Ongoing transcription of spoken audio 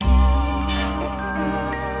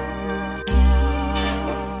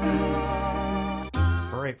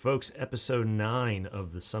folks, episode 9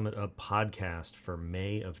 of the Summit Up podcast for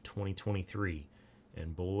May of 2023.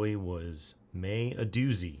 And boy, was May a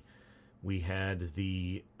doozy. We had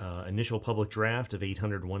the initial public draft of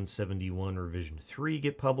 800-171 Revision 3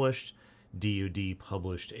 get published. DoD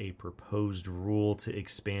published a proposed rule to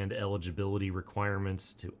expand eligibility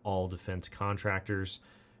requirements to all defense contractors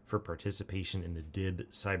for participation in the DIB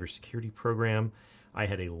cybersecurity program. I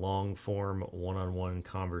had a long-form one-on-one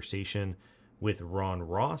conversation with Ron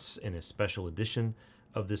Ross in a special edition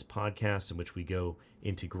of this podcast in which we go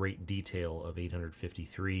into great detail of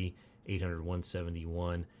 853,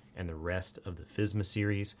 800-171, and the rest of the FISMA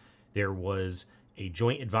series. There was a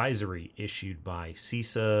joint advisory issued by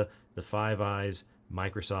CISA, the Five Eyes,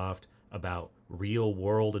 Microsoft about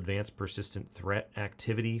real-world advanced persistent threat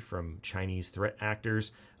activity from Chinese threat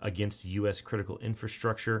actors against U.S. critical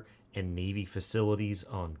infrastructure and Navy facilities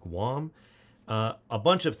on Guam. A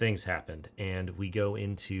bunch of things happened, and we go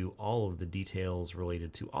into all of the details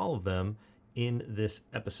related to all of them in this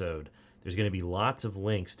episode. There's going to be lots of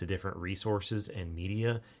links to different resources and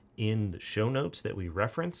media in the show notes that we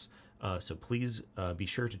reference, so please be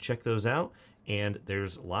sure to check those out. And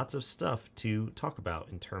there's lots of stuff to talk about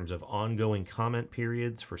in terms of ongoing comment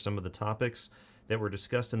periods for some of the topics that were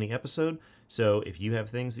discussed in the episode. So if you have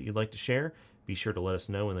things that you'd like to share, be sure to let us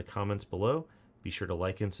know in the comments below. Be sure to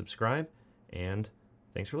like and subscribe. And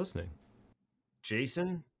thanks for listening.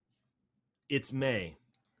 Jason, it's May.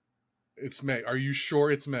 It's May. Are you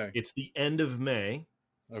sure it's May? It's the end of May.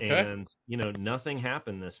 Okay. And, nothing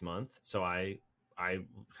happened this month. So I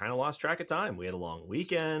kind of lost track of time. We had a long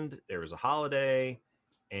weekend. There was a holiday.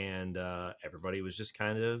 And everybody was just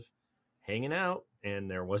kind of hanging out.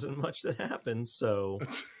 And there wasn't much that happened. So,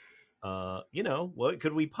 what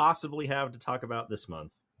could we possibly have to talk about this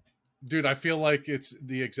month? Dude, I feel like it's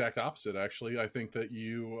the exact opposite, actually. I think that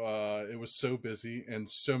it was so busy and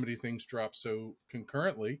so many things dropped so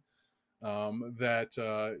concurrently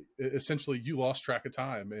that essentially you lost track of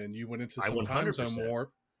time and you went into some time zone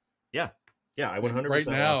warp. Yeah, I 100% right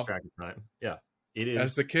now, lost track of time. Yeah, it is.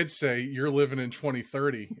 As the kids say, you're living in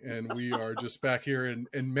 2030 and we are just back here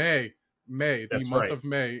in May, the month of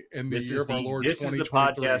May, in the year of our Lord 2023. This is the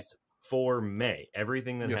podcast for May.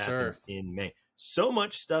 Everything that happened in May. So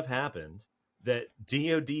much stuff happened that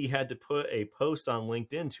DoD had to put a post on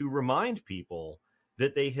LinkedIn to remind people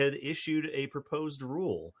that they had issued a proposed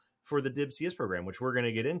rule for the DIB-CS program, which we're going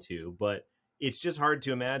to get into. But it's just hard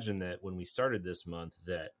to imagine that when we started this month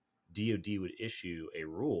that DoD would issue a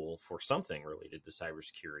rule for something related to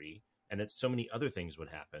cybersecurity and that so many other things would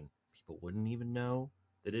happen. People wouldn't even know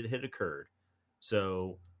that it had occurred.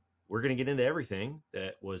 So we're going to get into everything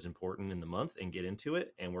that was important in the month and get into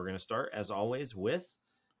it. And we're going to start, as always, with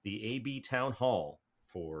the AB Town Hall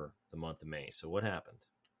for the month of May. So what happened?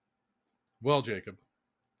 Well, Jacob,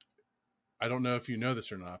 I don't know if you know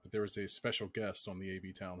this or not, but there was a special guest on the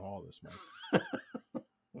AB Town Hall this month.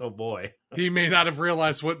 Oh, boy. He may not have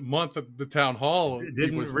realized what month of the Town Hall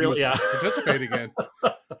he was participating in,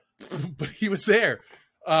 but he was there.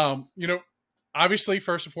 Obviously,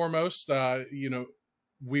 first and foremost,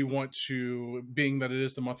 we want to, being that it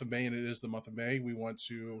is the month of May and it is the month of May, we want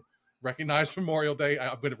to recognize Memorial Day.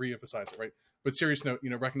 I'm going to reemphasize it, right? But serious note,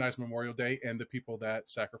 recognize Memorial Day and the people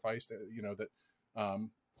that sacrificed, that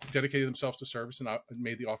dedicated themselves to service and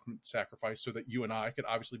made the ultimate sacrifice so that you and I could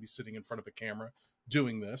obviously be sitting in front of a camera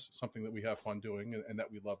doing this, something that we have fun doing and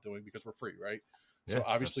that we love doing because we're free, right? Yeah, so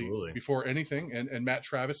obviously, absolutely. Before anything, and Matt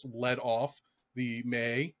Travis led off the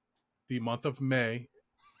month of May,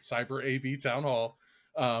 Cyber AB Town Hall,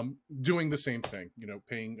 doing the same thing,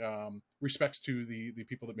 paying respects to the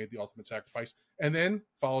people that made the ultimate sacrifice, and then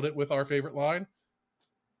followed it with our favorite line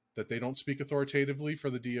that they don't speak authoritatively for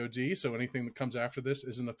the DoD. So anything that comes after this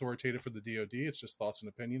isn't authoritative for the DoD. It's just thoughts and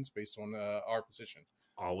opinions based on our position.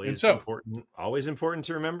 Always important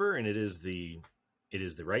to remember, and it is the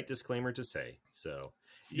right disclaimer to say. So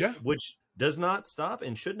yeah, which does not stop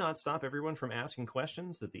and should not stop everyone from asking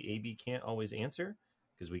questions that the AB can't always answer,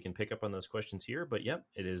 because we can pick up on those questions here. But yep,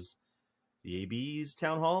 it is the AB's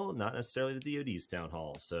town hall, not necessarily the DoD's town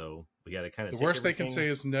hall. So we got to kind of the worst they can say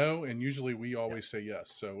is no, and usually we always say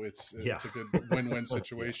yes. So it's a good win-win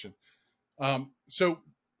situation. So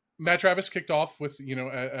Matt Travis kicked off with,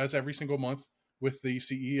 as every single month, with the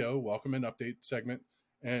CEO welcome and update segment,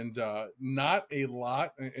 and not a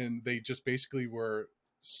lot, and they just basically were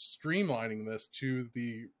streamlining this to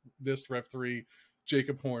the NIST Rev 3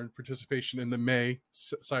 Jacob Horn participation in the May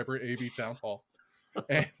Cyber AB Town Hall.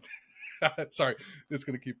 And sorry, it's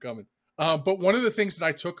going to keep coming. But one of the things that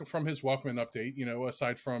I took from his welcome and update,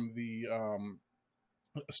 aside from the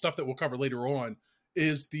stuff that we'll cover later on,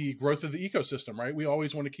 is the growth of the ecosystem, right? We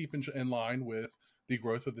always want to keep in line with the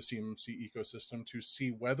growth of the CMMC ecosystem to see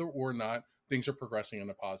whether or not things are progressing in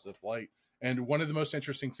a positive light. And one of the most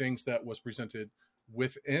interesting things that was presented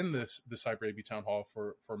within the Cyber AB Town Hall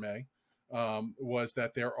for May was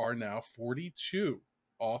that there are now 42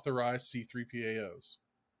 authorized C3PAOs.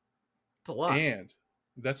 It's a lot. And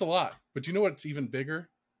that's a lot. But you know what's even bigger?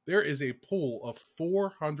 There is a pool of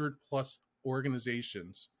 400 plus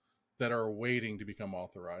organizations that are waiting to become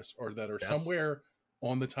authorized, or that are somewhere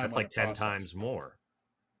on the timeline. That's like 10 process. times more.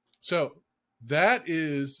 So that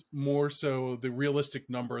is more so the realistic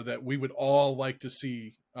number that we would all like to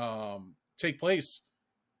see take place.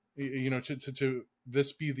 To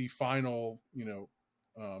this be the final,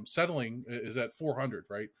 settling is at 400,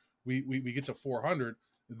 right? We get to 400,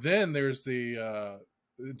 then there's the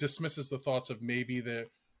dismisses the thoughts of maybe that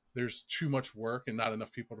there's too much work and not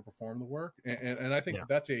enough people to perform the work, and I think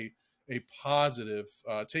that's a positive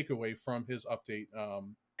takeaway from his update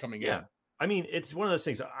coming in. I mean, it's one of those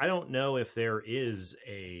things. I don't know if there is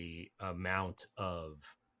a amount of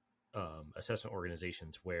assessment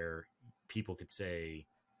organizations where people could say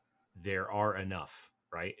there are enough,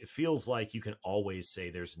 right? It feels like you can always say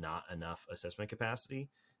there's not enough assessment capacity,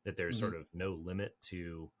 that there's sort of no limit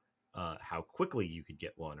to how quickly you could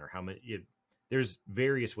get one, or how many. There's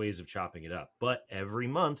various ways of chopping it up, but every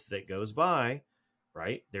month that goes by,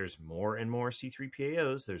 right, there's more and more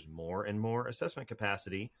C3PAOs, there's more and more assessment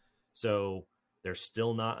capacity. So there's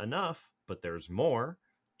still not enough, but there's more.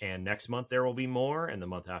 And next month there will be more. And the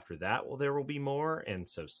month after that, there will be more. And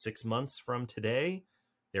so 6 months from today,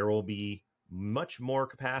 there will be much more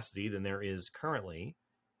capacity than there is currently.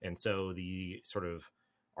 And so the sort of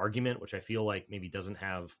argument, which I feel like maybe doesn't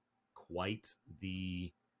have quite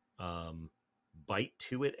the bite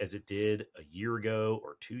to it as it did a year ago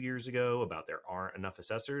or 2 years ago about there aren't enough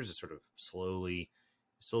assessors, is sort of slowly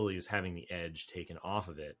is having the edge taken off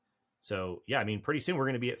of it. So yeah, I mean, pretty soon we're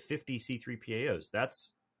going to be at 50 C3PAOs.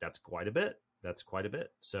 That's quite a bit. That's quite a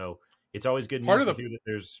bit. So it's always good news to hear that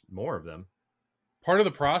there's more of them. Part of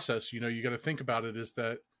the process, you got to think about it, is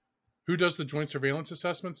that who does the joint surveillance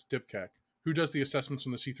assessments? DFCAC. Who does the assessments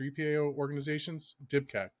from the C3PAO organizations?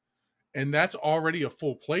 DFCAC. And that's already a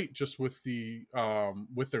full plate just with the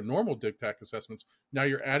with their normal DFCAC assessments. Now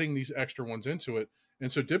you're adding these extra ones into it.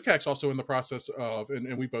 And so DFCAC's also in the process of,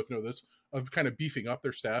 and we both know this, of kind of beefing up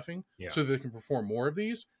their staffing so that they can perform more of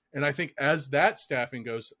these. And I think as that staffing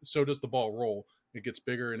goes, so does the ball roll. It gets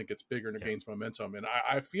bigger and it gets bigger and it gains momentum. And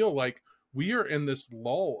I feel like we are in this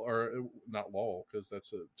lull, or not lull, because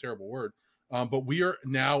that's a terrible word, but we are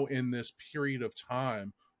now in this period of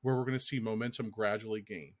time where we're going to see momentum gradually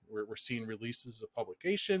gain. We're seeing releases of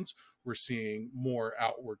publications. We're seeing more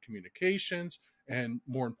outward communications. And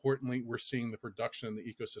more importantly, we're seeing the production in the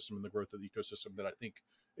ecosystem and the growth of the ecosystem that I think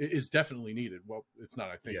is definitely needed. Well, it's not,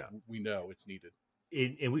 I think, we know it's needed.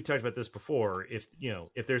 And we've talked about this before. If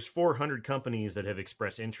there's 400 companies that have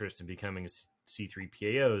expressed interest in becoming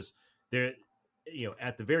C3PAOs, there,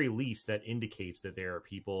 at the very least, that indicates that there are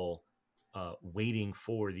people waiting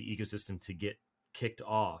for the ecosystem to get kicked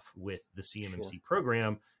off with the CMMC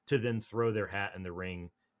program to then throw their hat in the ring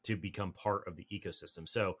to become part of the ecosystem.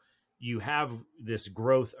 So you have this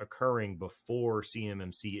growth occurring before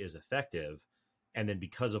CMMC is effective. And then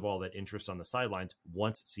because of all that interest on the sidelines,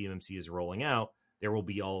 once CMMC is rolling out, there will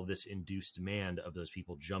be all of this induced demand of those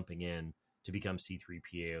people jumping in to become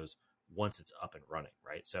C3PAOs once it's up and running,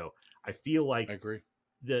 right? So I feel like, I agree.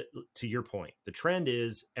 To your point, the trend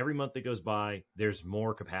is every month that goes by, there's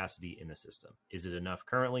more capacity in the system. Is it enough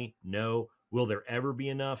currently? No. Will there ever be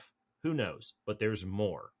enough? Who knows? But there's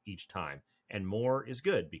more each time. And more is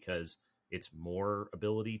good because it's more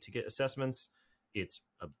ability to get assessments. It's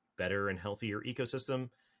a better and healthier ecosystem.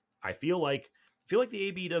 I feel like the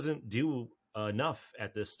AB doesn't do enough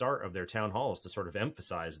at the start of their town halls to sort of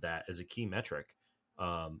emphasize that as a key metric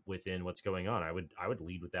within what's going on. I would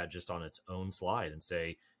lead with that just on its own slide and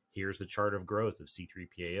say, here's the chart of growth of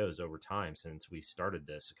C3PAOs over time since we started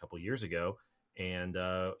this a couple years ago, and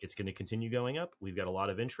it's going to continue going up. We've got a lot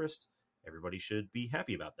of interest. Everybody should be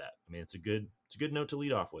happy about that. I mean, it's a good note to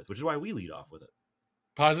lead off with, which is why we lead off with it.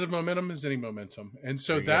 Positive momentum is any momentum. And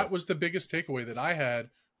so that was the biggest takeaway that I had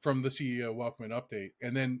from the CEO welcome and update.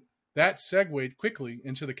 And then that segued quickly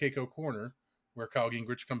into the Keiko Corner, where Kyle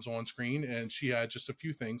Gingrich comes on screen, and she had just a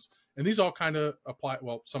few things. And these all kind of apply.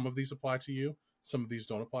 Well, some of these apply to you. Some of these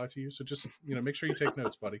don't apply to you. So just, make sure you take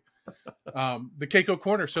notes, buddy. The Keiko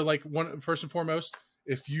Corner. So first and foremost,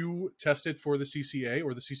 if you tested for the CCA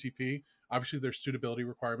or the CCP, obviously there's suitability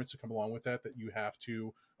requirements to come along with that you have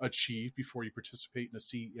to achieve before you participate in a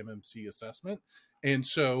CMMC assessment. And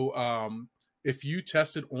so if you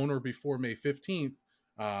tested on or before May 15th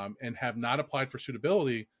and have not applied for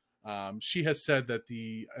suitability, she has said that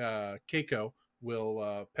the CAICO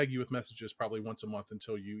will peg you with messages probably once a month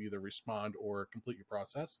until you either respond or complete your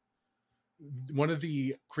process. One of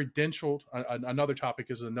the credentialed, another topic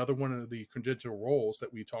is another one of the credential roles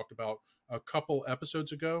that we talked about a couple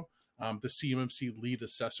episodes ago, the CMMC lead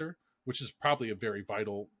assessor, which is probably a very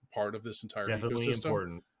vital part of this entire Definitely ecosystem.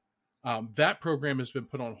 important. That program has been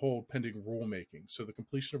put on hold pending rulemaking. So the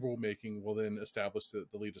completion of rulemaking will then establish the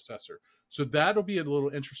lead assessor. So that'll be a little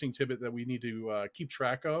interesting tidbit that we need to keep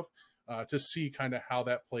track of to see kind of how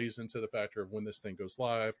that plays into the factor of when this thing goes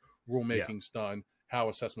live, rulemaking's done, how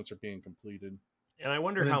assessments are being completed. And I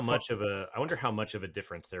wonder how much of a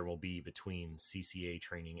difference there will be between CCA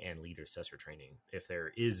training and lead assessor training, if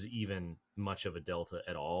there is even much of a delta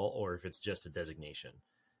at all, or if it's just a designation.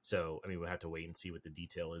 So, I mean, we'll have to wait and see what the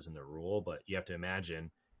detail is in the rule, but you have to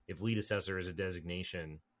imagine if lead assessor is a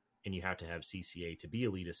designation and you have to have CCA to be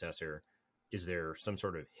a lead assessor, is there some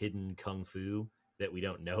sort of hidden kung fu that we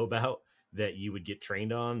don't know about that you would get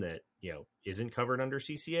trained on that, isn't covered under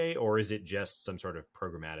CCA, or is it just some sort of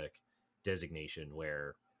programmatic designation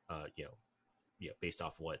where, based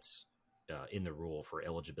off what's in the rule for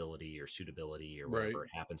eligibility or suitability or whatever it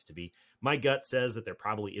happens to be. My gut says that there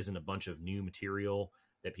probably isn't a bunch of new material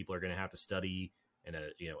that people are going to have to study, and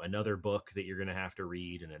another book that you're going to have to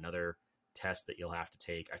read, and another test that you'll have to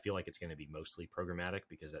take. I feel like it's going to be mostly programmatic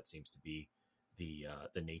because that seems to be the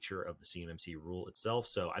nature of the CMMC rule itself.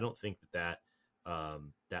 So I don't think that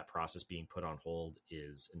process being put on hold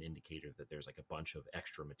is an indicator that there's like a bunch of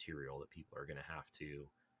extra material that people are going to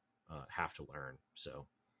have to learn. So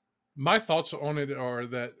my thoughts on it are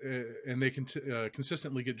that, and they can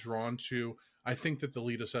consistently get drawn to, I think that the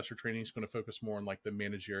lead assessor training is going to focus more on like the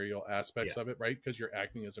managerial aspects of it, right? Because you're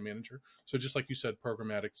acting as a manager. So just like you said,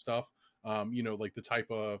 programmatic stuff, like the type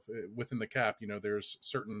of within the CAP, there's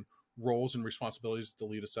certain roles and responsibilities the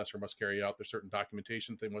lead assessor must carry out. There's certain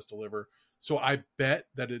documentation they must deliver. So I bet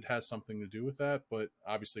that it has something to do with that, but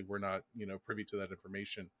obviously we're not, privy to that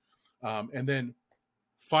information. And then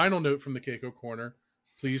final note from the Keiko Corner,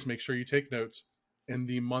 please make sure you take notes. In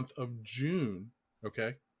the month of June,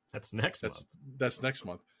 okay? That's next month. That's next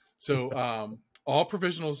month. So all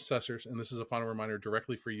provisional assessors, and this is a final reminder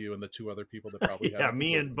directly for you and the two other people that probably have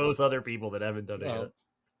me and both other people that haven't done it yet.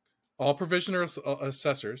 All provisional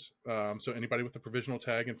assessors, so anybody with a provisional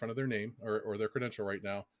tag in front of their name or their credential right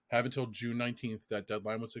now, have until June 19th. That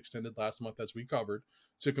deadline was extended last month, as we covered,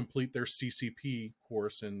 to complete their CCP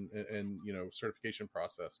course and certification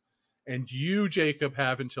process. And you, Jacob,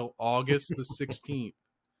 have until August the 16th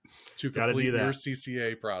to complete your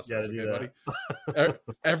CCA process. Okay,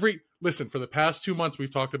 buddy? Listen, for the past 2 months,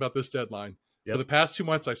 we've talked about this deadline. Yep. For the past 2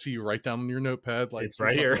 months, I see you write down on your notepad. Like it's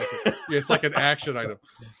right here. It's like an action item.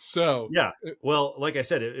 So yeah, well, like I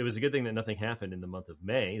said, it was a good thing that nothing happened in the month of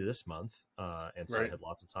May this month, and so I had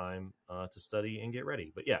lots of time to study and get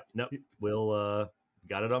ready. But yeah, no, we'll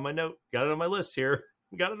got it on my note, got it on my list here,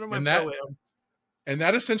 got it on my program. And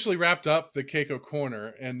that essentially wrapped up the Keiko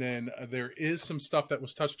Corner. And then there is some stuff that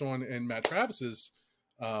was touched on in Matt Travis's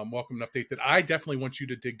welcome update that I definitely want you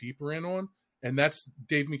to dig deeper in on. And that's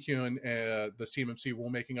Dave McEwen, the CMMC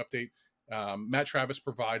rulemaking update. Matt Travis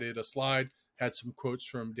provided a slide, had some quotes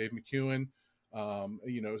from Dave McEwen,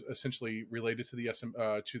 essentially related to the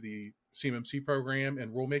CMMC program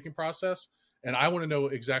and rulemaking process. And I want to know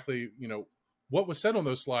exactly, what was said on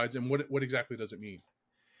those slides and what exactly does it mean?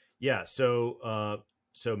 Yeah, so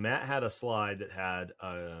Matt had a slide that had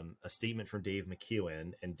a statement from Dave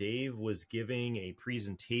McEwen, and Dave was giving a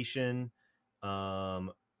presentation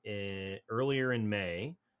earlier in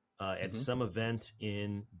May at some event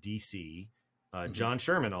in DC. John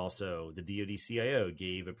Sherman, also the DoD CIO,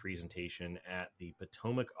 gave a presentation at the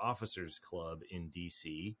Potomac Officers Club in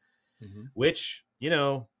DC, which,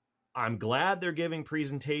 I'm glad they're giving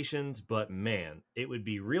presentations, but man, it would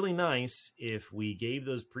be really nice if we gave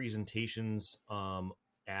those presentations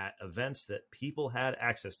at events that people had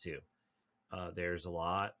access to. There's a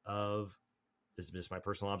lot of, this is just my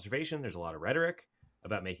personal observation, there's a lot of rhetoric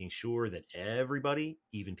about making sure that everybody,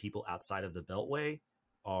 even people outside of the Beltway,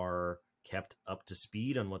 are kept up to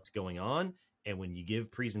speed on what's going on. And when you give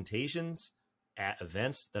presentations at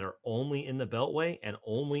events that are only in the Beltway and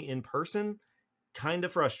only in person, kind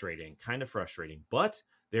of frustrating. But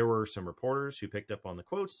there were some reporters who picked up on the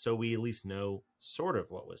quotes, so we at least know sort of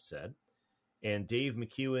what was said. And Dave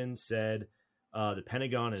McEwen said, the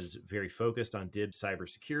Pentagon is very focused on DIB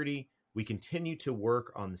cybersecurity. We continue to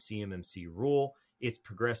work on the CMMC rule. It's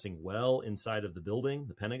progressing well inside of the building,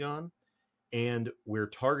 the Pentagon, and we're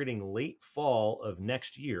targeting late fall of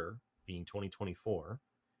next year, being 2024,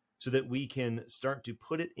 so that we can start to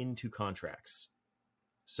put it into contracts.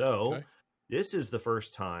 So this is the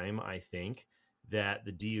first time, I think, that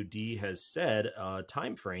the DoD has said a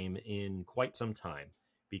time frame in quite some time,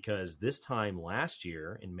 because this time last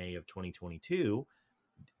year in May of 2022,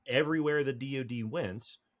 everywhere the DoD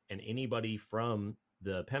went, and anybody from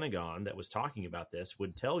the Pentagon that was talking about this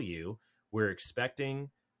would tell you, we're expecting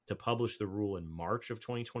to publish the rule in March of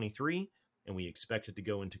 2023, and we expect it to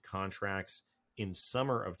go into contracts in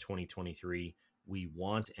summer of 2023. We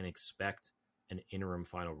want and expect an interim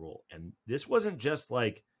final rule. And this wasn't just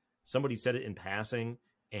like somebody said it in passing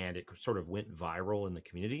and it sort of went viral in the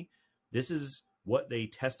community. This is what they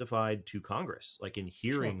testified to Congress, like in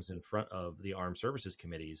hearings in front of the Armed Services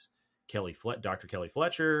Committees. Dr. Kelly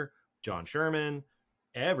Fletcher, John Sherman,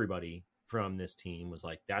 everybody from this team was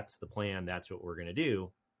like, that's the plan. That's what we're going to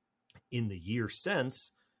do. In the year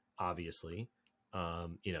since, obviously,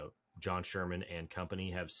 John Sherman and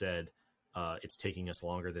company have said, it's taking us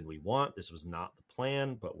longer than we want. This was not the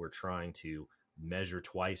plan, but we're trying to measure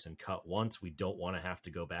twice and cut once. We don't want to have to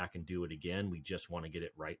go back and do it again. We just want to get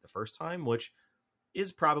it right the first time, which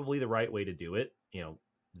is probably the right way to do it.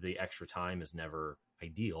 The extra time is never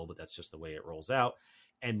ideal, but that's just the way it rolls out.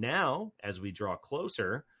 And now, as we draw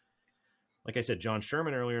closer, like I said, John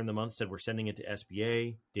Sherman earlier in the month said we're sending it to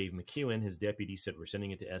SBA. Dave McEwen, his deputy, said we're sending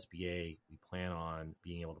it to SBA. We plan on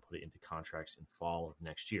being able to put it into contracts in fall of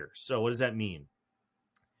next year. So what does that mean?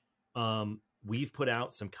 We've put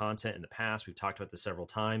out some content in the past. We've talked about this several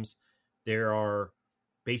times. There are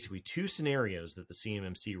basically two scenarios that the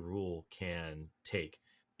CMMC rule can take.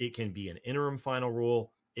 It can be an interim final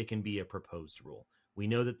rule. It can be a proposed rule. We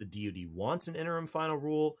know that the DoD wants an interim final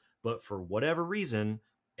rule, but for whatever reason,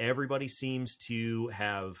 everybody seems to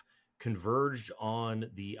have converged on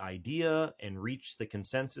the idea and reached the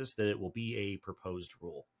consensus that it will be a proposed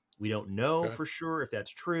rule. We don't know for sure if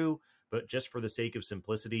that's true, but just for the sake of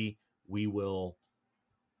simplicity, we will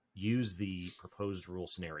use the proposed rule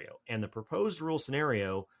scenario. And the proposed rule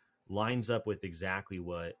scenario lines up with exactly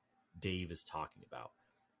what Dave is talking about.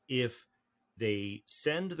 If they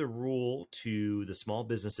send the rule to the Small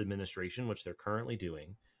Business Administration, which they're currently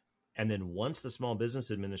doing, and then once the Small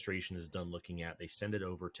Business Administration is done looking at, they send it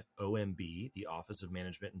over to OMB, the Office of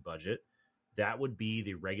Management and Budget. That would be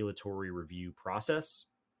the regulatory review process,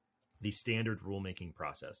 the standard rulemaking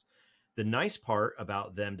process. The nice part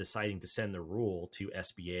about them deciding to send the rule to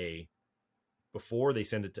SBA before they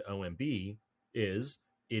send it to OMB is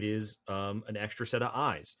it is an extra set of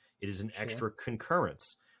eyes. It is an extra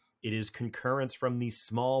concurrence. It is concurrence from the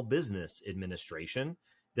Small Business Administration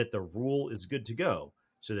that the rule is good to go,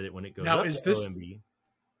 so that when it goes up to OMB.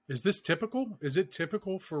 Is this typical? Is it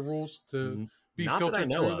typical for rules to be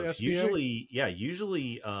filtered through the SBA?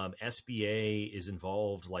 Usually SBA is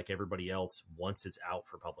involved like everybody else once it's out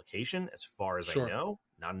for publication, as far as I know.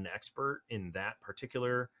 Not an expert in that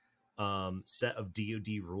particular set of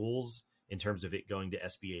DoD rules in terms of it going to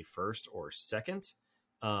SBA first or second.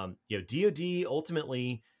 DoD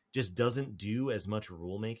ultimately just doesn't do as much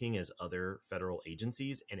rulemaking as other federal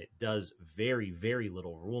agencies, and it does very, very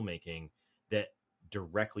little rulemaking that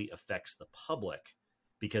directly affects the public,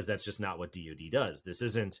 because that's just not what DoD does. This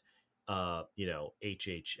isn't,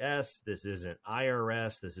 HHS. This isn't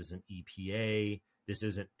IRS. This isn't EPA. This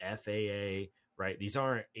isn't FAA, right? These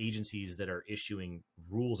aren't agencies that are issuing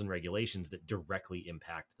rules and regulations that directly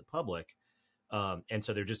impact the public. And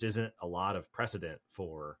so there just isn't a lot of precedent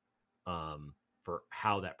for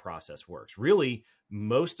how that process works. Really,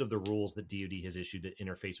 most of the rules that DoD has issued that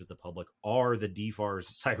interface with the public are the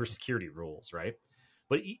DFARS cybersecurity rules, right?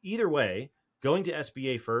 But either way, going to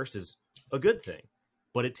SBA first is a good thing,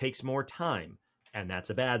 but it takes more time, and that's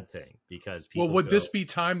a bad thing because people. Well, would this be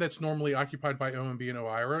time that's normally occupied by OMB and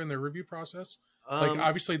OIRA in their review process?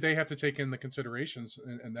 Obviously, they have to take in the considerations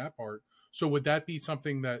in that part. So, would that be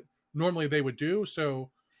something that normally they would do? So,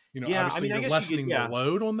 obviously, you're lessening the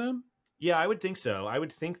load on them. Yeah, I would think so. I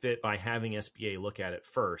would think that by having SBA look at it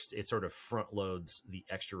first, it sort of front loads the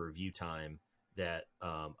extra review time that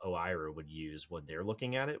OIRA would use when they're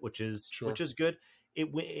looking at it, which is good.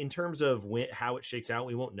 In terms of how it shakes out,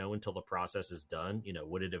 we won't know until the process is done.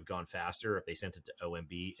 Would it have gone faster if they sent it to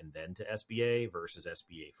OMB and then to SBA versus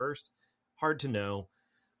SBA first? Hard to know.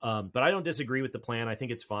 But I don't disagree with the plan. I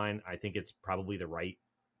think it's fine. I think it's probably the right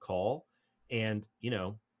call. And,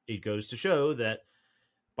 it goes to show that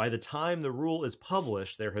by the time the rule is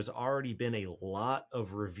published, there has already been a lot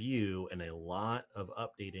of review and a lot of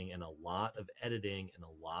updating and a lot of editing and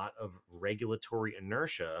a lot of regulatory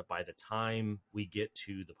inertia by the time we get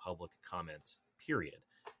to the public comment period.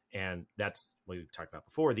 And that's what we've talked about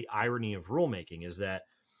before. The irony of rulemaking is that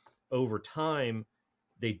over time,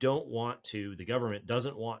 the government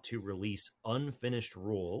doesn't want to release unfinished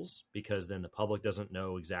rules because then the public doesn't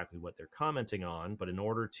know exactly what they're commenting on. But in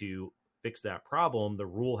order to fix that problem, the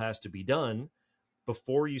rule has to be done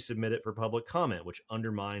before you submit it for public comment, which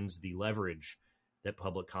undermines the leverage that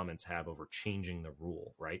public comments have over changing the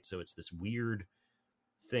rule, right? So it's this weird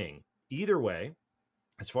thing. Either way,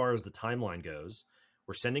 as far as the timeline goes,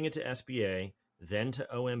 we're sending it to SBA, then to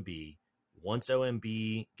OMB. Once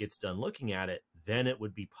OMB gets done looking at it, then it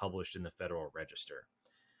would be published in the Federal Register.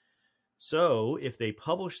 So if they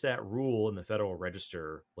publish that rule in the Federal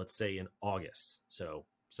Register, let's say in August, so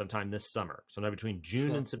sometime this summer, sometime between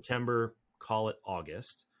June and September, call it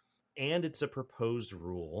August, and it's a proposed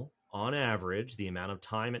rule, on average, the amount of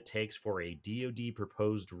time it takes for a DoD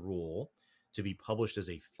proposed rule to be published as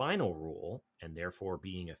a final rule and therefore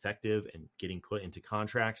being effective and getting put into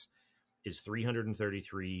contracts is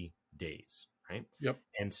 333 days, right? Yep.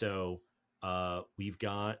 And so we've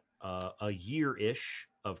got a year-ish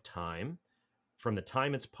of time from the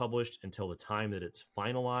time it's published until the time that it's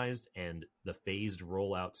finalized and the phased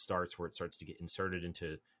rollout starts, where it starts to get inserted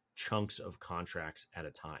into chunks of contracts at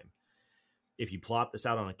a time. If you plot this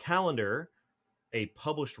out on a calendar, a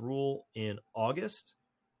published rule in August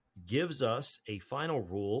gives us a final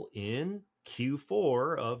rule in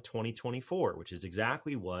Q4 of 2024, which is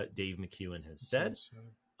exactly what Dave McEwen has said.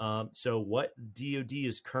 So what DoD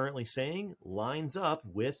is currently saying lines up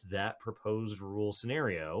with that proposed rule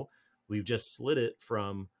scenario. We've just slid it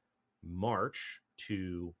from March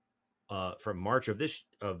of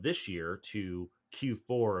this year to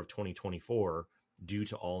Q4 of 2024 due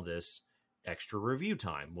to all this extra review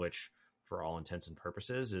time, which for all intents and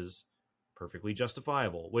purposes is perfectly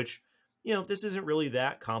justifiable, which, this isn't really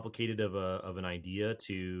that complicated of an idea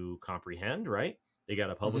to comprehend, right? They got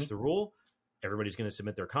to publish the rule. Everybody's going to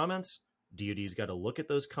submit their comments. DoD's got to look at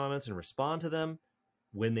those comments and respond to them.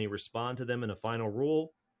 When they respond to them in a final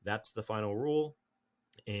rule, that's the final rule.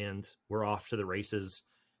 And we're off to the races.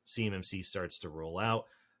 CMMC starts to roll out.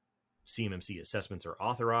 CMMC assessments are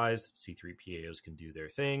authorized. C3PAOs can do their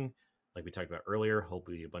thing. Like we talked about earlier,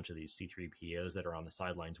 hopefully a bunch of these C3PAOs that are on the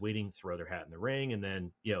sidelines waiting throw their hat in the ring, and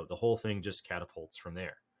then, the whole thing just catapults from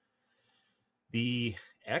there. The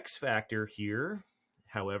X factor here,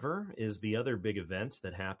 however, is the other big event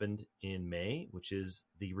that happened in May, which is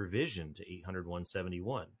the revision to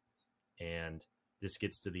 800-171. And this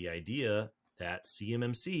gets to the idea that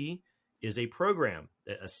CMMC is a program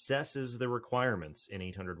that assesses the requirements in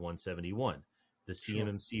 800-171. The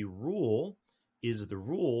CMMC rule is the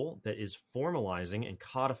rule that is formalizing and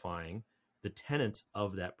codifying the tenets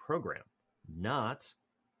of that program, not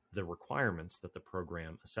the requirements that the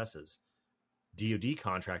program assesses. DoD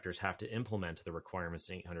contractors have to implement the requirements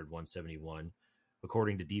in 800-171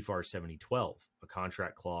 according to DFARS 7012, a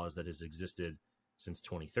contract clause that has existed since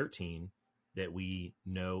 2013 that we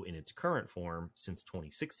know in its current form since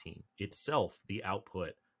 2016, itself the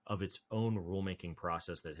output of its own rulemaking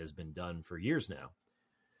process that has been done for years now.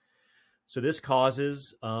 So this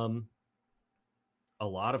causes a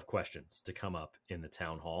lot of questions to come up in the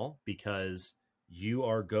town hall because you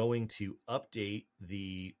are going to update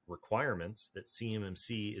the requirements that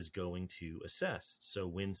CMMC is going to assess. So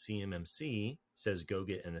when CMMC says go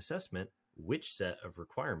get an assessment, which set of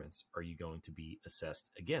requirements are you going to be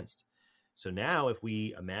assessed against? So now if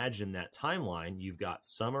we imagine that timeline, you've got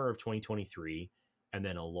summer of 2023 and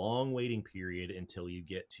then a long waiting period until you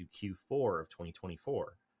get to Q4 of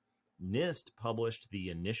 2024. NIST published the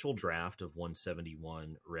initial draft of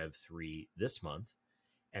 171 Rev 3 this month,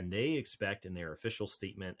 and they expect in their official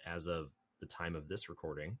statement as of the time of this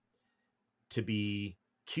recording to be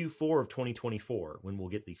Q4 of 2024 when we'll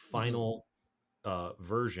get the final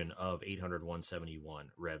version of 800-171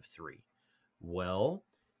 Rev 3. Well,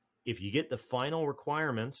 if you get the final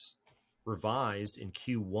requirements revised in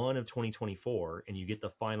Q1 of 2024 and you get the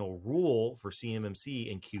final rule for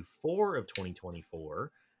CMMC in Q4 of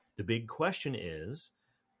 2024, the big question is,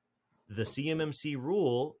 the CMMC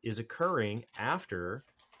rule is occurring after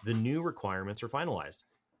the new requirements are finalized.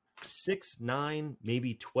 6, 9,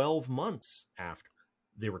 maybe 12 months after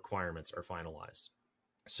the requirements are finalized.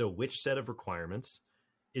 So which set of requirements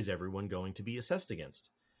is everyone going to be assessed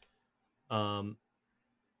against? On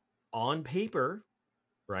paper,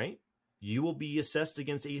 right, you will be assessed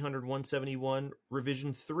against 800-171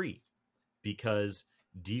 Revision 3 because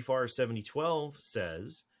DFARS 7012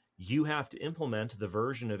 says you have to implement the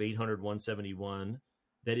version of 800-171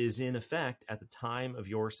 that is in effect at the time of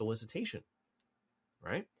your solicitation,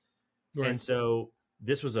 right? And so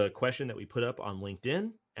this was a question that we put up on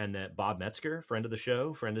LinkedIn and that Bob Metzger, friend of the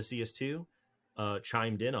show, friend of CS2,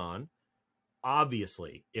 chimed in on.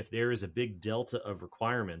 obviously, if there is a big delta of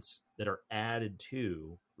requirements that are added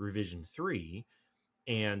to revision 3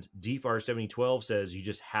 and DFARS 7012 says you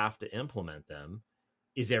just have to implement them,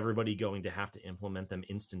 is everybody going to have to implement them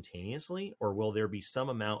instantaneously, or will there be some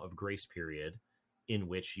amount of grace period in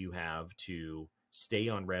which you have to stay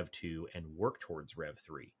on Rev 2 and work towards Rev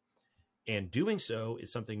 3? And doing so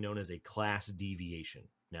is something known as a class deviation.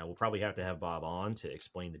 Now, we'll probably have to have Bob on to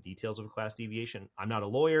explain the details of a class deviation. I'm not a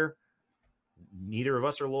lawyer. Neither of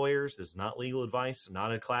us are lawyers. This is not legal advice. I'm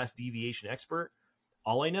not a class deviation expert.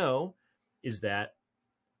 All I know is that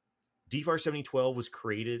DFARS 7012 was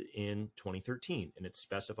created in 2013, and it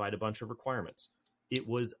specified a bunch of requirements. It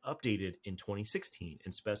was updated in 2016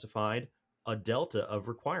 and specified a delta of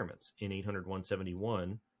requirements in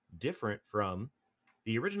 800.171, different from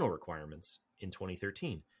the original requirements in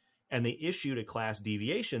 2013. And they issued a class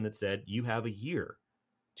deviation that said you have a year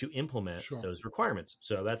to implement those requirements.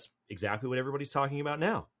 So that's exactly what everybody's talking about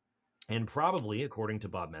now. And probably, according to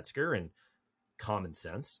Bob Metzger and common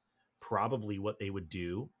sense, probably what they would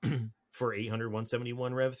do for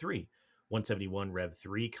 800.171 Rev 3. 171 Rev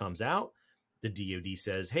 3 comes out. The DoD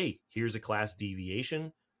says, hey, here's a class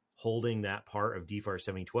deviation holding that part of DFARS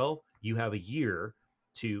 7012. You have a year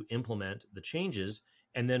to implement the changes,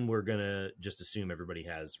 and then we're going to just assume everybody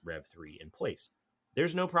has Rev 3 in place.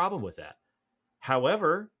 There's no problem with that.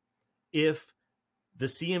 However, if the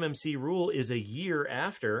CMMC rule is a year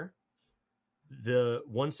after the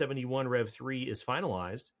 171 Rev 3 is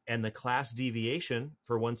finalized and the class deviation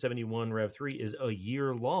for 171 Rev 3 is a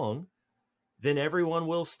year long, then everyone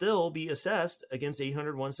will still be assessed against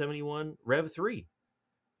 800.171 Rev 3.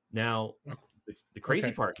 Now, the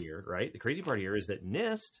crazy part here, right? The crazy part here is that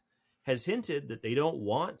NIST has hinted that they don't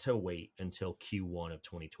want to wait until Q1 of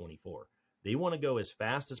 2024. They want to go as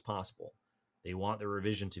fast as possible. They want the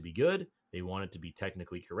revision to be good. They want it to be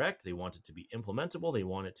technically correct. They want it to be implementable. They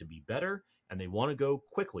want it to be better, and they want to go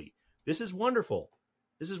quickly. This is wonderful.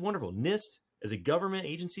 This is wonderful. NIST, as a government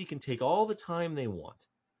agency, can take all the time they want,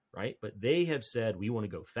 right? But they have said, we want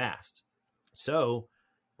to go fast. So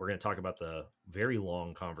we're going to talk about the very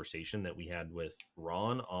long conversation that we had with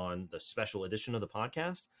Ron on the special edition of the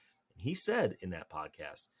podcast. And he said in that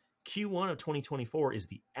podcast, Q1 of 2024 is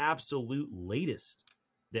the absolute latest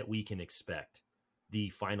that we can expect the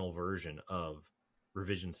final version of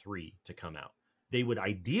revision 3 to come out. They would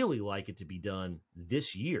ideally like it to be done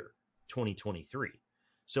this year, 2023.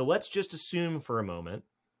 So let's just assume for a moment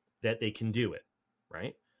that they can do it,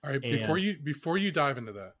 right? All right. Before you dive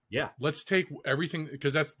into that, let's take everything,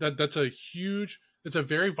 because that's a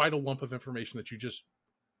very vital lump of information that you just,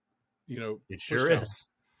 it sure is.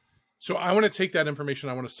 So I want to take that information.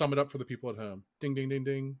 I want to sum it up for the people at home. Ding, ding, ding,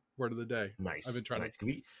 ding. Word of the day. Nice. I've been trying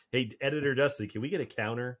to. Hey, editor Dusty, can we get a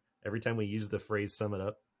counter every time we use the phrase "sum it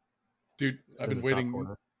up"? Dude, I've been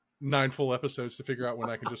waiting 9 full episodes to figure out when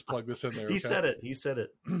I can just plug this in there. He said it.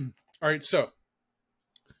 All right. So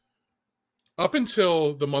up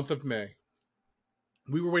until the month of May,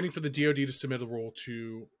 we were waiting for the DoD to submit a rule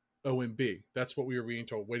to OMB. That's what we were being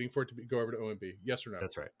told. Waiting for it to go over to OMB. Yes or no?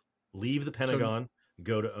 That's right. Leave the Pentagon.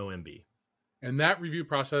 Go to OMB. And that review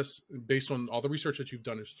process, based on all the research that you've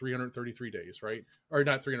done, is 333 days, right? Or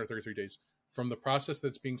not 333 days. From the process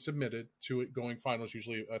that's being submitted to it going final is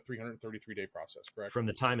usually a 333-day process, correct? From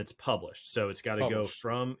the time it's published. So it's got to go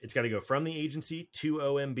from the agency to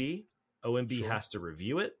OMB. OMB has to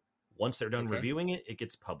review it. Once they're done reviewing it, it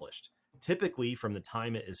gets published. Typically, from the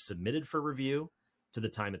time it is submitted for review to the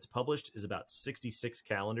time it's published is about 66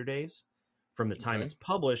 calendar days. From the time it's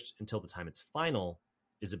published until the time it's final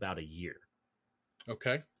is about a year.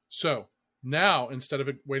 Okay. So now, instead of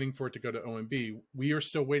waiting for it to go to OMB, we are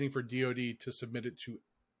still waiting for DoD to submit it to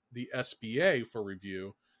the SBA for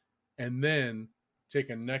review and then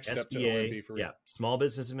take a next step to OMB for review. Yeah. Small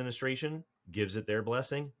Business Administration gives it their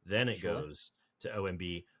blessing. Then it goes to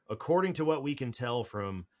OMB. According to what we can tell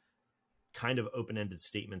from kind of open-ended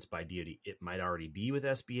statements by DoD, it might already be with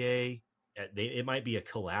SBA. It might be a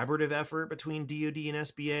collaborative effort between DoD and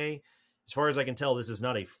SBA. As far as I can tell, this is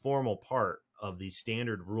not a formal part of the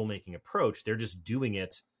standard rulemaking approach. They're just doing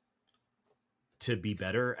it to be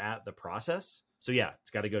better at the process. So yeah,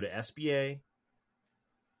 it's got to go to SBA,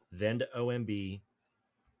 then to OMB,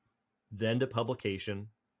 then to publication,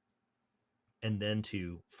 and then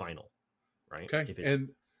to final, right? Okay.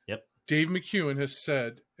 Dave McEwen has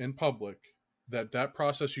said in public that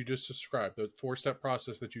process you just described, the 4-step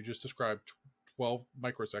process that you just described 12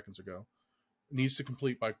 microseconds ago, needs to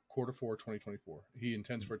complete by Q4 2024. He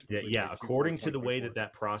intends for it to complete. Yeah, according to the way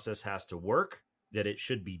that process has to work, that it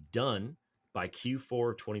should be done by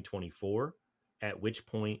Q4 of 2024, at which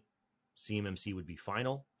point CMMC would be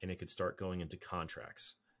final, and it could start going into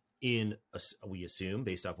contracts we assume,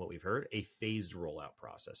 based off what we've heard, a phased rollout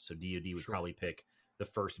process. So DoD would probably pick the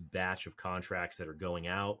first batch of contracts that are going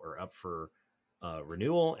out or up for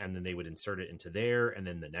renewal, and then they would insert it into there, and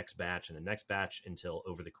then the next batch and the next batch until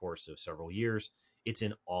over the course of several years, it's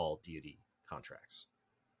in all DoD contracts.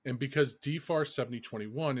 And because DFARS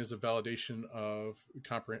 7021 is a validation of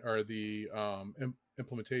the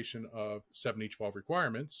implementation of 7012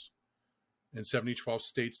 requirements, and 7012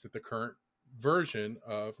 states that the current version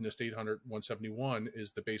of NIST 800-171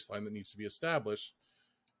 is the baseline that needs to be established,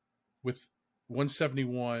 with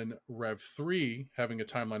 171 Rev 3 having a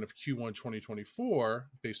timeline of Q1 2024,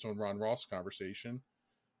 based on Ron Ross' conversation,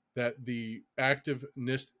 that the active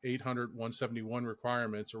NIST 800-171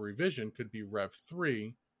 requirements or revision could be Rev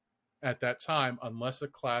 3 at that time, unless a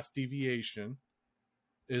class deviation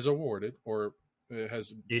is awarded or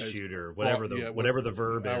has issued, or whatever the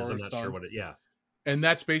verb is. I'm not sure what it. Yeah. And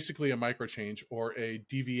that's basically a micro change or a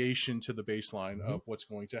deviation to the baseline of what's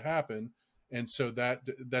going to happen. And so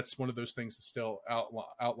that's one of those things that's still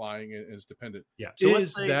outlying and is dependent. Yeah. So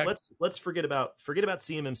let's forget about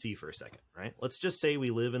CMMC for a second, right? Let's just say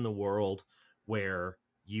we live in the world where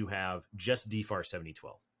you have just DFARS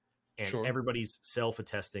 7012 and everybody's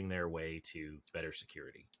self-attesting their way to better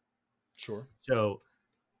security. Sure. So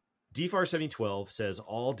DFARS 7012 says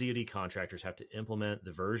all DoD contractors have to implement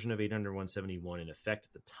the version of 800-171 in effect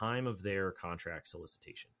at the time of their contract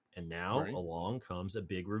solicitation. And now along comes a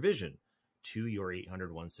big revision to your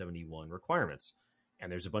 800-171 requirements. And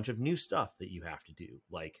there's a bunch of new stuff that you have to do,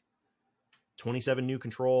 like 27 new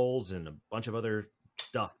controls and a bunch of other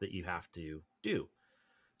stuff that you have to do.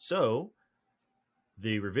 So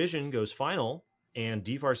the revision goes final, and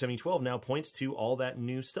DFARS 7012 now points to all that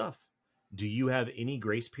new stuff. Do you have any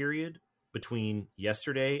grace period between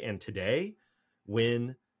yesterday and today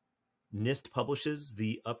when NIST publishes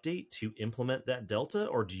the update to implement that delta?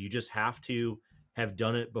 Or do you just have to have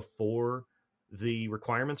done it before the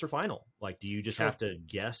requirements are final? Like, do you just have to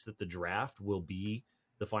guess that the draft will be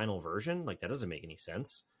the final version? Like, that doesn't make any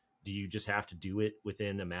sense. Do you just have to do it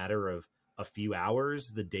within a matter of a few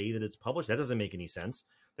hours the day that it's published? That doesn't make any sense.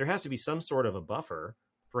 There has to be some sort of a buffer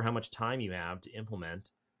for how much time you have to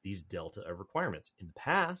implement these delta of requirements. In the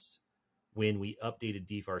past, when we updated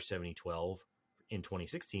DFARS 7012 in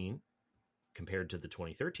 2016 compared to the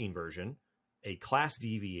 2013 version, a class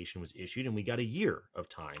deviation was issued and we got a year of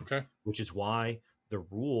time, which is why the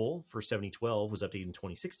rule for 7012 was updated in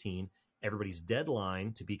 2016. Everybody's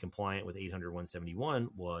deadline to be compliant with 800-171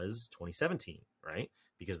 was 2017, right?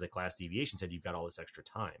 Because the class deviation said you've got all this extra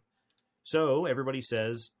time. So everybody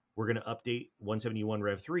says, we're going to update 171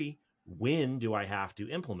 Rev 3. When do I have to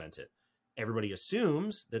implement it? Everybody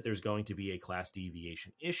assumes that there's going to be a class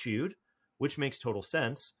deviation issued, which makes total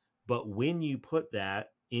sense. But when you put that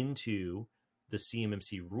into the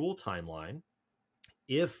CMMC rule timeline,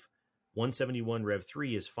 if 171 Rev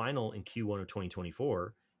 3 is final in Q1 of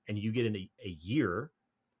 2024, and you get a year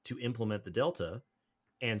to implement the delta,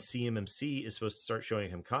 and CMMC is supposed to start showing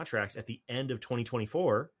him contracts at the end of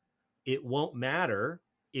 2024, it won't matter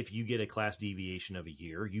if you get a class deviation of a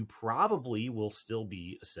year. You probably will still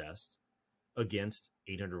be assessed against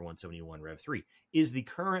 800-171 Rev 3 is the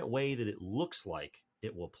current way that it looks like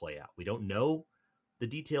it will play out. We don't know the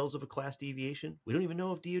details of a class deviation. We don't even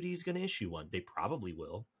know if DoD is going to issue one. They probably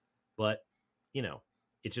will, but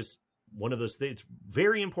it's just one of those things. It's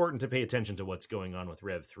very important to pay attention to what's going on with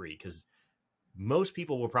Rev 3, because most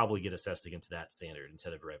people will probably get assessed against that standard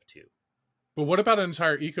instead of Rev 2. But what about an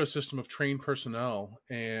entire ecosystem of trained personnel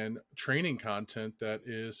and training content that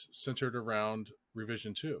is centered around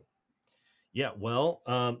revision 2? Yeah, well,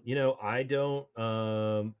 I don't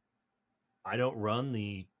run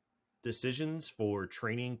the decisions for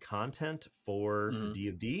training content for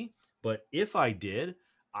the DoD, but if I did,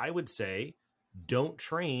 I would say don't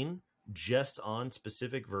train just on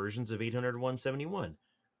specific versions of 800-171.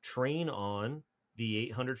 Train on the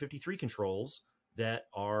 853 controls that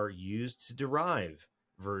are used to derive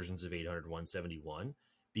versions of 800-171,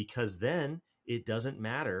 because then it doesn't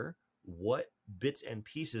matter what bits and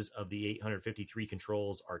pieces of the 853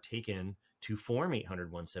 controls are taken to form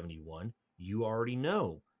 800-171. You already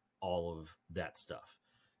know all of that stuff.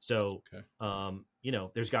 So,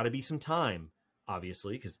 there's got to be some time,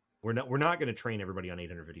 obviously, because we're not going to train everybody on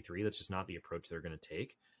 853. That's just not the approach they're going to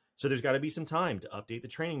take. So there's got to be some time to update the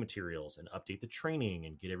training materials and update the training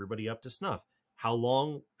and get everybody up to snuff. How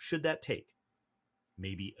long should that take?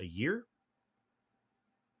 Maybe a year?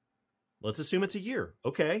 Let's assume it's a year.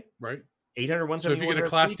 Okay. Right. 800-171. So if you get a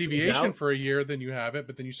class deviation for a year, then you have it,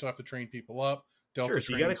 but then you still have to train people up. Delta Sure.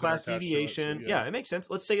 So you got a trainings that are class attached to it. So deviation. yeah, Yeah, it makes sense.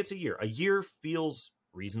 Let's say it's a year. A year feels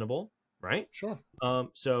reasonable, right? sure.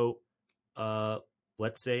 So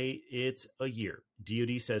let's say it's a year.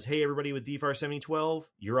 DoD says, hey, everybody with DFARS 7012,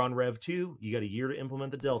 you're on Rev 2. You got a year to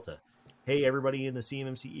implement the Delta. Hey, everybody in the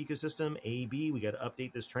CMMC ecosystem, AB, we got to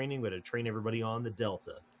update this training. We got to train everybody on the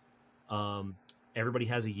Delta. Everybody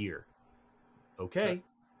has a year. Okay.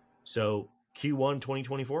 So Q1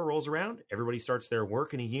 2024 rolls around. Everybody starts their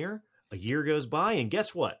work in a year. A year goes by, and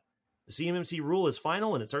guess what? The CMMC rule is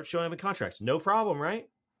final, and it starts showing up in contracts. No problem, right?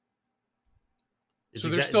 So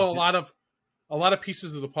there's still a lot of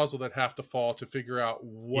pieces of the puzzle that have to fall to figure out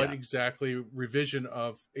what exactly revision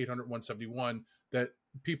of 800-171 that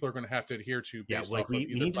people are going to have to adhere to based off of we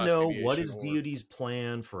either need to class know deviation what is or... DoD's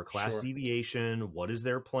plan for class deviation. What is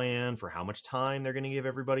their plan for how much time they're going to give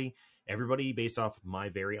everybody? Everybody, based off my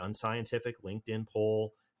very unscientific LinkedIn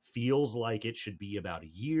poll, feels like it should be about a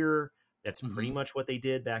year. That's pretty much what they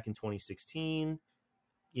did back in 2016.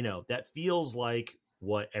 You know, that feels like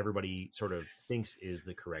what everybody sort of thinks is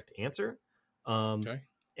the correct answer. And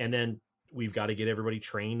then we've got to get everybody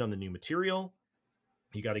trained on the new material.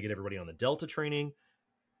 You got to get everybody on the Delta training.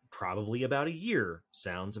 Probably about a year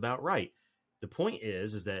sounds about right. The point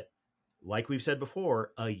is that, like we've said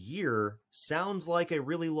before, a year sounds like a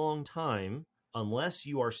really long time unless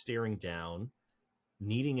you are staring down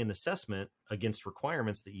needing an assessment against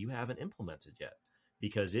requirements that you haven't implemented yet,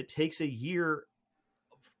 because it takes a year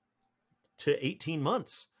to 18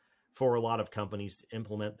 months for a lot of companies to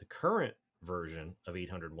implement the current version of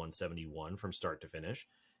 800-171 from start to finish.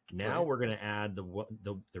 Now we're going to add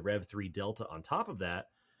the Rev 3 Delta on top of that.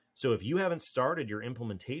 So if you haven't started your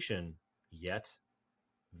implementation yet,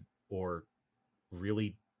 or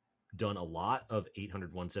really done a lot of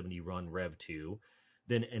 800-170 run Rev 2,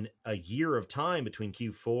 then a year of time between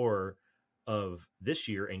Q4 of this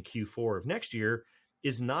year and Q4 of next year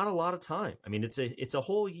is not a lot of time. I mean, it's a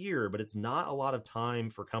whole year, but it's not a lot of time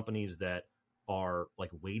for companies that are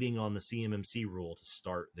like waiting on the CMMC rule to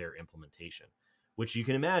start their implementation, which you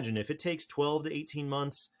can imagine if it takes 12 to 18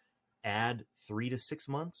 months, add 3 to 6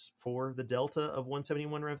 months for the Delta of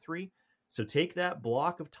 171 Rev 3. So take that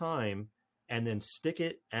block of time and then stick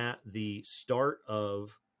it at the start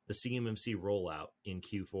of the CMMC rollout in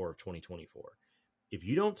Q4 of 2024. If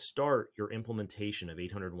you don't start your implementation of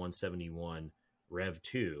 800-171 Rev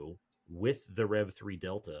 2 with the Rev 3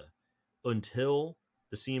 Delta until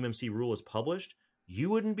the CMMC rule is published, you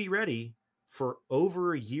wouldn't be ready for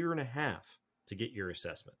over a year and a half to get your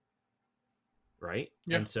assessment, right?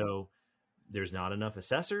 Yeah. And so there's not enough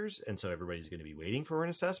assessors, and so everybody's going to be waiting for an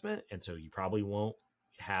assessment, and so you probably won't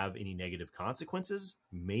have any negative consequences,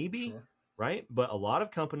 maybe, right? But a lot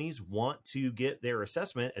of companies want to get their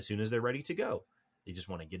assessment as soon as they're ready to go. They just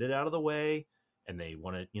want to get it out of the way, and they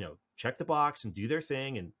want to, check the box and do their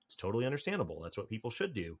thing, and it's totally understandable. That's what people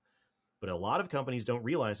should do. But a lot of companies don't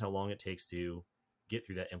realize how long it takes to get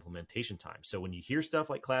through that implementation time. So when you hear stuff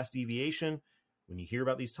like class deviation, when you hear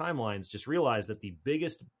about these timelines, just realize that the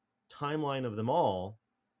biggest timeline of them all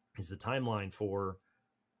is the timeline for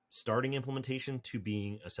starting implementation to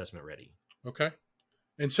being assessment ready. Okay.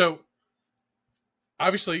 And so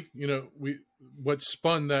obviously, what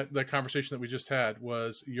spun that conversation that we just had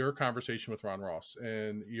was your conversation with Ron Ross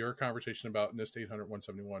and your conversation about NIST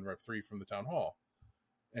 800-171 Rev 3 from the town hall.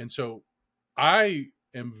 And so I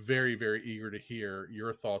am very, very eager to hear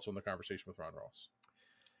your thoughts on the conversation with Ron Ross.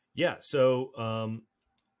 Yeah. So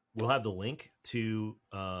we'll have the link to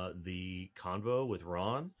the convo with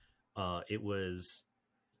Ron. It was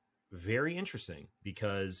very interesting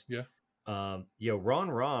because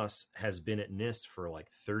Ron Ross has been at NIST for like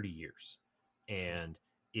 30 years. And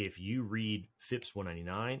if you read FIPS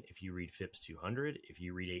 199, if you read FIPS 200, if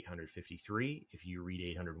you read 853, if you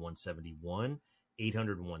read 800-171,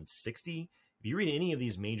 800-160, if you read any of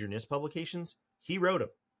these major NIST publications, he wrote them,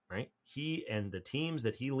 right? He and the teams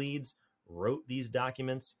that he leads wrote these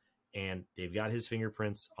documents, and they've got his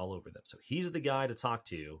fingerprints all over them. So he's the guy to talk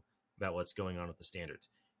to about what's going on with the standards.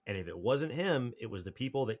 And if it wasn't him, it was the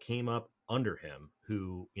people that came up under him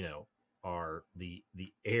who, are the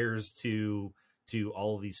heirs to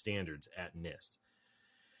all of these standards at NIST.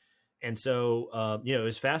 And so, it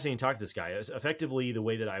was fascinating to talk to this guy. It was effectively, the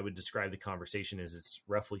way that I would describe the conversation is it's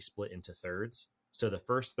roughly split into thirds. So the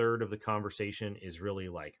first third of the conversation is really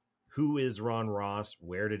like, who is Ron Ross?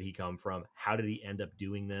 Where did he come from? How did he end up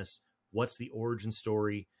doing this? What's the origin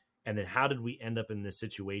story? And then how did we end up in this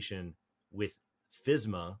situation with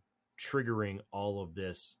FSMA triggering all of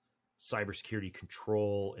this cybersecurity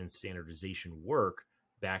control and standardization work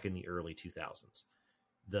back in the early 2000s?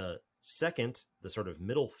 The second, the sort of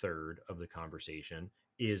middle third of the conversation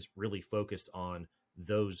is really focused on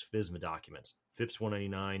those FSMA documents, FIPS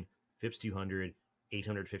 199, FIPS 200,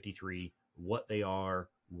 853, what they are,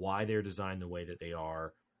 why they're designed the way that they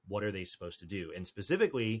are, what are they supposed to do. And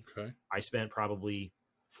specifically, Okay. I spent probably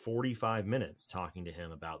 45 minutes talking to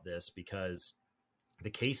him about this, because the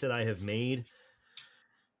case that I have made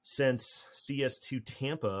since CS2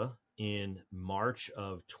 Tampa in March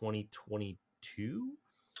of 2022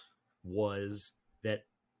 was that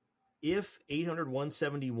if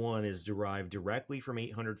 800-171 is derived directly from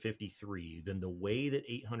 853, then the way that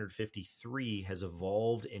 853 has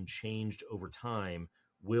evolved and changed over time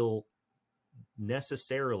will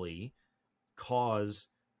necessarily cause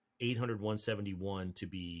 800-171 to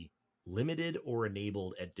be limited or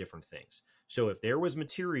enabled at different things. So if there was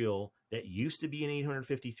material that used to be in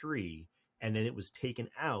 853 and then it was taken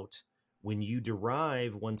out, when you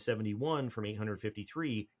derive 171 from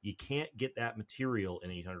 853, you can't get that material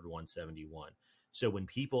in 800-171. So when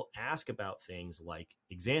people ask about things like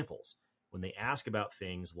examples, when they ask about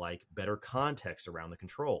things like better context around the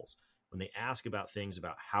controls, when they ask about things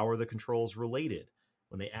about how are the controls related,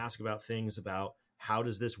 when they ask about things about how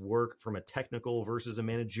does this work from a technical versus a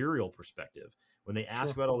managerial perspective, when they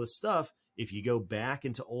ask about all this stuff, if you go back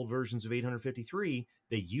into old versions of 853,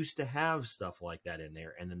 they used to have stuff like that in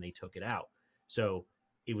there, and then they took it out. So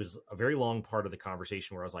it was a very long part of the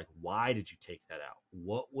conversation where I was like, why did you take that out?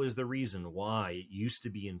 What was the reason why it used to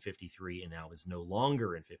be in 53 and now is no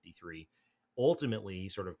longer in 53? Ultimately,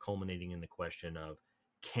 sort of culminating in the question of,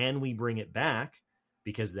 can we bring it back?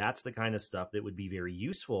 Because that's the kind of stuff that would be very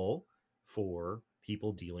useful for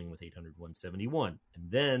people dealing with 800-171. And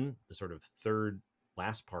then the sort of third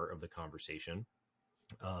last part of the conversation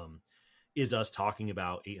is us talking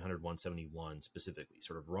about 800-171 specifically,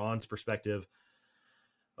 sort of Ron's perspective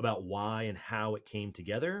about why and how it came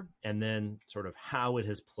together, and then sort of how it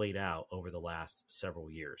has played out over the last several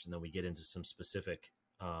years. And then we get into some specific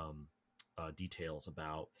details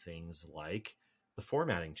about things like the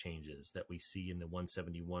formatting changes that we see in the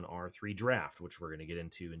 171R3 draft, which we're going to get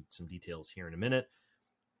into in some details here in a minute.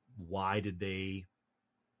 Why did they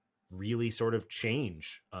really sort of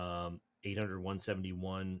change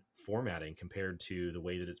 800-171 formatting compared to the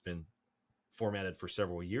way that it's been formatted for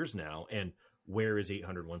several years now? And where is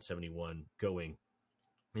 800-171 going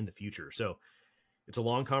in the future? So it's a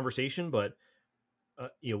long conversation, but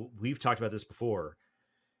we've talked about this before.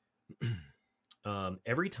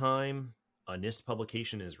 Every time a NIST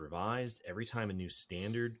publication is revised, every time a new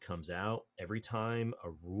standard comes out, every time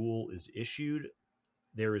a rule is issued,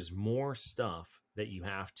 there is more stuff that you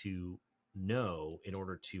have to know in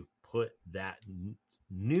order to put that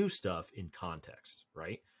new stuff in context,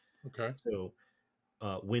 right? Okay. So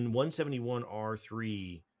when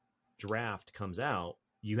 171R3 draft comes out,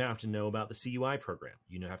 you have to know about the CUI program.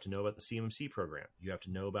 You have to know about the CMMC program. You have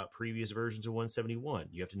to know about previous versions of 171.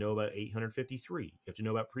 You have to know about 853. You have to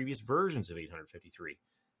know about previous versions of 853.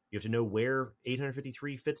 You have to know where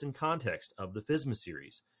 853 fits in context of the FSMA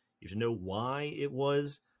series. You have to know why it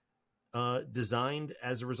was designed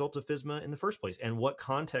as a result of FSMA in the first place, and what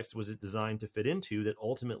context was it designed to fit into that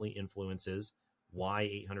ultimately influences why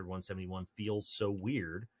 800-171 feels so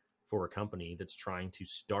weird for a company that's trying to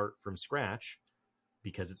start from scratch,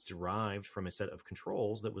 because it's derived from a set of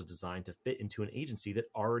controls that was designed to fit into an agency that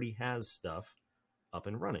already has stuff up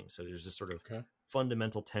and running. So there's this sort of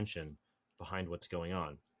fundamental tension behind what's going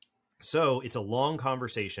on. So it's a long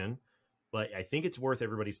conversation, but I think it's worth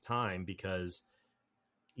everybody's time, because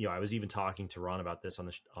I was even talking to Ron about this on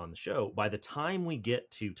the show. By the time we get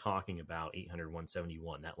to talking about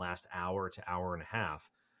 800-171, that last hour to hour and a half,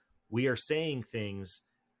 we are saying things,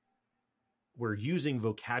 we're using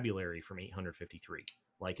vocabulary from 853,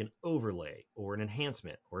 like an overlay or an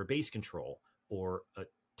enhancement or a base control or a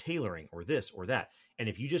tailoring or this or that. And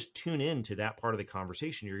if you just tune in to that part of the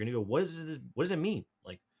conversation, you're going to go, what does it mean?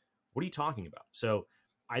 Like, what are you talking about? So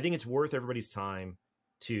I think it's worth everybody's time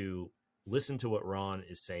to listen to what Ron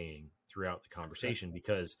is saying throughout the conversation,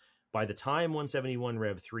 because by the time 171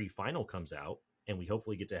 Rev 3 final comes out, and we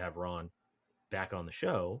hopefully get to have Ron back on the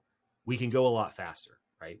show, we can go a lot faster,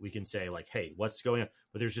 right? We can say like, hey, what's going on?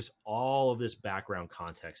 But there's just all of this background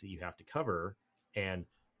context that you have to cover, and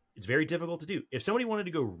it's very difficult to do. If somebody wanted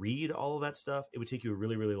to go read all of that stuff, it would take you a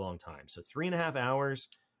really, really long time. So 3.5 hours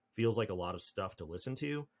feels like a lot of stuff to listen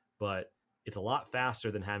to, but it's a lot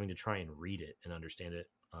faster than having to try and read it and understand it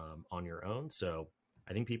on your own. So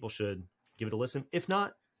I think people should give it a listen. If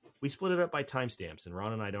not, we split it up by timestamps, and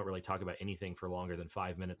Ron and I don't really talk about anything for longer than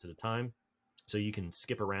 5 minutes at a time. So you can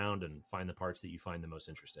skip around and find the parts that you find the most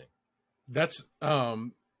interesting. That's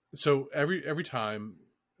so every time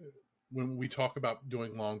when we talk about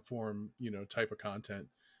doing long form, type of content,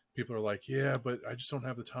 people are like, yeah, but I just don't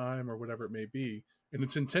have the time or whatever it may be. And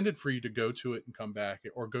it's intended for you to go to it and come back,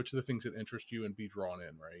 or go to the things that interest you and be drawn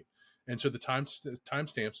in, right? And so the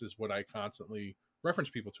timestamps is what I constantly reference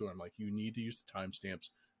people to. I'm like, you need to use the timestamps.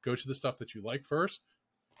 Go to the stuff that you like first,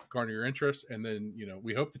 garner your interest, and then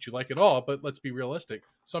we hope that you like it all. But let's be realistic.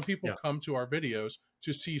 Some people come to our videos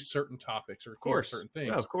to see certain topics or certain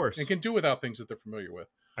things, of course, and can do without things that they're familiar with.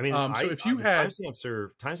 I mean, so if you had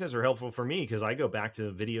timestamps are helpful for me because I go back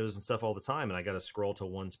to videos and stuff all the time, and I got to scroll to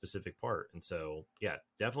one specific part. And so, yeah,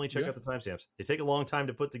 definitely check out the timestamps. They take a long time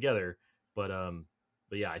to put together, but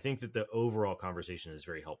yeah, I think that the overall conversation is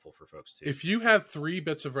very helpful for folks too. If you have 3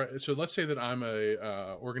 bits of so let's say that I'm a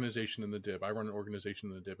organization in the DIB. I run an organization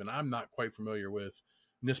in the DIB, and I'm not quite familiar with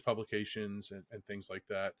NIST publications and things like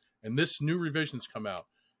that. And this new revisions come out.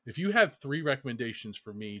 If you had 3 recommendations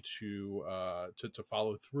for me to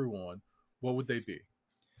follow through on, what would they be?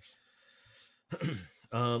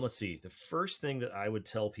 Let's see. The first thing that I would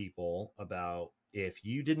tell people about, if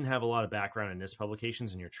you didn't have a lot of background in NIST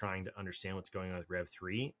publications and you're trying to understand what's going on with Rev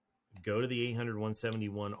 3, go to the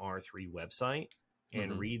 800-171-R3 website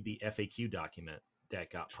and read the FAQ document that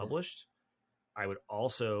got published. I would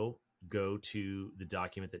also go to the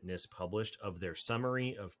document that NIST published of their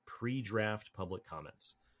summary of pre-draft public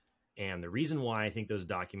comments. And the reason why I think those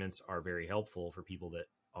documents are very helpful for people that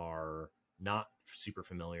are not super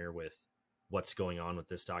familiar with what's going on with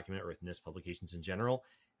this document or with NIST publications in general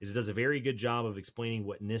is it does a very good job of explaining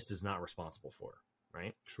what NIST is not responsible for,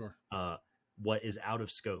 right? Sure. What is out of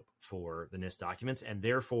scope for the NIST documents, and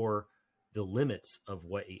therefore the limits of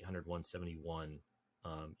what 800-171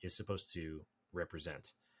 is supposed to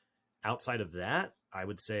represent. Outside of that, I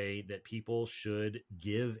would say that people should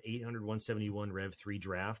give 800-171 Rev 3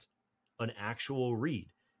 draft an actual read.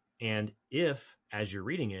 And if, as you're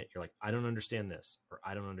reading it, you're like, I don't understand this, or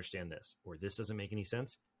I don't understand this, or this doesn't make any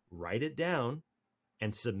sense, write it down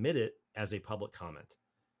and submit it as a public comment.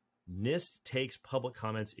 NIST takes public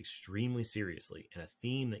comments extremely seriously. And a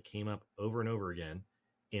theme that came up over and over again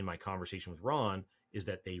in my conversation with Ron is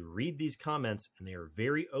that they read these comments and they are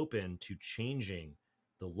very open to changing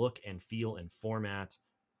the look and feel and format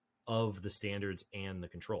of the standards and the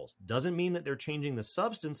controls. Doesn't mean that they're changing the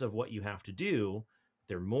substance of what you have to do.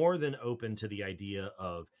 They're more than open to the idea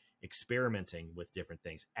of experimenting with different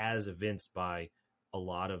things, as evinced by a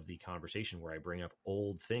lot of the conversation where I bring up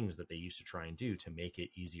old things that they used to try and do to make it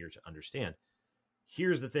easier to understand.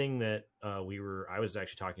 Here's the thing that I was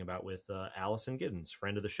actually talking about with Allison Giddens,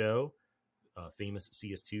 friend of the show, famous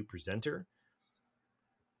CS2 presenter.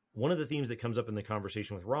 One of the themes that comes up in the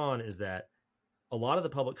conversation with Ron is that a lot of the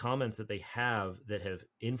public comments that they have that have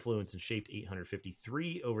influenced and shaped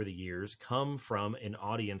 853 over the years come from an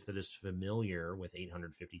audience that is familiar with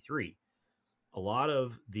 853. A lot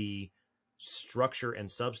of the structure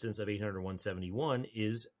and substance of 800-171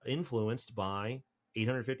 is influenced by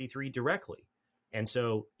 853 directly. And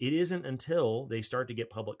so it isn't until they start to get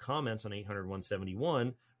public comments on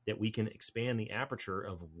 800-171 that we can expand the aperture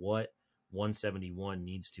of what 171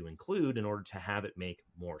 needs to include in order to have it make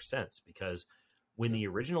more sense. Because when the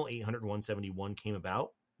original 800-171 came about,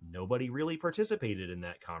 nobody really participated in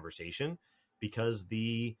that conversation because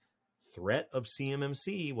the threat of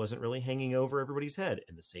CMMC wasn't really hanging over everybody's head.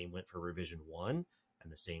 And the same went for revision 1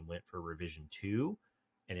 and the same went for revision 2.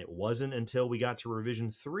 And it wasn't until we got to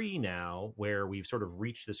revision 3 now where we've sort of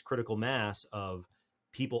reached this critical mass of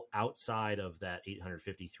people outside of that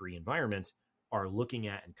 853 environment are looking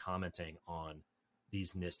at and commenting on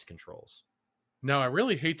these NIST controls. Now, I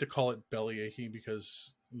really hate to call it belly aching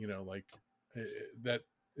because, that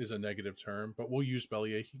is a negative term, but we'll use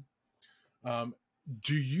belly aching.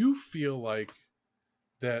 Do you feel like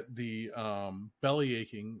that the belly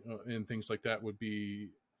aching and things like that would be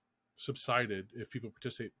subsided if people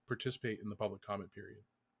participate in the public comment period?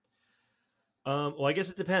 Well, I guess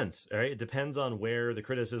it depends. All right. It depends on where the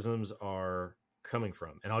criticisms are coming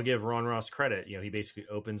from. And I'll give Ron Ross credit. He basically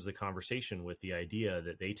opens the conversation with the idea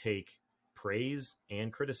that they take praise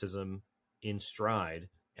and criticism in stride,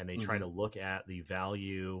 and they try to look at the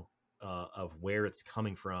value of where it's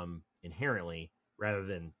coming from inherently rather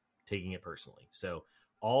than taking it personally. So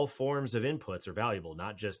all forms of inputs are valuable,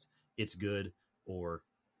 not just it's good or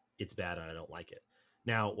it's bad and I don't like it.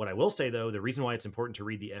 Now, what I will say, though, the reason why it's important to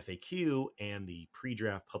read the FAQ and the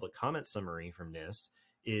pre-draft public comment summary from NIST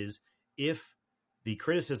is if the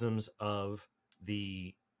criticisms of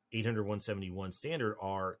the 800-171 standard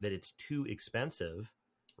are that it's too expensive,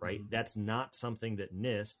 right? That's not something that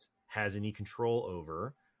NIST has any control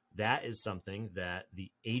over. That is something that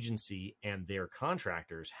the agency and their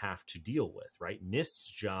contractors have to deal with, right?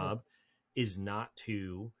 NIST's job is not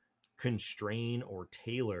to constrain or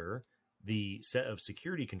tailor the set of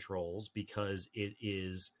security controls because it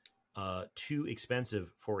is too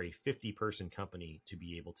expensive for a 50-person company to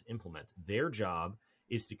be able to implement. Their job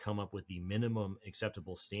is to come up with the minimum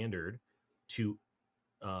acceptable standard to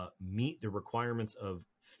meet the requirements of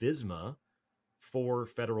FISMA for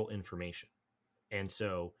federal information. And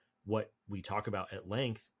so what we talk about at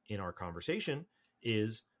length in our conversation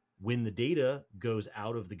is when the data goes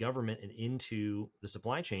out of the government and into the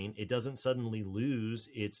supply chain, it doesn't suddenly lose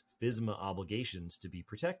its FISMA obligations to be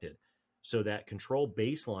protected. So that control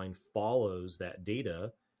baseline follows that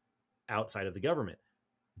data outside of the government.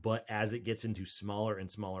 But as it gets into smaller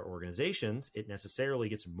and smaller organizations, it necessarily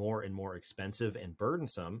gets more and more expensive and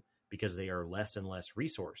burdensome because they are less and less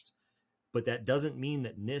resourced. But that doesn't mean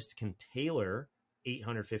that NIST can tailor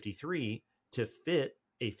 853 to fit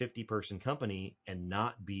a 50-person company and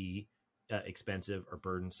not be expensive or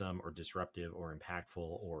burdensome or disruptive or impactful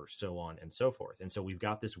or so on and so forth. And so we've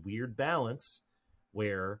got this weird balance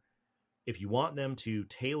where if you want them to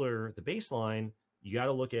tailor the baseline, you got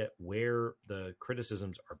to look at where the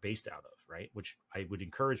criticisms are based out of, right? Which I would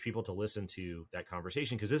encourage people to listen to that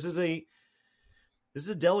conversation, because this is a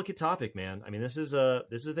delicate topic, man. I mean, this is a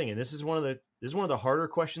thing, and this is one of the harder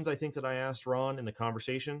questions I think that I asked Ron in the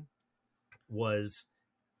conversation was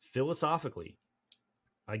philosophically.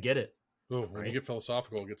 I get it. Oh, when you get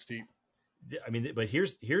philosophical, it gets deep. I mean, but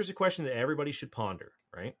here's a question that everybody should ponder,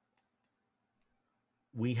 right?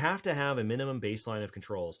 We have to have a minimum baseline of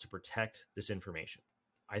controls to protect this information.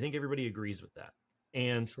 I think everybody agrees with that.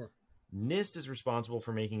 And Sure. NIST is responsible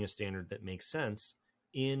for making a standard that makes sense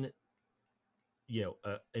in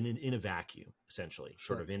a vacuum, essentially,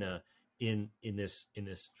 Sure. sort of in this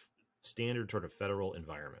standard sort of federal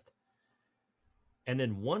environment. And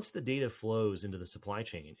then once the data flows into the supply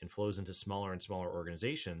chain and flows into smaller and smaller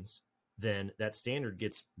organizations, then that standard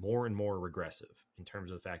gets more and more regressive in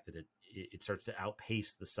terms of the fact that it starts to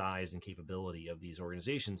outpace the size and capability of these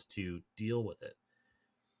organizations to deal with it.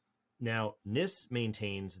 Now, NIST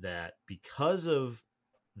maintains that because of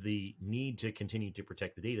the need to continue to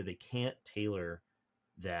protect the data, they can't tailor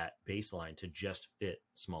that baseline to just fit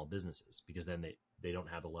small businesses, because then they don't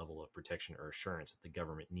have the level of protection or assurance that the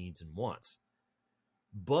government needs and wants.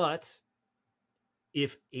 But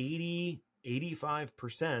if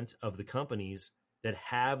 85% of the companies that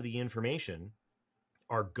have the information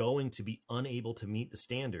are going to be unable to meet the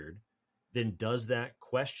standard, then does that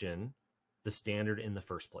question the standard in the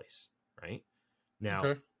first place, right?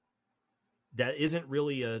 Now, that isn't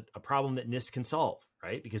really a problem that NIST can solve,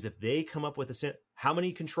 right? Because if they come up with how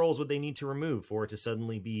many controls would they need to remove for it to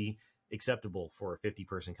suddenly be acceptable for a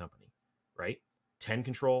 50-person company, right? 10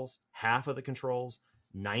 controls, half of the controls,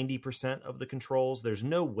 90% of the controls. There's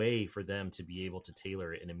no way for them to be able to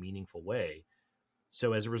tailor it in a meaningful way.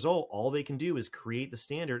 So as a result, all they can do is create the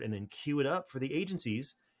standard and then queue it up for the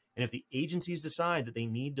agencies. And if the agencies decide that they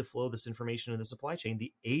need to flow this information in the supply chain,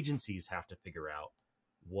 the agencies have to figure out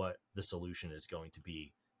what the solution is going to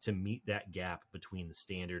be to meet that gap between the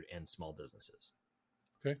standard and small businesses.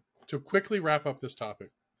 Okay. To quickly wrap up this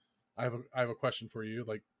topic, I have a question for you,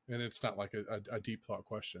 and it's not like a deep thought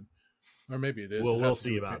question, or maybe it is. Well, we'll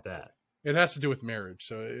see about that. It has to do with marriage,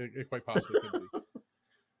 so it quite possibly could be.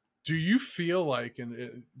 Do you feel like,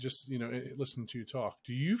 and listening to you talk,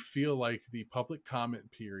 do you feel like the public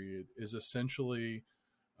comment period is essentially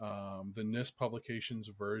the NIST publication's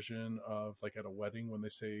version of like at a wedding when they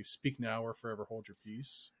say "Speak now or forever hold your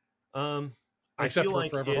peace"? Except for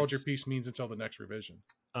like forever hold your peace means until the next revision.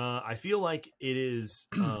 I feel like it is.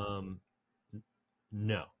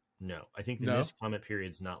 No. I think the NIST comment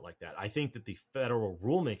period is not like that. I think that the federal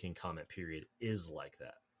rulemaking comment period is like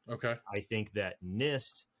that. Okay. I think that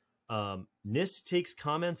NIST takes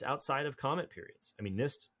comments outside of comment periods. I mean,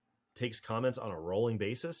 NIST takes comments on a rolling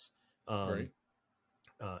basis. Right.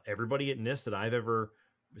 Everybody at NIST that I've ever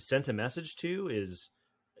sent a message to is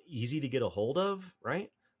easy to get a hold of,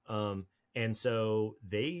 right? And so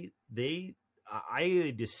I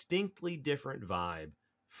a distinctly different vibe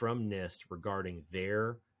from NIST regarding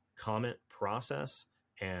their comment process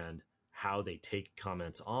and how they take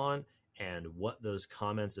comments on and what those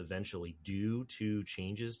comments eventually do to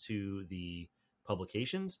changes to the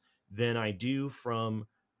publications than I do from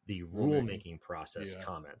the rulemaking process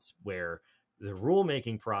comments, where the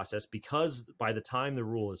rulemaking process, because by the time the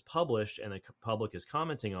rule is published and the public is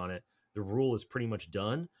commenting on it, the rule is pretty much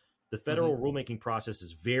done. The federal rulemaking process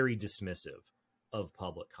is very dismissive of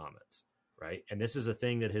public comments, right? And this is a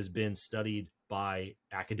thing that has been studied by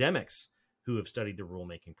academics who have studied the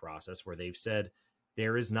rulemaking process, where they've said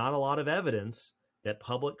there is not a lot of evidence that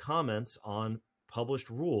public comments on published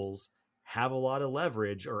rules have a lot of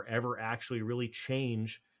leverage or ever actually really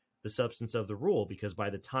change the substance of the rule, because by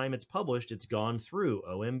the time it's published, it's gone through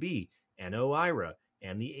OMB and OIRA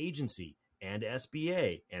and the agency and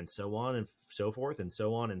SBA and so on and so forth and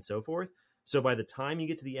so on and so forth. So by the time you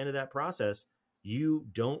get to the end of that process, you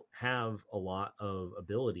don't have a lot of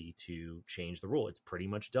ability to change the rule. It's pretty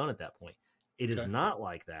much done at that point. It is not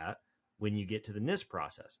like that when you get to the NIST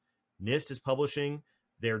process. NIST is publishing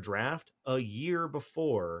their draft a year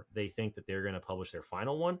before they think that they're going to publish their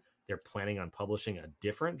final one. They're planning on publishing a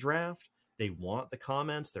different draft. They want the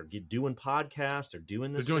comments. They're doing podcasts. They're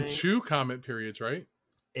doing this. They're doing 2 comment periods, right?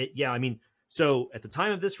 Yeah, I mean, so at the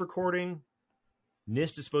time of this recording,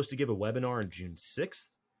 NIST is supposed to give a webinar on June 6th.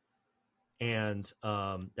 And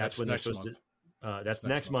that's when they're supposed to. That's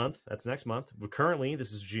next month. That's next month. But currently,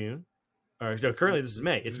 this is June. No, currently, this is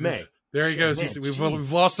May. It's May. There he goes. Man,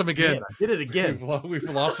 we've lost him again. Man, I did it again. We've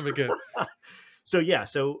lost him again. So, yeah.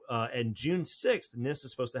 So, and June 6th, NIST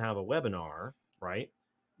is supposed to have a webinar, right?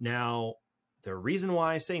 Now, the reason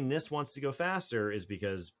why I say NIST wants to go faster is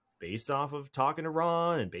because based off of talking to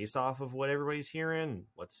Ron and based off of what everybody's hearing,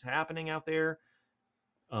 what's happening out there,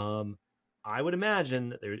 I would imagine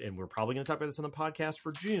that and we're probably going to talk about this on the podcast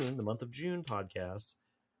for June, the month of June podcast.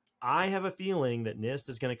 I have a feeling that NIST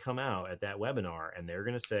is going to come out at that webinar and they're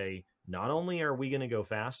going to say, not only are we going to go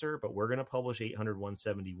faster, but we're going to publish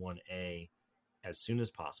 800-171A as soon as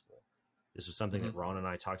possible. This was something that Ron and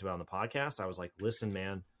I talked about on the podcast. I was like, listen,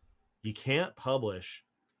 man, you can't publish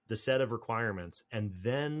the set of requirements and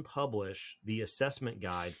then publish the assessment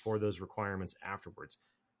guide for those requirements afterwards.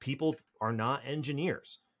 People are not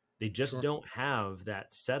engineers. They just don't have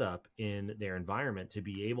that setup in their environment to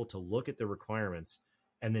be able to look at the requirements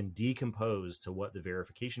and then decompose to what the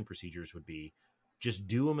verification procedures would be. Just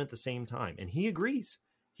do them at the same time. And he agrees.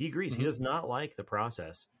 He agrees. He does not like the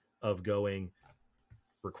process of going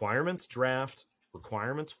requirements draft,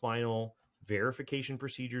 requirements final, verification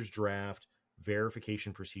procedures draft,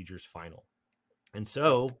 verification procedures final. And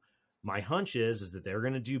so my hunch is that they're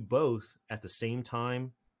going to do both at the same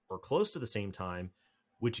time or close to the same time,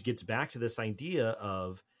 which gets back to this idea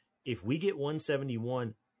of if we get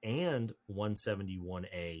 171 and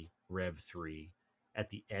 171A Rev 3 at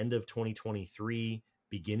the end of 2023,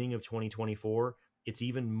 beginning of 2024, it's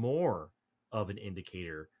even more of an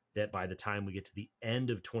indicator that by the time we get to the end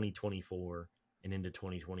of 2024 and into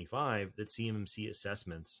 2025, that CMMC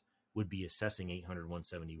assessments would be assessing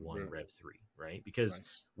 800-171 Rev 3, right?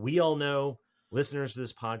 Because we all know, listeners to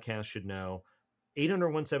this podcast should know,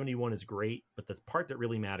 800-171 is great, but the part that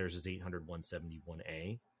really matters is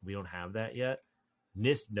 800-171A. We don't have that yet.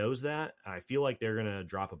 NIST knows that. I feel like they're going to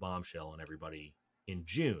drop a bombshell on everybody in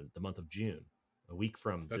June, the month of June, a week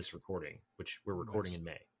from this recording, which we're recording in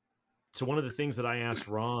May. So one of the things that I asked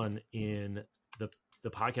Ron in the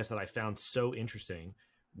podcast that I found so interesting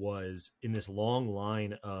was in this long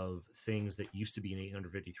line of things that used to be in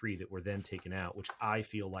 853 that were then taken out, which I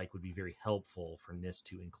feel like would be very helpful for NIST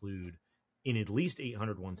to include in at least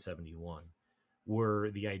 800-171, were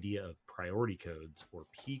the idea of priority codes or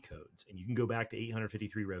P codes. And you can go back to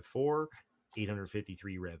 853 Rev 4,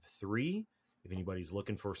 853 Rev 3, if anybody's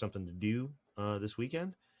looking for something to do this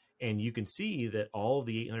weekend. And you can see that all of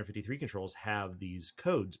the 853 controls have these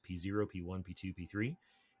codes, P0, P1, P2, P3.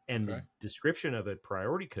 And the description of a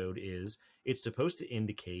priority code is it's supposed to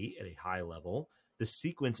indicate at a high level the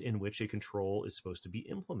sequence in which a control is supposed to be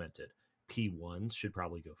implemented. P1 should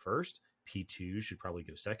probably go first. P2 should probably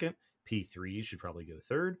go second. P3 should probably go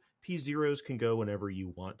third. P0s can go whenever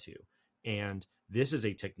you want to. And this is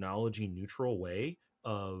a technology neutral way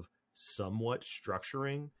of somewhat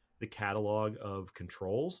structuring the catalog of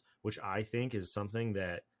controls, which I think is something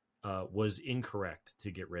that was incorrect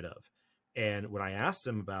to get rid of. And when I asked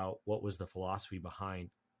them about what was the philosophy behind,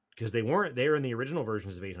 because they weren't there in the original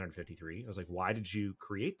versions of 853, I was like, why did you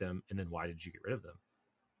create them? And then why did you get rid of them?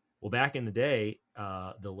 Well, back in the day,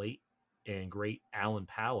 the late and great Alan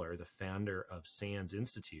Powler, the founder of SANS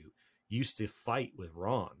Institute, used to fight with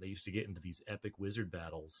Ron. They used to get into these epic wizard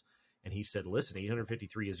battles. And he said, listen,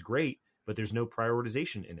 853 is great, but there's no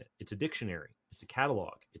prioritization in it. It's a dictionary. It's a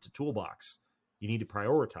catalog. It's a toolbox. You need to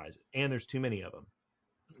prioritize it. And there's too many of them.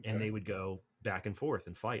 And they would go back and forth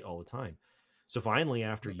and fight all the time. So finally,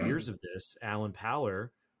 after years of this, Alan Powler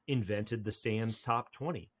invented the SANS Top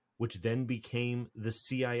 20, which then became the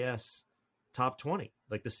CIS Top 20,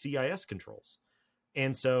 like the CIS controls.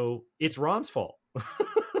 And so it's Ron's fault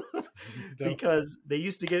because they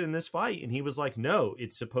used to get in this fight. And he was like, no,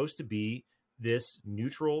 it's supposed to be this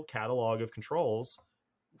neutral catalog of controls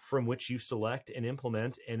from which you select and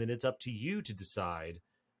implement. And then it's up to you to decide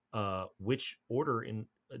which order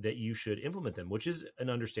that you should implement them, which is an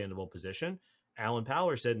understandable position. Alan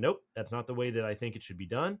Powler said, nope, that's not the way that I think it should be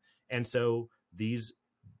done. And so these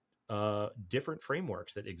different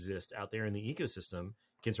frameworks that exist out there in the ecosystem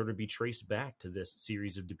can sort of be traced back to this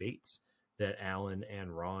series of debates that Alan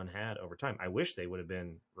and Ron had over time. I wish they would have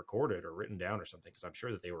been recorded or written down or something, because I'm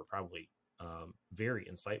sure that they were probably very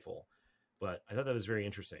insightful. But I thought that was very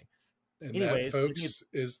interesting. And Anyways, that, folks,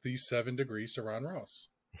 is the 7 degrees to Ron Ross.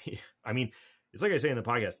 I mean, it's like I say in the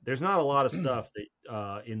podcast, there's not a lot of stuff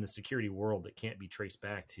that in the security world that can't be traced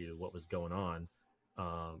back to what was going on,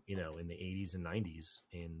 in the 80s and 90s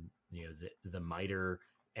in, the MITRE,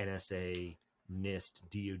 NSA, NIST,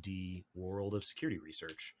 DoD world of security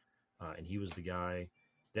research. And he was the guy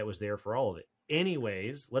that was there for all of it.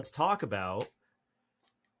 Anyways, let's talk about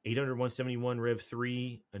 800.171 Rev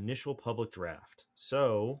 3 initial public draft.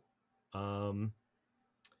 So,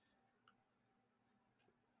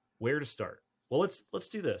 where to start? Well, let's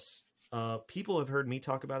do this. People have heard me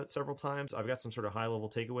talk about it several times. I've got some sort of high level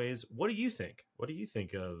takeaways. What do you think? What do you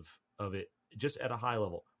think of it just at a high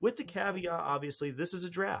level? With the caveat, obviously, this is a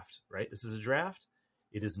draft, right? This is a draft.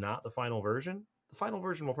 It is not the final version. The final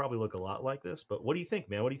version will probably look a lot like this, but what do you think,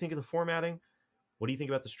 man? What do you think of the formatting? What do you think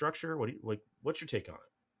about the structure? What's your take on it?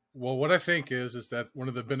 Well, what I think is that one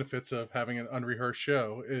of the benefits of having an unrehearsed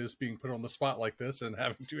show is being put on the spot like this and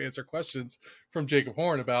having to answer questions from Jacob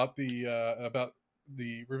Horn about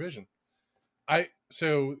the revision.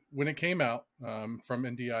 So when it came out from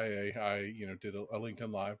NDIA, I did a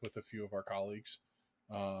LinkedIn Live with a few of our colleagues.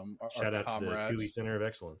 Shout out comrades, to the CUI Center of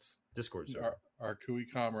Excellence Discord server. Our CUI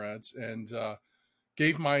comrades, and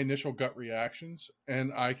gave my initial gut reactions.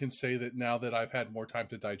 And I can say that now that I've had more time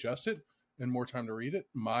to digest it and more time to read it,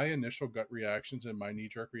 my initial gut reactions and my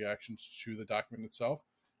knee-jerk reactions to the document itself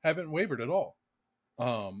haven't wavered at all.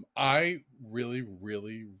 I really,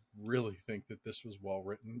 really, really think that this was well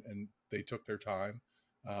written, and they took their time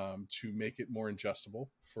to make it more ingestible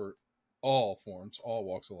for all forms, all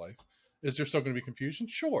walks of life. Is there still going to be confusion?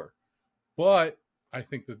 Sure. But I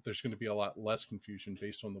think that there's going to be a lot less confusion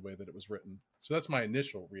based on the way that it was written. So that's my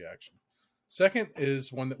initial reaction. Second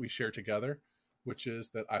is one that we share together, which is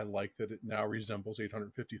that I like that it now resembles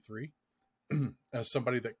 853. As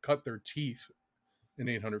somebody that cut their teeth in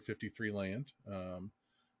 853 land,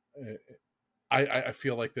 I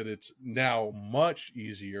feel like that it's now much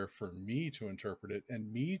easier for me to interpret it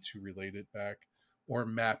and me to relate it back or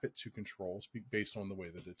map it to controls based on the way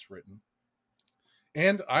that it's written.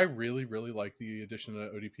 And I really, really like the addition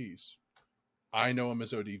of ODPs. I know them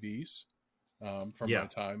as ODVs from my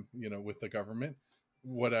time, with the government.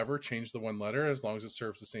 Whatever, change the one letter as long as it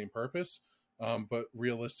serves the same purpose. But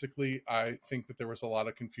realistically, I think that there was a lot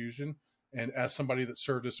of confusion. And as somebody that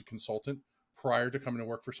served as a consultant prior to coming to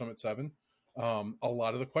work for Summit 7, a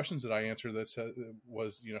lot of the questions that I answered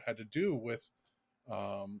had to do with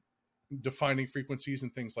defining frequencies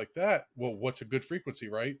and things like that. Well, what's a good frequency,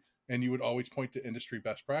 right? And you would always point to industry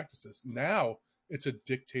best practices. Now it's a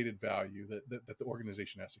dictated value that the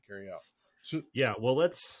organization has to carry out. So yeah, well,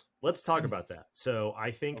 let's talk about that. So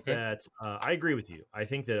I think that I agree with you. I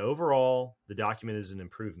think that overall the document is an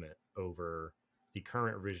improvement over the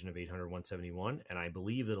current revision of 800.171, and I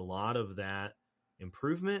believe that a lot of that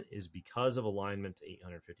improvement is because of alignment to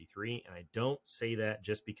 853. And I don't say that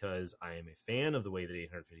just because I am a fan of the way that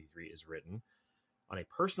 853 is written. On a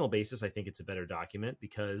personal basis, I think it's a better document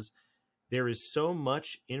because there is so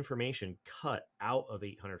much information cut out of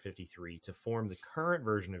 853 to form the current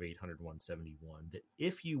version of 800.171 that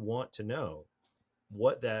if you want to know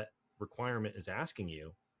what that requirement is asking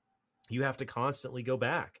you, you have to constantly go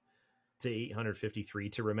back to 853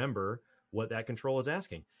 to remember what that control is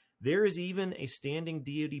asking. There is even a standing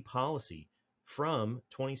DoD policy from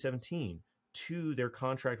 2017 to their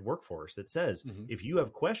contract workforce that says, if you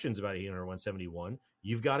have questions about 800.171,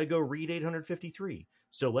 you've got to go read 853.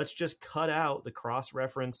 So let's just cut out the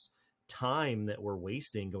cross-reference time that we're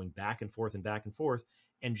wasting going back and forth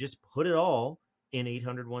and just put it all in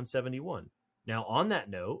 800.171. Now, on that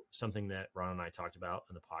note, something that Ron and I talked about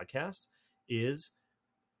in the podcast is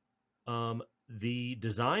the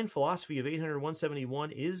design philosophy of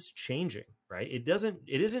 800.171 is changing, right? It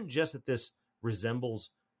isn't just that this resembles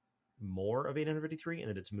more of 853 and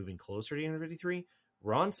that it's moving closer to 853.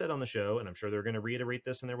 Ron said on the show, and I'm sure they're going to reiterate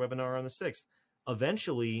this in their webinar on the 6th,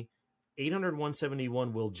 eventually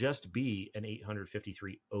 800.171 will just be an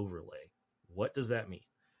 853 overlay. What does that mean?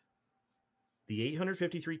 The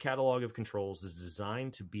 853 catalog of controls is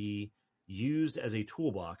designed to be used as a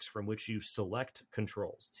toolbox from which you select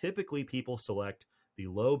controls. Typically, people select the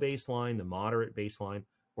low baseline, the moderate baseline,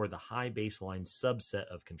 or the high baseline subset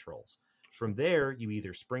of controls. From there, you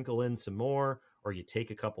either sprinkle in some more or you take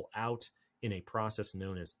a couple out in a process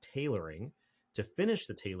known as tailoring. To finish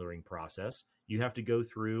the tailoring process, you have to go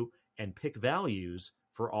through and pick values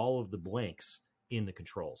for all of the blanks in the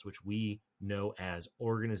controls, which we know as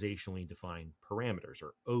organizationally defined parameters,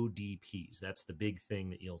 or ODPs. That's the big thing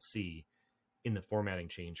that you'll see in the formatting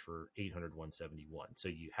change for 800.171. So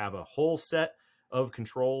you have a whole set of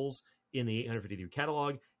controls in the 853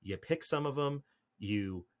 catalog. You pick some of them,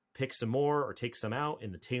 you pick some more or take some out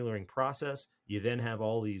in the tailoring process. You then have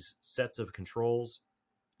all these sets of controls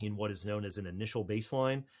in what is known as an initial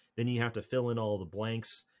baseline. Then you have to fill in all the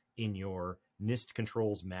blanks in your NIST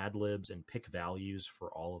controls Mad Libs and pick values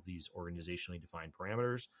for all of these organizationally defined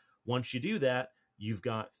parameters. Once you do that, you've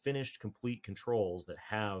got finished complete controls that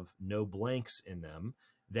have no blanks in them.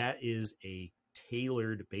 That is a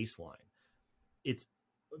tailored baseline. It's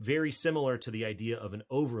very similar to the idea of an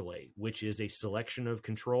overlay, which is a selection of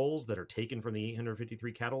controls that are taken from the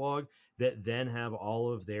 853 catalog that then have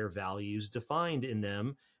all of their values defined in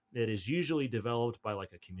them. That is usually developed by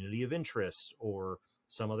like a community of interest or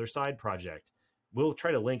some other side project. We'll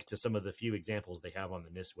try to link to some of the few examples they have on the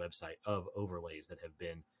NIST website of overlays that have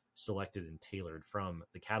been selected and tailored from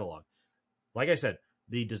the catalog. Like I said,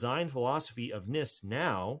 the design philosophy of NIST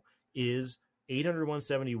now is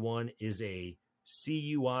 800.171 is a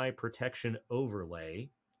CUI protection overlay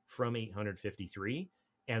from 853.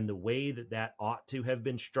 And the way that that ought to have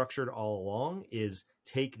been structured all along is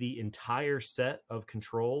take the entire set of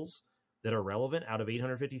controls that are relevant out of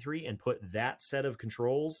 853 and put that set of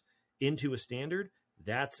controls into a standard.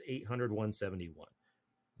 That's 800.171.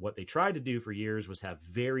 What they tried to do for years was have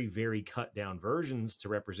very, very cut down versions to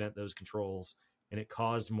represent those controls, and it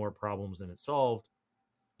caused more problems than it solved.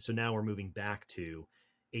 So now we're moving back to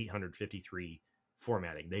 853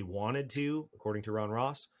 formatting. They wanted to, according to Ron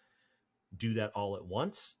Ross, do that all at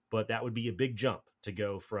once, but that would be a big jump to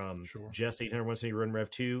go from just 800.170 run rev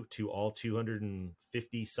 2 to all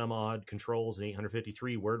 250 some odd controls in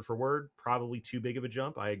 853 word for word. Probably too big of a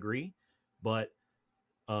jump, I agree. But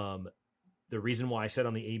the reason why I said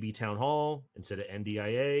on the AB Town Hall instead of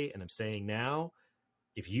NDIA, and I'm saying now,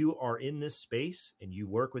 if you are in this space and you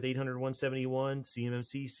work with 800.171,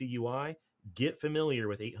 CMMC, CUI, get familiar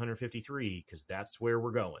with 853 because that's where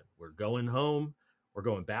we're going. We're going home. We're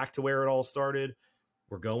going back to where it all started.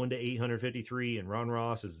 We're going to 853, and Ron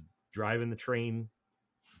Ross is driving the train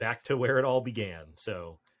back to where it all began.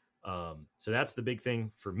 So that's the big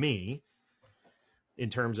thing for me in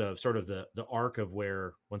terms of sort of the arc of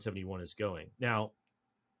where 171 is going. Now,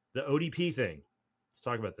 the ODP thing, let's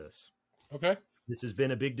talk about this. Okay. This has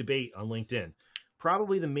been a big debate on LinkedIn.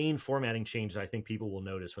 Probably the main formatting change that I think people will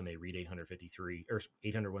notice when they read 853 or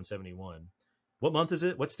 800.171. What month is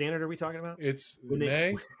it? What standard are we talking about? It's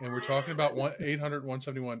May, and we're talking about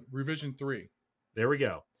 800.171, revision 3. There we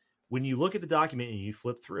go. When you look at the document and you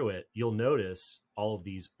flip through it, you'll notice all of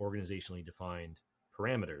these organizationally defined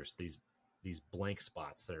parameters, these blank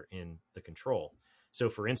spots that are in the control. So,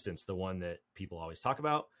 for instance, the one that people always talk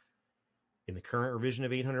about, in the current revision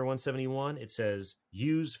of 800.171, it says,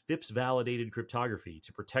 use FIPS validated cryptography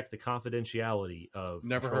to protect the confidentiality of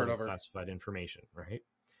never heard of classified information, right?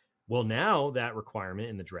 Well, now that requirement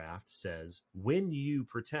in the draft says when you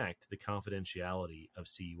protect the confidentiality of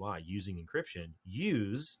CUI using encryption,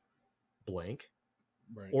 use blank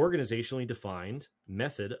organizationally defined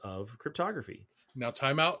method of cryptography. Now,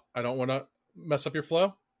 timeout. I don't want to mess up your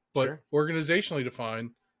flow, but organizationally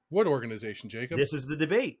defined. What organization, Jacob? This is the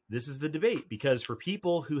debate because for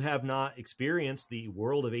people who have not experienced the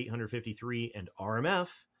world of 853 and RMF,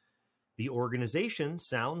 the organization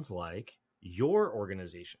sounds like your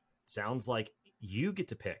organization. Sounds like you get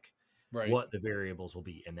to pick what the variables will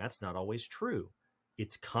be. And that's not always true.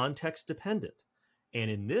 It's context dependent. And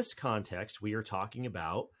in this context, we are talking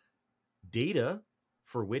about data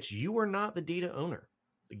for which you are not the data owner.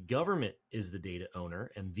 The government is the data owner,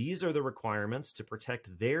 and these are the requirements to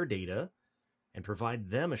protect their data and provide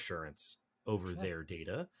them assurance over their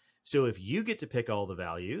data. So if you get to pick all the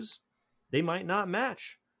values, they might not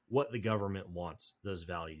match what the government wants those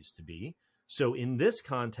values to be. So in this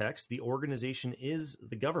context, the organization is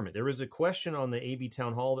the government. There was a question on the AB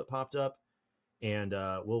Town Hall that popped up, and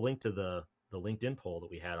we'll link to the LinkedIn poll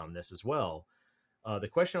that we had on this as well. The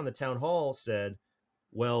question on the Town Hall said,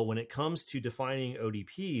 well, when it comes to defining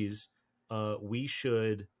ODPs, we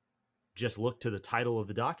should just look to the title of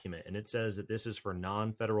the document. And it says that this is for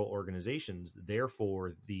non-federal organizations.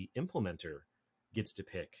 Therefore, the implementer gets to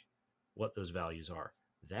pick what those values are.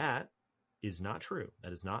 That is not true.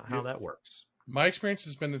 That is not how that works. My experience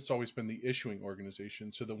has been it's always been the issuing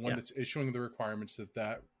organization. So the one that's issuing the requirements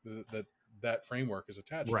that that framework is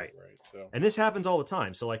attached Right. to, right? So, and this happens all the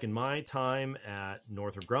time. So like in my time at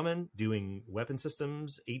Northrop Grumman doing weapon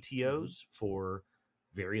systems ATOs for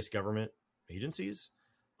various government agencies,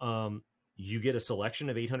 you get a selection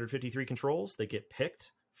of 853 controls that get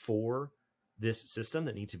picked for this system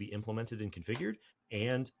that need to be implemented and configured.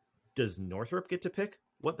 And does Northrop get to pick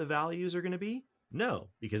what the values are going to be? No,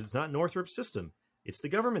 because it's not Northrop's system. It's the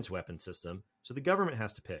government's weapon system. So the government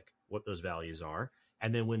has to pick what those values are.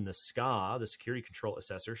 And then when the SCA, the Security Control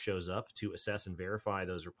Assessor, shows up to assess and verify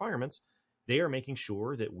those requirements, they are making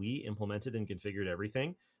sure that we implemented and configured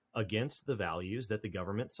everything against the values that the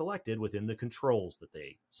government selected within the controls that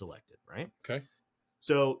they selected, right? okay.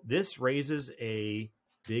 So this raises a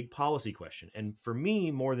big policy question. And for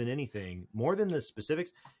me, more than anything, more than the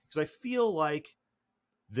specifics, because I feel like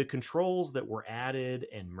the controls that were added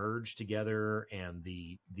and merged together and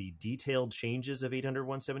the detailed changes of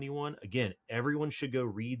 800-171, again, everyone should go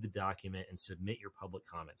read the document and submit your public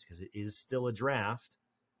comments because it is still a draft,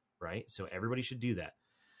 right? So everybody should do that.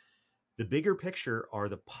 The bigger picture are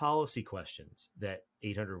the policy questions that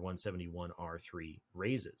 800-171R3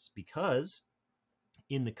 raises, because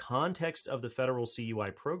in the context of the federal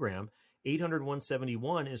CUI program,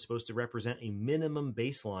 800-171 is supposed to represent a minimum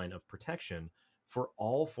baseline of protection for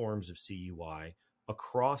all forms of CUI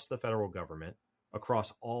across the federal government,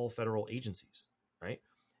 across all federal agencies, right?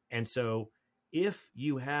 And so if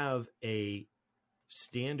you have a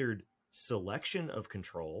standard selection of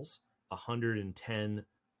controls, 110,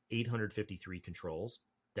 853 controls,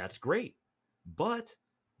 that's great. But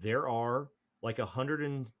there are like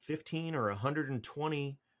 115 or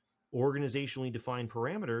 120 organizationally defined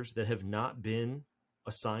parameters that have not been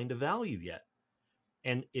assigned a value yet.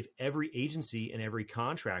 And if every agency and every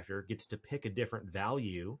contractor gets to pick a different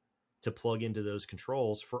value to plug into those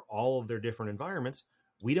controls for all of their different environments,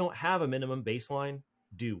 we don't have a minimum baseline,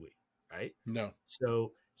 do we? Right? No.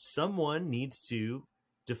 So someone needs to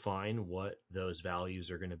define what those values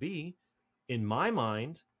are going to be. In my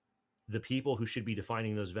mind, the people who should be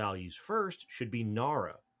defining those values first should be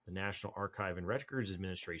NARA, the National Archive and Records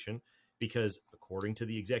Administration, because according to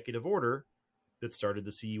the executive order that started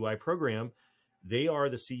the CUI program, they are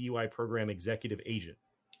the CUI program executive agent.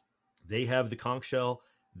 They have the conch shell.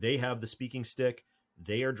 They have the speaking stick.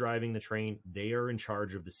 They are driving the train. They are in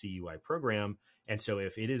charge of the CUI program. And so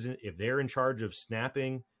if they're in charge of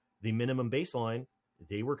snapping the minimum baseline,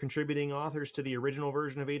 they were contributing authors to the original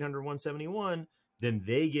version of 800-171, then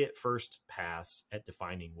they get first pass at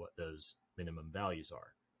defining what those minimum values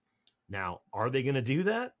are. Now, are they going to do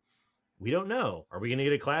that? We don't know. Are we going to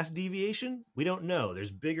get a class deviation? We don't know.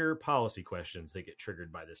 There's bigger policy questions that get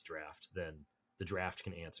triggered by this draft than the draft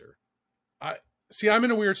can answer. I'm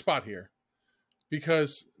in a weird spot here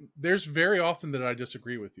because there's very often that I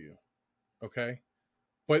disagree with you. Okay.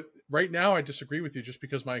 But right now I disagree with you just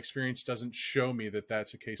because my experience doesn't show me that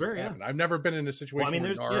that's a case that's happened. I've never been in a situation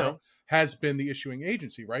where NARA has been the issuing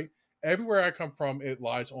agency, right? Everywhere I come from, it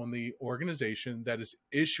lies on the organization that is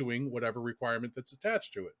issuing whatever requirement that's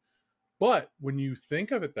attached to it. But when you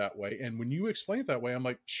think of it that way, and when you explain it that way, I'm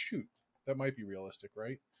like, shoot, that might be realistic,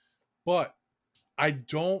 right? But I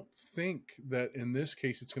don't think that in this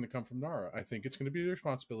case it's going to come from NARA. I think it's going to be the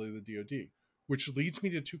responsibility of the DoD, which leads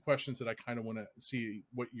me to two questions that I kind of want to see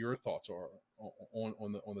what your thoughts are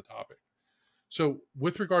on the topic. So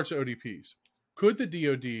with regards to ODPs, could the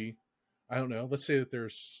DoD, I don't know, let's say that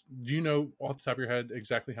do you know off the top of your head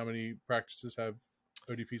exactly how many practices have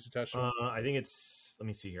ODPs attached to them? I think let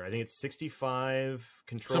me see here. I think it's 65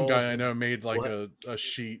 controls. Some guy I know made like a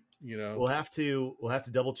sheet, you know. We'll have to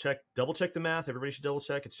double check the math. Everybody should double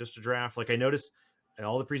check. It's just a draft. Like I noticed in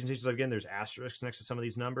all the presentations I've given, there's asterisks next to some of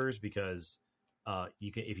these numbers because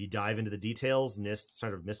if you dive into the details, NIST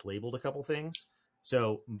sort of mislabeled a couple things.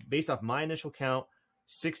 So based off my initial count,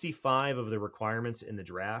 65 of the requirements in the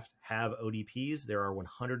draft have ODPs. There are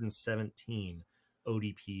 117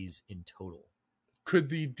 ODPs in total. Could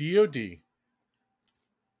the DoD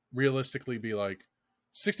realistically be like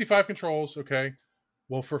 65 controls? Okay.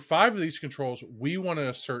 Well, for 5 of these controls, we want to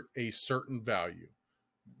assert a certain value.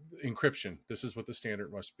 Encryption. This is what the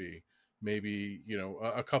standard must be. Maybe, you know,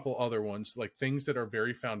 a couple other ones, like things that are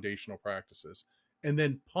very foundational practices. And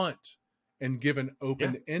then punt and give an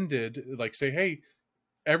open-ended, like say, hey,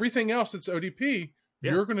 everything else that's ODP,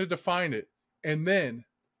 you're going to define it. And then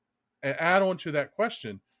add on to that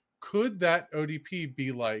question, could that ODP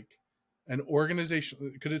be like an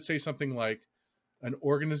organization? Could it say something like an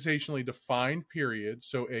organizationally defined period?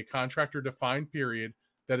 So a contractor defined period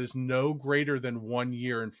that is no greater than 1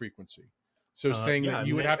 year in frequency. So saying that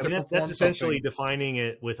you would have to perform that's essentially defining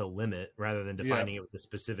it with a limit rather than defining it with a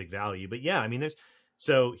specific value. But yeah, I mean,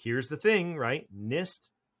 So here's the thing, right? NIST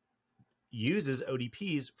uses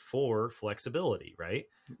ODPs for flexibility, right?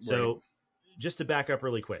 So just to back up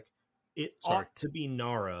really quick, it ought to be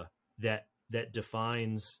NARA that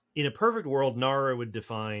defines, in a perfect world, NARA would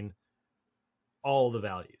define all the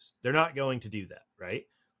values. They're not going to do that, right?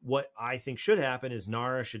 What I think should happen is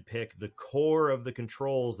NARA should pick the core of the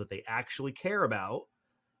controls that they actually care about,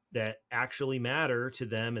 that actually matter to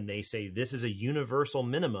them, and they say this is a universal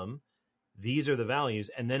minimum. These are the values,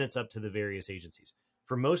 and then it's up to the various agencies.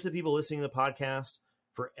 For most of the people listening to the podcast,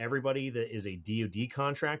 for everybody that is a DoD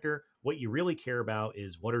contractor, what you really care about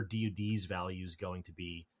is what are DoD's values going to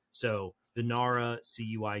be. So the NARA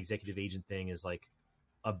CUI executive agent thing is like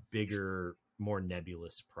a bigger, more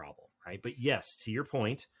nebulous problem, right? But yes, to your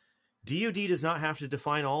point, DoD does not have to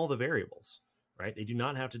define all the variables, right? They do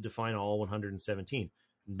not have to define all 117.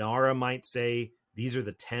 NARA might say these are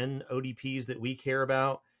the 10 ODPs that we care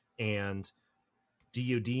about, and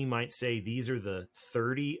DoD might say these are the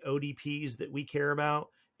 30 ODPs that we care about,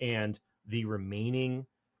 and the remaining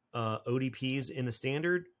ODPs in the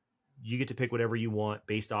standard, you get to pick whatever you want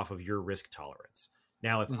based off of your risk tolerance.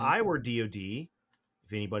 Now, if I were DoD,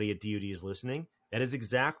 if anybody at DoD is listening, that is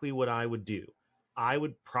exactly what I would do. I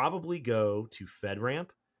would probably go to FedRAMP,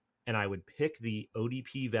 and I would pick the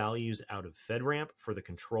ODP values out of FedRAMP for the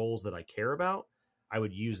controls that I care about. I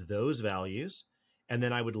would use those values. And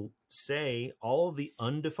then I would say all of the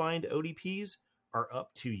undefined ODPs are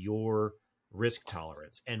up to your risk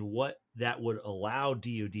tolerance. And what that would allow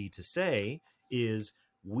DoD to say is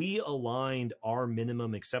we aligned our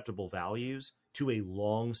minimum acceptable values to a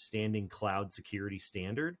long-standing cloud security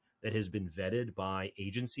standard that has been vetted by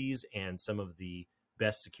agencies and some of the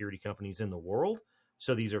best security companies in the world.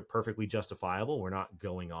 So these are perfectly justifiable. We're not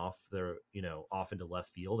going off into left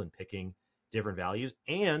field and picking different values.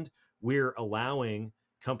 And we're allowing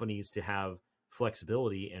companies to have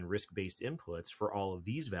flexibility and risk-based inputs for all of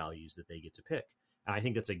these values that they get to pick. And I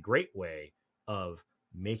think that's a great way of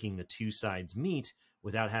making the two sides meet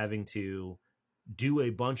without having to do a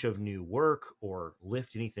bunch of new work or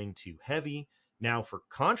lift anything too heavy. Now, for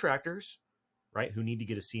contractors, right, who need to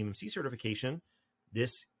get a CMMC certification,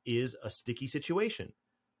 this is a sticky situation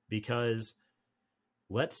because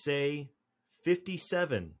let's say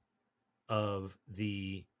 57 of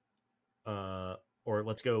the or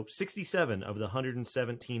let's go 67 of the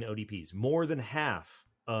 117 ODPs, more than half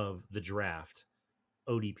of the draft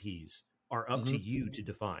ODPs are up to you to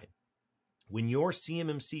define. When your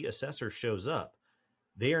CMMC assessor shows up,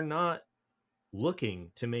 they are not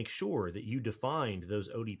looking to make sure that you defined those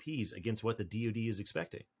ODPs against what the DoD is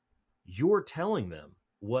expecting. You're telling them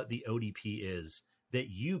what the ODP is that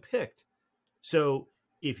you picked. So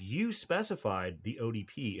if you specified the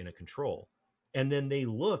ODP in a control, and then they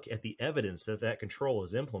look at the evidence that that control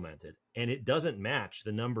is implemented, and it doesn't match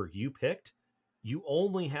the number you picked, you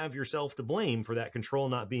only have yourself to blame for that control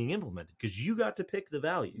not being implemented because you got to pick the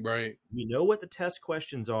value. Right. You know what the test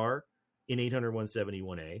questions are in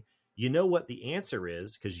 800-171A. You know what the answer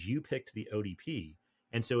is because you picked the ODP.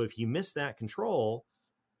 And so if you miss that control,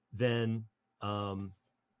 then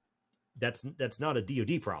that's not a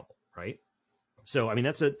DoD problem, right? So I mean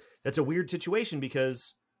that's a weird situation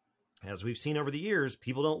because, as we've seen over the years,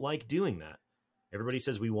 people don't like doing that. Everybody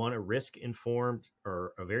says we want a risk-informed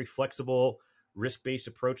or a very flexible risk-based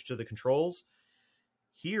approach to the controls.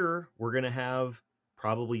 Here, we're going to have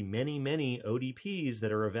probably many, many ODPs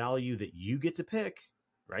that are a value that you get to pick,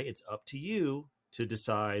 right? It's up to you to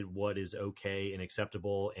decide what is okay and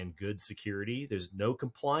acceptable and good security. There's no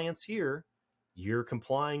compliance here. You're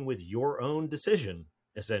complying with your own decision,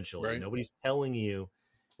 essentially. Right. Nobody's telling you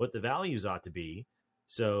what the values ought to be.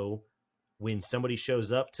 So when somebody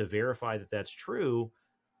shows up to verify that that's true,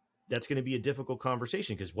 that's going to be a difficult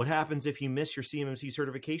conversation because what happens if you miss your CMMC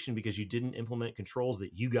certification because you didn't implement controls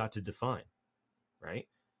that you got to define, right?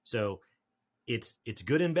 So it's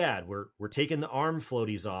good and bad. We're taking the arm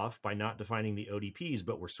floaties off by not defining the ODPs,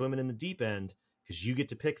 but we're swimming in the deep end because you get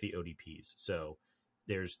to pick the ODPs. So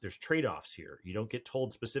there's trade-offs here. You don't get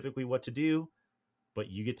told specifically what to do, but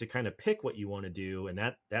you get to kind of pick what you want to do, and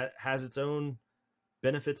that has its own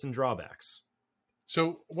benefits and drawbacks.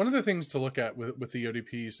 So one of the things to look at with the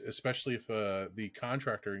ODPs, especially if the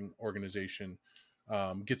contracting organization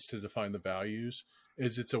gets to define the values,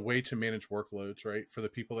 is it's a way to manage workloads, right? For the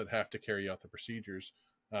people that have to carry out the procedures.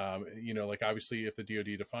 Like obviously if the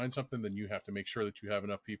DoD defines something, then you have to make sure that you have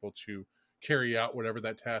enough people to carry out whatever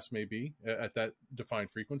that task may be at that defined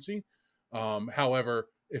frequency. However,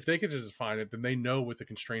 If they get to define it, then they know what the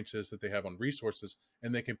constraints is that they have on resources,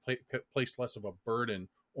 and they can place less of a burden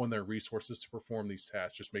on their resources to perform these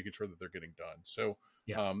tasks, just making sure that they're getting done. So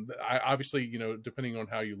Yeah. I obviously, depending on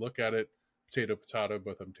how you look at it, potato, both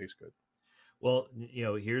of them taste good. Well,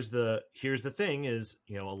 here's the thing is,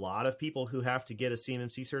 a lot of people who have to get a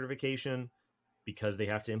CMMC certification because they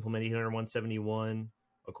have to implement 801.71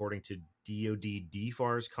 according to DoD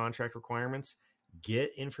DFARS contract requirements,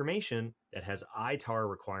 get information that has ITAR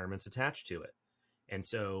requirements attached to it. And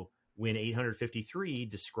so when 853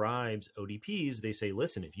 describes ODPs, they say,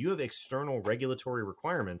 listen, if you have external regulatory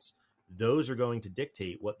requirements, those are going to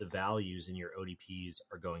dictate what the values in your ODPs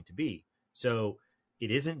are going to be. So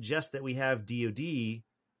it isn't just that we have DoD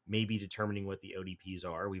maybe determining what the ODPs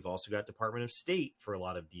are. We've also got Department of State for a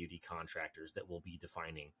lot of DoD contractors that will be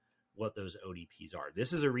defining what those ODPs are.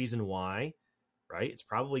 This is a reason why, right? It's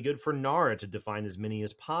probably good for NARA to define as many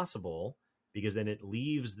as possible, because then it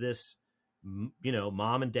leaves this,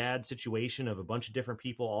 mom and dad situation of a bunch of different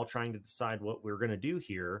people all trying to decide what we're going to do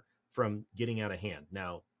here from getting out of hand.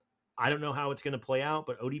 Now, I don't know how it's going to play out,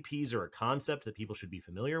 but ODPs are a concept that people should be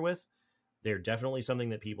familiar with. They're definitely something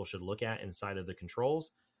that people should look at inside of the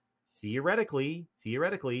controls. Theoretically,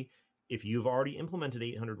 if you've already implemented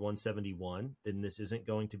 801.71, then this isn't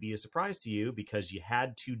going to be a surprise to you, because you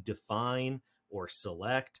had to define or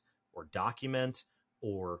select or document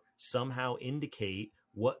or somehow indicate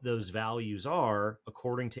what those values are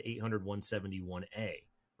according to 801.71a,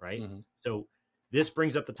 right? Mm-hmm. So this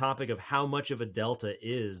brings up the topic of how much of a delta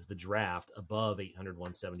is the draft above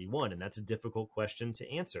 801.71, and that's a difficult question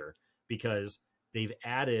to answer, because they've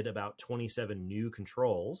added about 27 new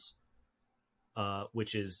controls,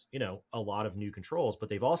 which is, a lot of new controls, but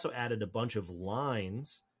they've also added a bunch of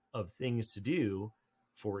lines of things to do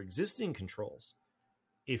for existing controls.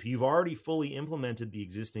 If you've already fully implemented the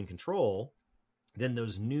existing control, then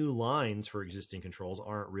those new lines for existing controls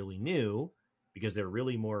aren't really new, because they're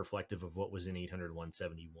really more reflective of what was in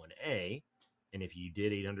 801.71a. And if you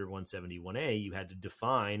did 801.71a, you had to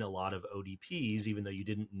define a lot of ODPs, even though you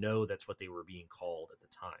didn't know that's what they were being called at the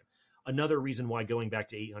time. Another reason why going back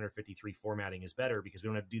to 853 formatting is better, because we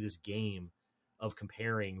don't have to do this game of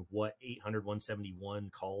comparing what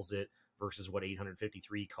 801.71 calls it versus what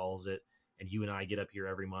 853 calls it. And you and I get up here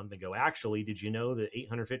every month and go, actually, did you know that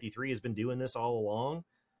 853 has been doing this all along?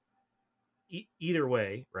 Either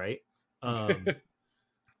way, right?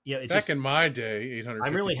 It's back in my day, 853.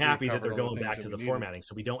 I'm really happy that they're going back to the formatting,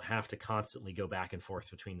 so we don't have to constantly go back and forth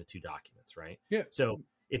between the two documents, right? Yeah. So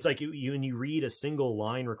it's like when you read a single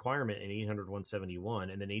line requirement in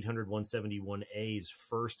 801.71, and then 801.71a's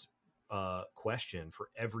first question for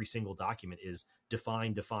every single document is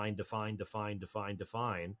define,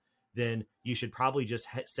 then you should probably just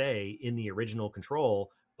say in the original control,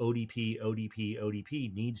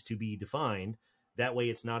 ODP needs to be defined. That way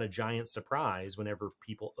it's not a giant surprise whenever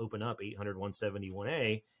people open up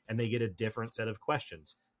 801.71a and they get a different set of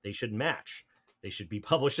questions. They should match. They should be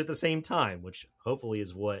published at the same time, which hopefully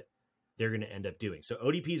is what they're going to end up doing. So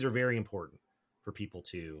ODPs are very important for people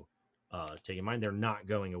to take in mind. They're not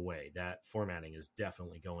going away. That formatting is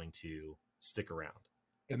definitely going to stick around.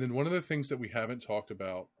 And then one of the things that we haven't talked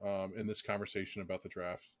about in this conversation about the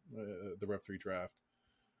draft, the Rev 3 draft,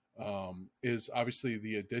 is obviously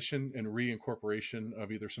the addition and reincorporation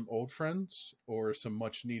of either some old friends or some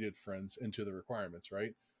much needed friends into the requirements,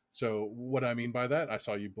 right? So what I mean by that, I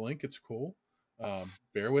saw you blink. It's cool.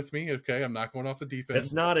 Bear with me, okay? I'm not going off the deep end.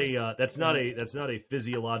 That's not a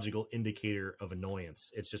physiological indicator of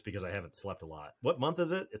annoyance. It's just because I haven't slept a lot. What month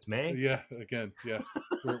is it? It's May. Yeah, again, yeah,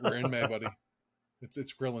 we're in May, buddy.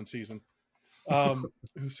 It's grilling season.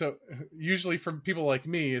 So usually for people like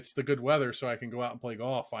me, it's the good weather, so I can go out and play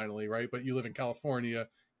golf finally, right? But you live in California,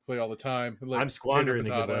 play all the time. I'm squandering the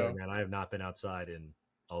good weather, man. I have not been outside in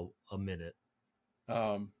a minute.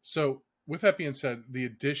 So with that being said, the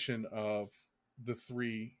addition of the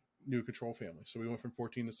 3 new control families. So we went from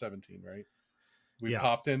 14 to 17, right? We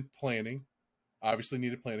popped in planning. Obviously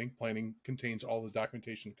needed planning. Planning contains all the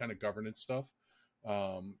documentation, kind of governance stuff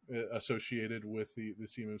associated with the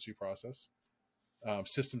CMMC process.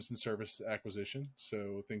 Systems and service acquisition,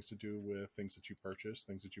 so things to do with things that you purchase,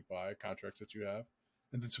 things that you buy, contracts that you have,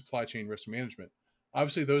 and then supply chain risk management.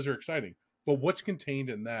 Obviously, those are exciting, but what's contained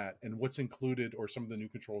in that and what's included, or some of the new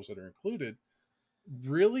controls that are included,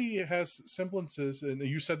 really has semblances. And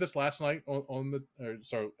you said this last night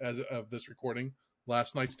as of this recording,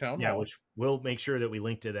 last night's town hall. Yeah, which we'll make sure that we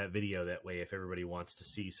link to that video. That way, if everybody wants to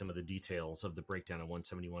see some of the details of the breakdown of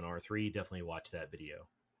 171R3, definitely watch that video.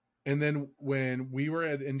 And then when we were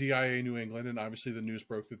at NDIA New England, and obviously the news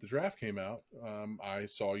broke that the draft came out, I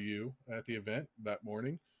saw you at the event that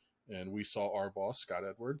morning, and we saw our boss, Scott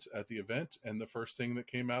Edwards, at the event. And the first thing that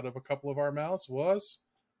came out of a couple of our mouths was,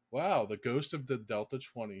 wow, the ghost of the Delta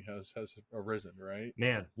 20 has arisen, right?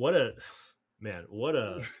 Man, what a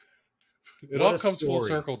It all comes full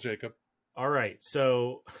circle, Jacob. All right,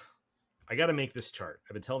 so I got to make this chart.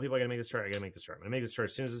 I've been telling people I got to make this chart. I'm going to make this chart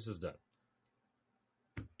as soon as this is done.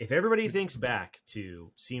 If everybody thinks back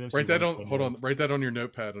to CMMC, write that on your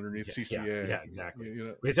notepad underneath CCA. Yeah, exactly.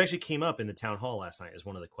 It actually came up in the town hall last night as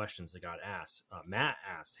one of the questions that got asked. Matt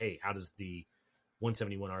asked, "Hey, how does the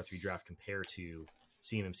 171R3 draft compare to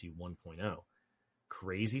CMMC 1.0?"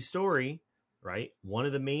 Crazy story, right? One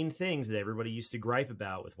of the main things that everybody used to gripe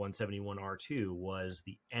about with 171R2 was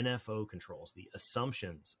the NFO controls, the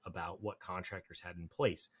assumptions about what contractors had in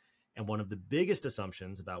place. And one of the biggest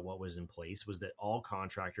assumptions about what was in place was that all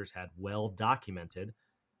contractors had well-documented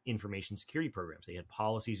information security programs. They had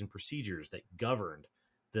policies and procedures that governed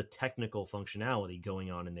the technical functionality going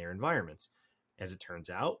on in their environments. As it turns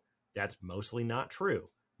out, that's mostly not true.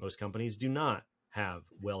 Most companies do not have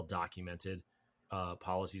well-documented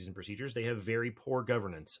policies and procedures. They have very poor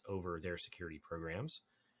governance over their security programs.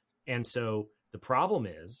 And so the problem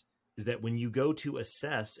is that when you go to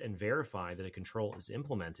assess and verify that a control is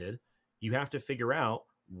implemented, you have to figure out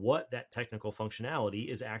what that technical functionality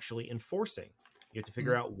is actually enforcing. You have to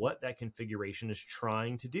figure out what that configuration is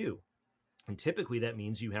trying to do. And typically that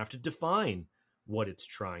means you have to define what it's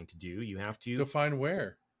trying to do. You have to define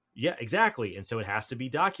where. Yeah, exactly. And so it has to be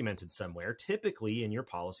documented somewhere, typically in your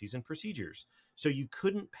policies and procedures. So you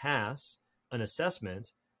couldn't pass an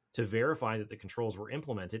assessment to verify that the controls were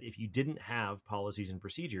implemented if you didn't have policies and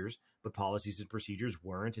procedures, but policies and procedures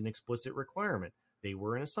weren't an explicit requirement. They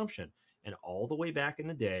were an assumption. And all the way back in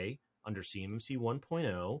the day, under CMMC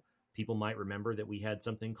 1.0, people might remember that we had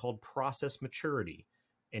something called process maturity.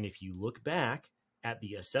 And if you look back at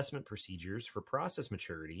the assessment procedures for process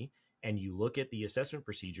maturity, and you look at the assessment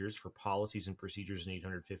procedures for policies and procedures in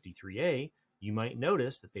 853A, you might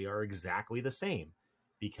notice that they are exactly the same,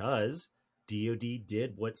 because DoD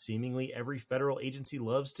did what seemingly every federal agency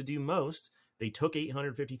loves to do most. They took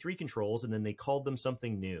 853 controls and then they called them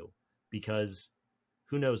something new, because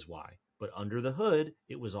who knows why. But under the hood,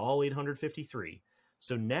 it was all 853.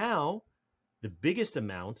 So now the biggest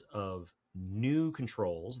amount of new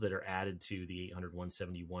controls that are added to the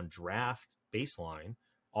 800-171 draft baseline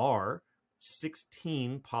are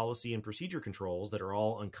 16 policy and procedure controls that are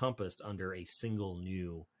all encompassed under a single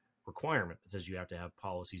new requirement that says you have to have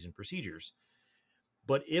policies and procedures.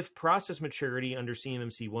 But if process maturity under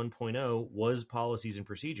CMMC 1.0 was policies and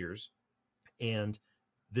procedures, and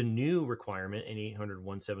the new requirement in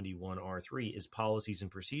 800-171R3 is policies and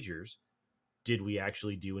procedures, did we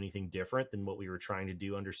actually do anything different than what we were trying to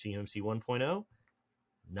do under CMMC 1.0?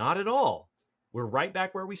 Not at all. We're right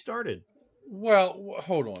back where we started. Well,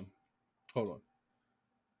 hold on.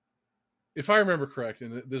 If I remember correct,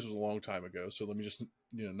 and this was a long time ago, so let me just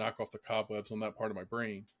knock off the cobwebs on that part of my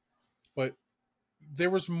brain. But there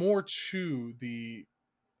was more to the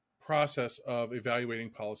process of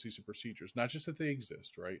evaluating policies and procedures, not just that they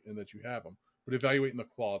exist, right, and that you have them, but evaluating the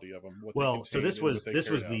quality of them. So this was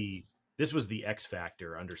the X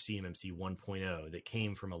factor under CMMC 1.0 that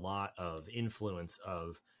came from a lot of influence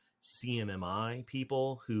of CMMI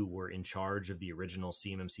people who were in charge of the original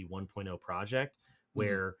CMMC 1.0 project,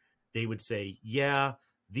 where they would say, yeah,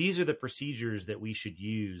 these are the procedures that we should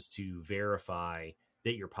use to verify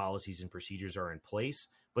that your policies and procedures are in place.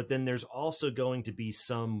 But then there's also going to be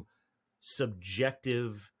some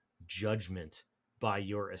subjective judgment by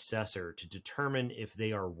your assessor to determine if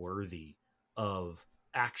they are worthy of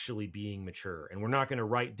actually being mature. And we're not going to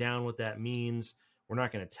write down what that means. We're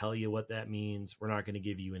not going to tell you what that means. We're not going to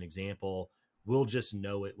give you an example. We'll just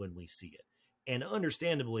know it when we see it. And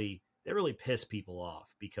understandably, that really piss people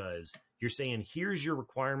off, because you're saying, here's your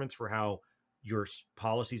requirements for how your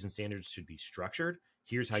policies and standards should be structured.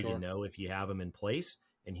 Here's how you know if you have them in place,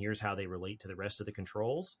 and here's how they relate to the rest of the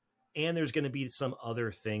controls. And there's going to be some other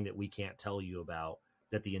thing that we can't tell you about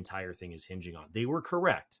that the entire thing is hinging on. They were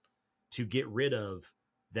correct to get rid of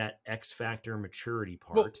that X factor maturity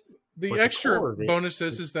part. Well, the extra bonus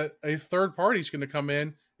is that a third party is going to come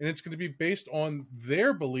in, and it's going to be based on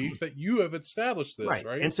their belief that you have established this,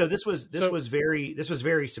 right? And so this was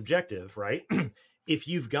very subjective, right? If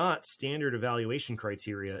you've got standard evaluation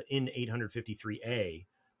criteria in 853A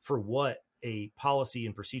for what a policy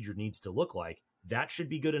and procedure needs to look like, that should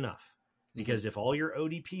be good enough. Because if all your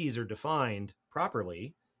ODPs are defined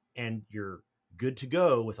properly and you're good to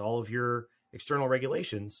go with all of your external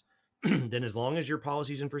regulations, then as long as your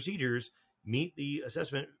policies and procedures meet the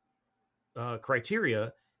assessment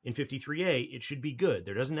criteria in 53A, it should be good.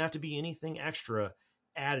 There doesn't have to be anything extra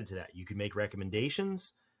added to that. You can make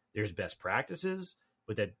recommendations. There's best practices,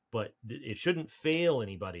 but it shouldn't fail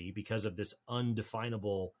anybody because of this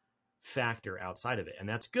undefinable factor outside of it. And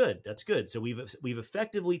that's good. That's good. So we've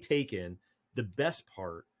effectively taken the best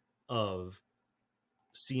part of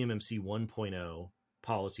CMMC 1.0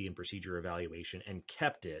 policy and procedure evaluation and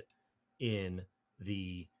kept it in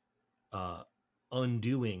the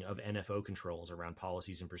undoing of NFO controls around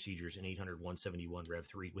policies and procedures in 800-171 Rev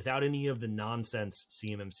 3 without any of the nonsense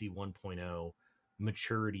CMMC 1.0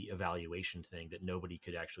 maturity evaluation thing that nobody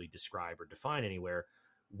could actually describe or define anywhere.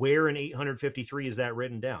 Where in 853 is that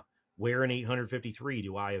written down? Where in 853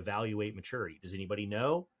 do I evaluate maturity? Does anybody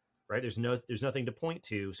know? Right? There's nothing to point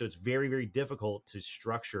to. So it's very, very difficult to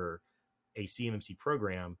structure a CMMC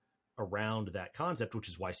program around that concept, which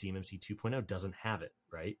is why CMMC 2.0 doesn't have it,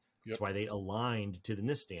 right? Yep. That's why they aligned to the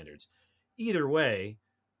NIST standards. Either way,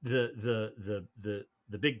 the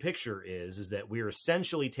big picture is that we're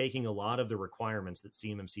essentially taking a lot of the requirements that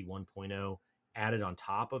CMMC 1.0 added on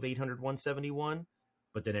top of 800-171,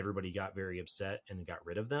 but then everybody got very upset and got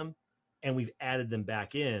rid of them. And we've added them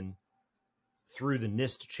back in through the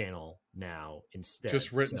NIST channel now instead.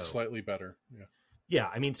 Just written slightly better. Yeah. Yeah.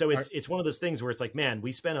 I mean, so it's one of those things where it's like, man,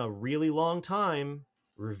 we spent a really long time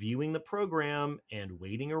reviewing the program and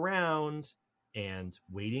waiting around and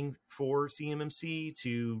waiting for CMMC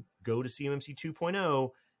to go to CMMC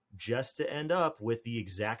 2.0 just to end up with the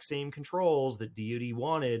exact same controls that DoD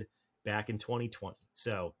wanted back in 2020.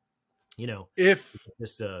 So, you know, if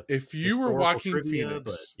you were Joaquin trivia, Phoenix,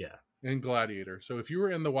 but yeah, in Gladiator. So if you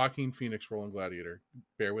were in the Joaquin Phoenix role in Gladiator,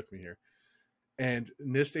 bear with me here, and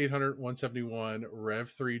NIST 800-171 Rev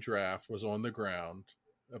 3 draft was on the ground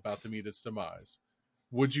about to meet its demise,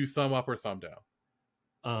 would you thumb up or thumb down?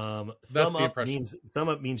 That's the impression. Thumb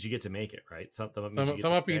up means you get to make it, right? Thumb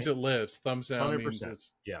up means it lives. Thumbs down 100%. Means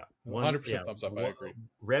it's 100% thumbs up. I agree.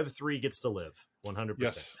 Rev 3 gets to live 100%.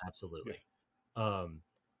 Yes. Absolutely.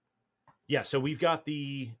 Yeah. So we've got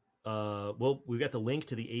the we've got the link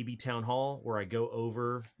to the AB Town Hall where I go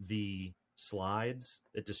over the slides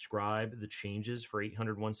that describe the changes for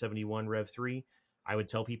 800-171 Rev 3. I would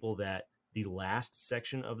tell people that the last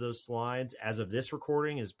section of those slides, as of this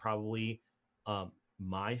recording, is probably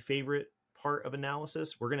my favorite part of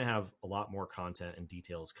analysis. We're going to have a lot more content and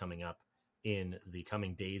details coming up in the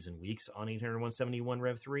coming days and weeks on 800-171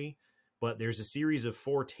 Rev 3, but there's a series of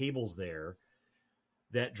 4 tables there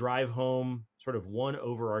that drive home sort of one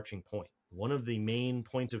overarching point. One of the main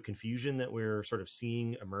points of confusion that we're sort of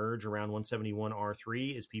seeing emerge around 171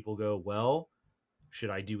 R3 is people go, well, should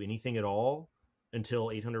I do anything at all until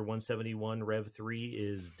 800-171 Rev 3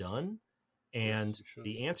 is done? And yes,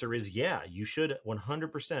 the answer is, yeah, you should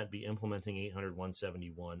 100% be implementing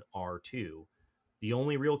 800-171 R2. The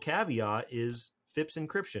only real caveat is FIPS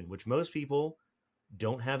encryption, which most people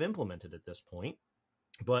don't have implemented at this point.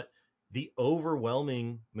 But the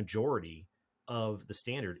overwhelming majority of the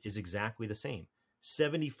standard is exactly the same.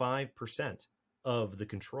 75% of the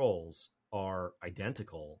controls are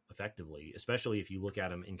identical, effectively, especially if you look at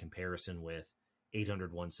them in comparison with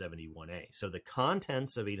 800-171A. So the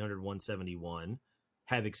contents of 800-171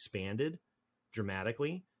 have expanded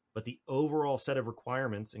dramatically, but the overall set of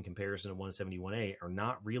requirements in comparison to 171A are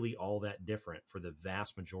not really all that different for the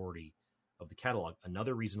vast majority of the catalog.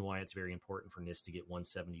 Another reason why it's very important for NIST to get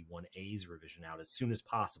 171A's revision out as soon as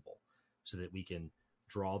possible so that we can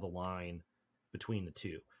draw the line between the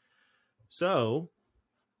two. So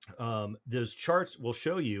those charts will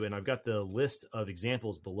show you, and I've got the list of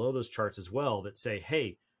examples below those charts as well that say,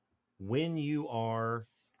 hey, when you are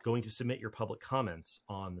going to submit your public comments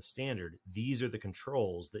on the standard, these are the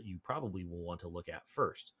controls that you probably will want to look at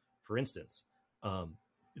first. For instance,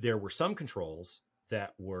 there were some controls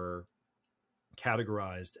that were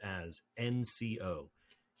categorized as NCO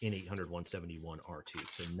in 800-171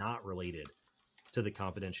 R2, so not related to the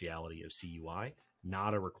confidentiality of CUI,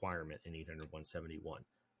 not a requirement in 800-171,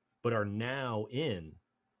 but are now in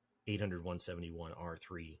 800-171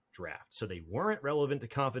 R3 draft. So they weren't relevant to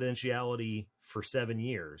confidentiality for 7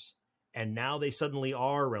 years, and now they suddenly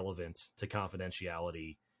are relevant to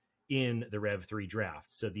confidentiality in the Rev 3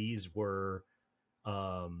 draft. So these were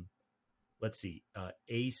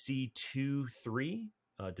AC23,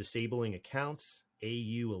 disabling accounts,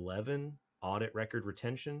 AU11, audit record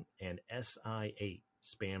retention, and SI8,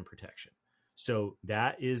 spam protection. So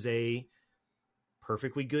that is a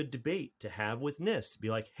perfectly good debate to have with NIST.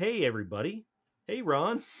 Be like, hey, everybody. Hey,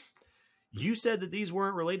 Ron, you said that these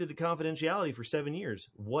weren't related to confidentiality for 7 years.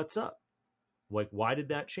 What's up? Like, why did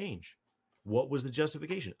that change? What was the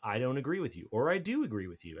justification? I don't agree with you, or I do agree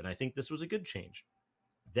with you, and I think this was a good change.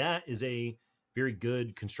 That is a very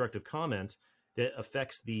good constructive comment that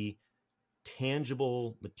affects the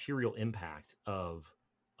tangible material impact of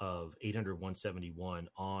 800.171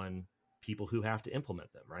 on people who have to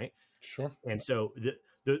implement them, right? Sure. And so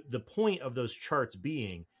the point of those charts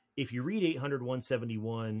being, if you read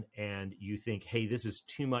 800.171 and you think, hey, this is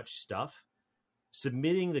too much stuff,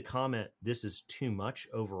 submitting the comment, this is too much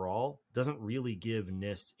overall, doesn't really give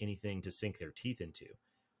NIST anything to sink their teeth into.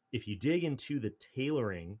 If you dig into the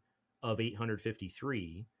tailoring of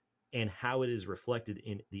 853 and how it is reflected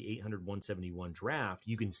in the 800.171 draft,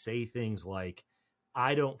 you can say things like,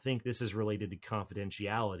 I don't think this is related to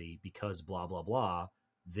confidentiality because blah, blah, blah,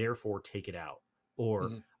 therefore take it out.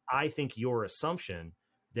 Or I think your assumption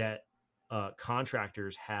that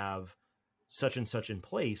contractors have such and such in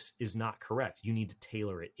place is not correct. You need to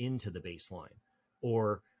tailor it into the baseline.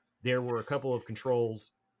 Or there were a couple of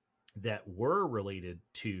controls that were related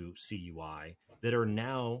to CUI that are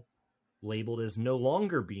now labeled as no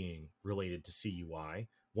longer being related to CUI,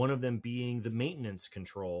 one of them being the maintenance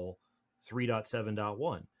control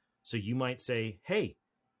 3.7.1. So you might say, hey,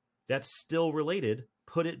 that's still related,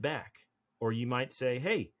 put it back. Or you might say,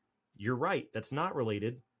 hey, you're right, that's not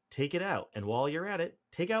related, take it out. And while you're at it,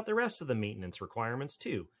 take out the rest of the maintenance requirements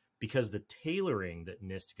too, because the tailoring that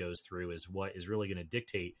NIST goes through is what is really going to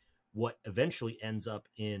dictate what eventually ends up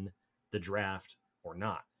in the draft or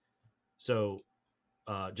not. So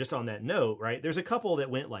just on that note, right, there's a couple that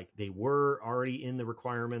went like they were already in the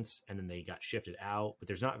requirements and then they got shifted out, but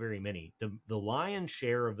there's not very many. The lion's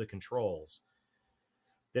share of the controls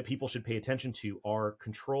that people should pay attention to are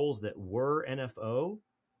controls that were NFO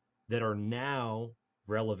that are now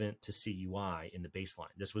relevant to CUI in the baseline.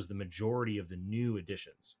 This was the majority of the new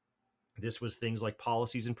additions. This was things like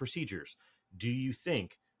policies and procedures. Do you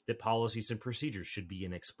think that policies and procedures should be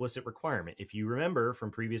an explicit requirement? If you remember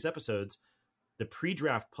from previous episodes, the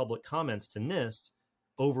pre-draft public comments to NIST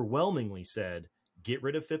overwhelmingly said, get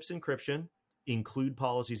rid of FIPS encryption, include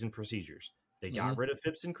policies and procedures. They got rid of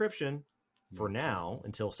FIPS encryption for now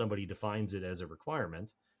until somebody defines it as a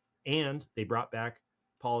requirement, and they brought back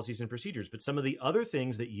policies and procedures. But some of the other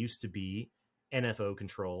things that used to be NFO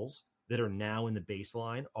controls that are now in the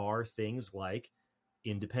baseline are things like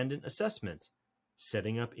independent assessment,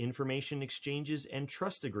 setting up information exchanges and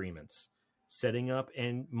trust agreements, setting up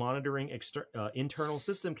and monitoring internal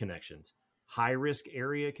system connections, high-risk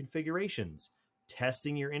area configurations,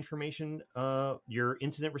 testing your information, your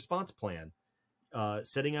incident response plan,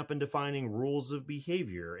 setting up and defining rules of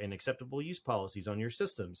behavior and acceptable use policies on your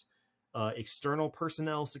systems, external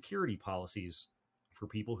personnel security policies for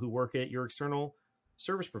people who work at your external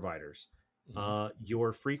service providers,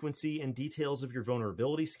 your frequency and details of your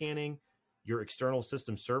vulnerability scanning, your external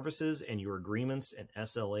system services and your agreements and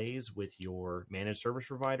SLAs with your managed service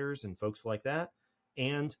providers and folks like that,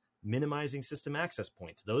 and minimizing system access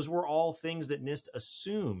points. Those were all things that NIST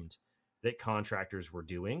assumed that contractors were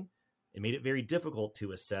doing. It made it very difficult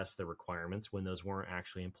to assess the requirements when those weren't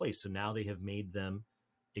actually in place. So now they have made them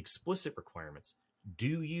explicit requirements.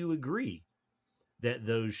 Do you agree that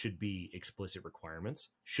those should be explicit requirements?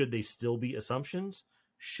 Should they still be assumptions?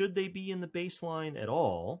 Should they be in the baseline at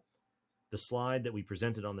all? The slide that we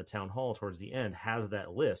presented on the town hall towards the end has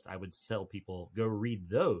that list. I would tell people, go read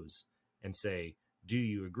those and say, do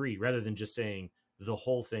you agree? Rather than just saying the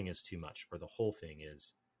whole thing is too much or the whole thing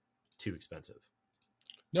is too expensive.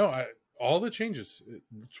 No, all the changes,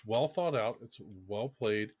 it's well thought out, it's well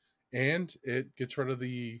played, and it gets rid of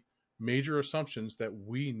the major assumptions that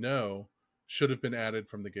we know should have been added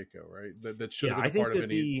from the get-go, right? That should have been part of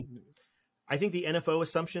any... I think the NFO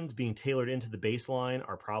assumptions being tailored into the baseline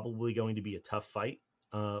are probably going to be a tough fight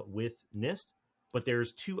with NIST, but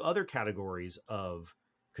there's two other categories of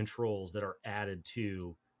controls that are added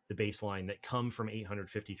to the baseline that come from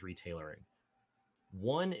 853 tailoring.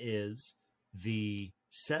 One is the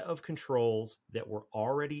set of controls that were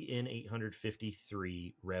already in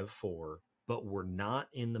 853 Rev 4, but were not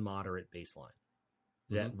in the moderate baseline.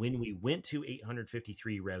 That when we went to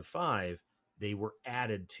 853 Rev 5, they were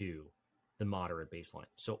added to the moderate baseline.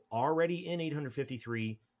 So already in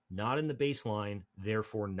 853, not in the baseline,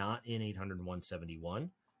 therefore not in 800.171.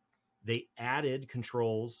 They added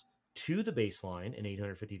controls to the baseline in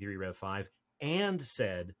 853 Rev 5 and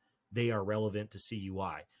said they are relevant to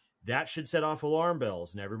CUI. That should set off alarm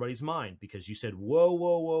bells in everybody's mind, because you said, whoa,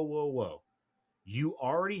 whoa, whoa, whoa, whoa. You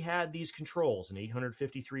already had these controls in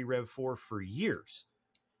 853 Rev 4 for years,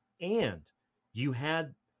 and you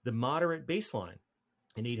had the moderate baseline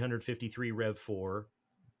in 853 Rev 4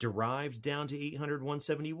 derived down to 800,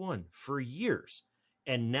 171 for years.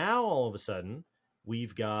 And now all of a sudden,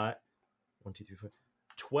 we've got 1, 2, 3, 4,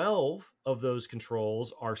 12 of those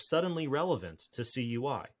controls are suddenly relevant to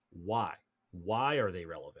CUI. Why? Why are they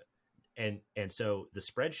relevant? And so the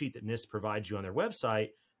spreadsheet that NIST provides you on their website,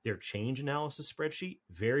 their change analysis spreadsheet,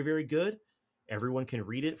 very, very good. Everyone can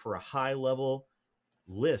read it for a high level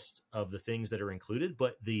list of the things that are included,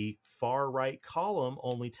 but the far right column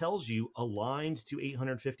only tells you aligned to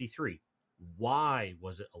 853. Why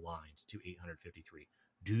was it aligned to 853?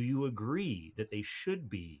 Do you agree that they should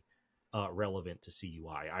be relevant to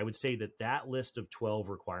CUI? I would say that that list of 12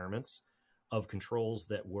 requirements of controls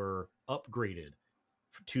that were upgraded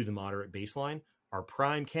to the moderate baseline are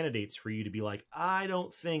prime candidates for you to be like, I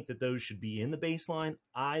don't think that those should be in the baseline.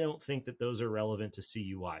 I don't think that those are relevant to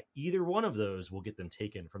CUI. Either one of those will get them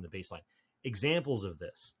taken from the baseline. Examples of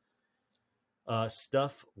this,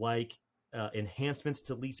 stuff like enhancements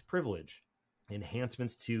to least privilege,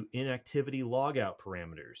 enhancements to inactivity logout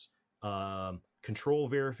parameters, control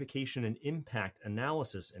verification and impact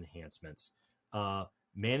analysis enhancements,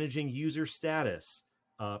 managing user status,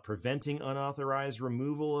 preventing unauthorized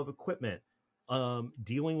removal of equipment,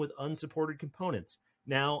 dealing with unsupported components.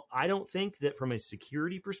 Now, I don't think that from a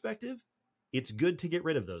security perspective, it's good to get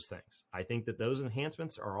rid of those things. I think that those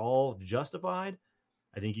enhancements are all justified.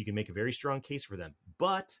 I think you can make a very strong case for them.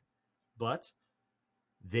 But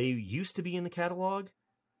they used to be in the catalog,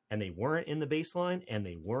 and they weren't in the baseline, and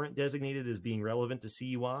they weren't designated as being relevant to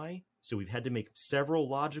CUI. So we've had to make several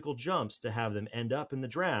logical jumps to have them end up in the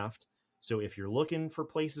draft. So if you're looking for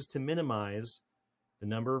places to minimize the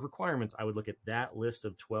number of requirements, I would look at that list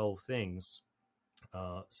of 12 things.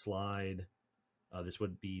 This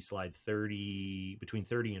would be slide 30, between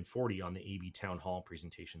 30 and 40 on the AB Town Hall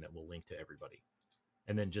presentation that we'll link to everybody.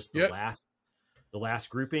 And then just the last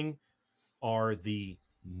grouping are the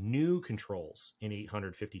new controls in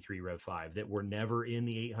 853 Rev 5 that were never in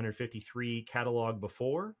the 853 catalog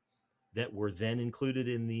before, that were then included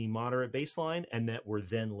in the moderate baseline, and that were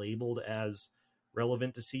then labeled as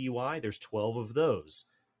relevant to CUI. There's 12 of those,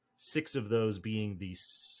 6 of those being the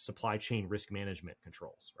supply chain risk management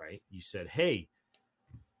controls, right? You said, hey,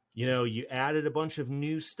 you added a bunch of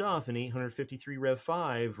new stuff in 853 Rev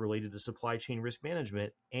 5 related to supply chain risk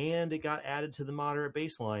management, and it got added to the moderate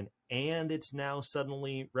baseline, and it's now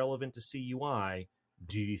suddenly relevant to CUI.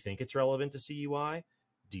 Do you think it's relevant to CUI?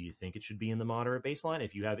 Do you think it should be in the moderate baseline?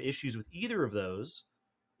 If you have issues with either of those,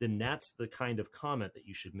 then that's the kind of comment that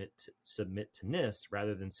you should submit to NIST,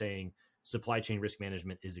 rather than saying supply chain risk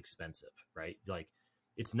management is expensive, right? Like,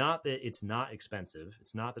 it's not that it's not expensive.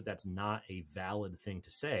 It's not that that's not a valid thing to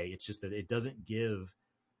say. It's just that it doesn't give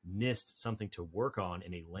NIST something to work on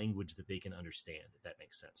in a language that they can understand, if that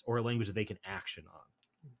makes sense, or a language that they can action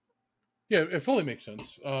on. Yeah, it fully makes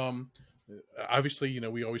sense. Obviously,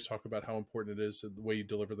 we always talk about how important it is, the way you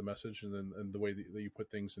deliver the message, and the way that you put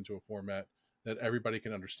things into a format that everybody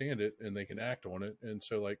can understand it and they can act on it. And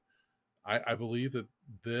so, like, I believe that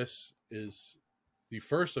this is the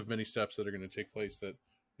first of many steps that are going to take place, that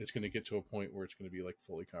it's going to get to a point where it's going to be like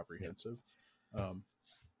fully comprehensive. Yeah.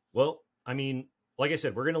 Well, I mean, like I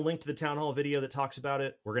said, we're going to link to the town hall video that talks about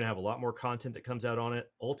it. We're going to have a lot more content that comes out on it.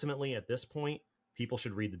 Ultimately, at this point, people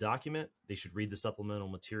should read the document. They should read the supplemental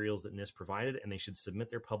materials that NIST provided, and they should submit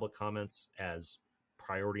their public comments as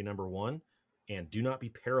priority number one, and do not be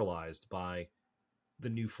paralyzed by the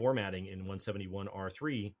new formatting in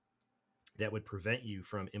 171R3 that would prevent you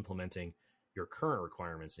from implementing your current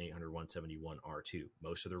requirements in 800-171R2.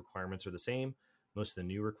 Most of the requirements are the same. Most of the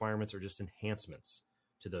new requirements are just enhancements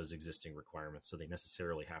to those existing requirements, so they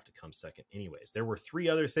necessarily have to come second anyways. There were 3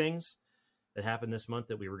 other things that happened this month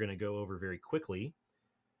that we were going to go over very quickly.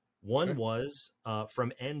 One was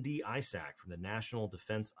from ND ISAC, from the National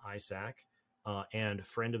Defense ISAC, and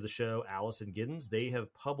friend of the show, Allison Giddens. They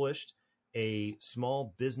have published a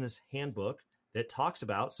small business handbook that talks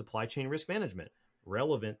about supply chain risk management,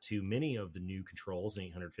 relevant to many of the new controls in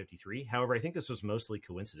 853. However, I think this was mostly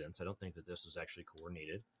coincidence. I don't think that this was actually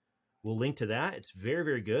coordinated. We'll link to that. It's very,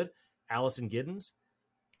 very good. Allison Giddens,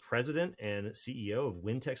 president and CEO of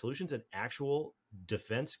WinTech Solutions, an actual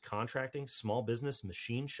defense contracting small business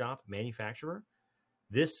machine shop manufacturer.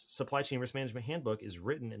 This supply chain risk management handbook is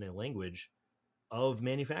written in a language of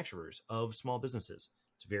manufacturers, of small businesses.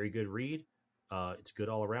 It's a very good read. It's good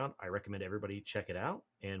all around. I recommend everybody check it out,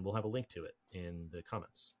 and we'll have a link to it in the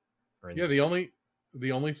comments. The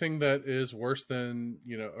only thing that is worse than,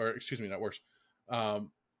 or excuse me, not worse.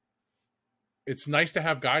 It's nice to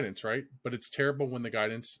have guidance, right? But it's terrible when the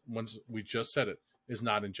guidance, once we just said it, is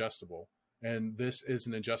not ingestible. And this is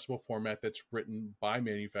an ingestible format that's written by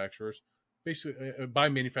manufacturers basically by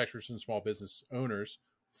manufacturers and small business owners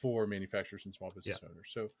for manufacturers and small business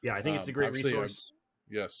owners. So yeah, I think it's a great resource.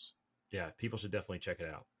 Yes. Yeah, people should definitely check it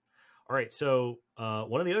out. All right, so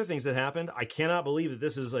one of the other things that happened, I cannot believe that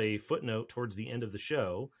this is a footnote towards the end of the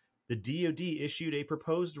show. The DoD issued a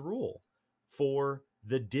proposed rule for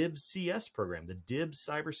the DIBS CS program, the DIBS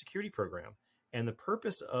cybersecurity program. And the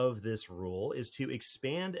purpose of this rule is to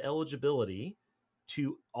expand eligibility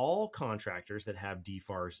to all contractors that have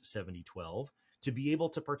DFARS 7012 to be able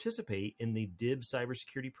to participate in the DIBS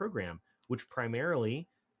cybersecurity program, which primarily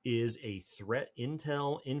is a threat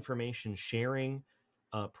intel information sharing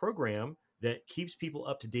program that keeps people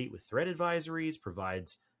up to date with threat advisories,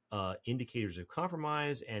 provides indicators of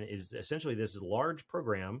compromise, and is essentially this large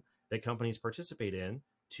program that companies participate in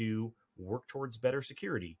to work towards better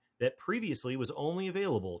security that previously was only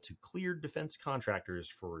available to cleared defense contractors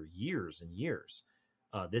for years and years.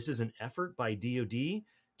 This is an effort by DoD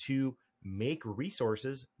to make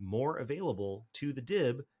resources more available to the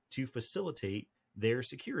DIB to facilitate their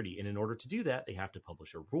security. And in order to do that, they have to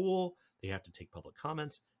publish a rule, they have to take public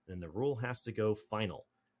comments, and then the rule has to go final.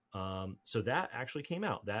 So that actually came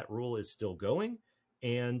out. That rule is still going,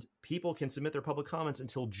 and people can submit their public comments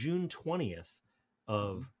until June 20th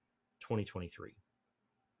of 2023.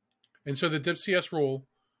 And so the DIBCS rule,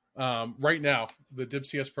 right now, the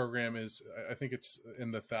DIBCS program is, I think it's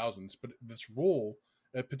in the thousands, but this rule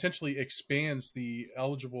potentially expands the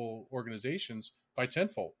eligible organizations by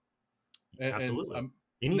tenfold. Absolutely. And,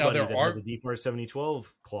 anybody that has a DFARS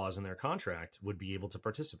 7012 clause in their contract would be able to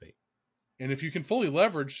participate. And if you can fully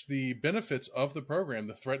leverage the benefits of the program,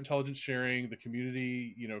 the threat intelligence sharing, the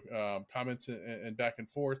community, comments and back and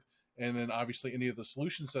forth, and then obviously any of the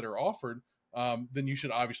solutions that are offered, then you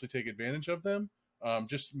should obviously take advantage of them.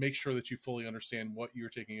 Just make sure that you fully understand what you're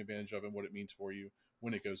taking advantage of and what it means for you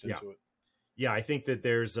when it goes into it. Yeah, I think that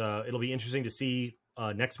there's it'll be interesting to see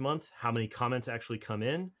next month how many comments actually come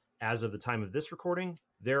in. As of the time of this recording,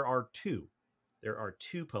 there are two. There are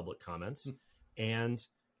two public comments, and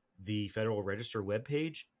the Federal Register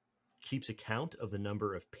webpage keeps account of the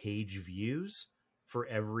number of page views for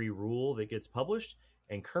every rule that gets published.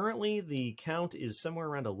 And currently the count is somewhere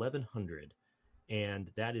around 1,100.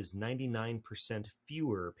 And that is 99%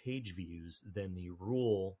 fewer page views than the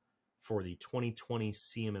rule for the 2020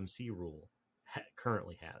 CMMC rule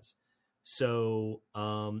currently has. So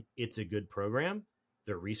it's a good program.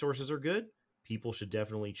 Their resources are good. People should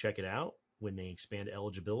definitely check it out when they expand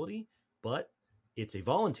eligibility. But it's a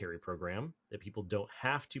voluntary program that people don't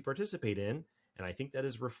have to participate in. And I think that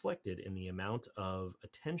is reflected in the amount of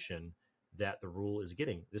attention that the rule is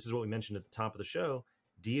getting. This is what we mentioned at the top of the show.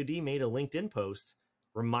 DoD made a LinkedIn post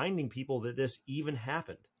reminding people that this even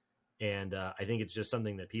happened. And I think it's just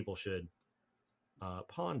something that people should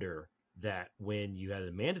ponder, that when you had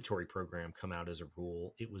a mandatory program come out as a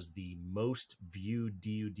rule, it was the most viewed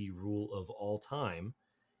DoD rule of all time.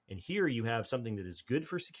 And here you have something that is good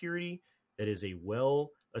for security, that is a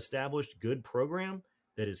well-established, good program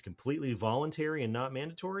that is completely voluntary and not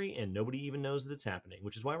mandatory, and nobody even knows that it's happening,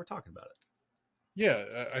 which is why we're talking about it. Yeah,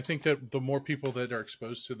 I think that the more people that are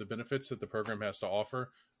exposed to the benefits that the program has to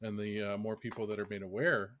offer, and the more people that are made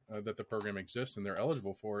aware that the program exists and they're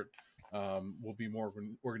eligible for it, will be more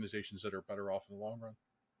organizations that are better off in the long run.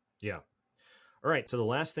 Yeah. All right. So the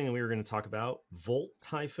last thing that we were going to talk about, Volt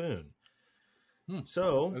Typhoon.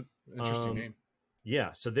 So interesting name.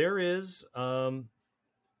 Yeah. So there is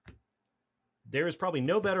probably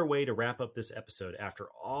no better way to wrap up this episode after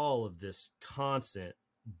all of this constant,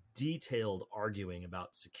 detailed arguing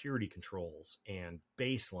about security controls and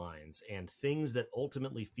baselines and things that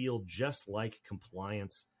ultimately feel just like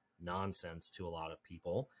compliance nonsense to a lot of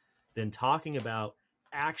people, than talking about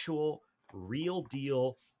actual, real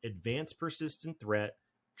deal, advanced persistent threat,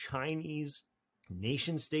 Chinese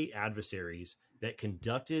nation-state adversaries that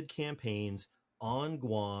conducted campaigns on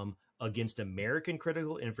Guam against American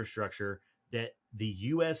critical infrastructure that the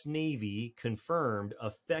U.S. Navy confirmed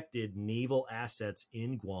affected naval assets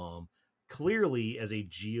in Guam, clearly as a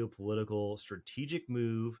geopolitical strategic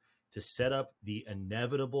move to set up the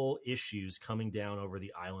inevitable issues coming down over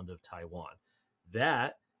the island of Taiwan.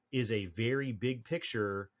 That is a very big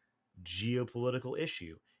picture geopolitical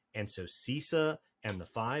issue. And so CISA and the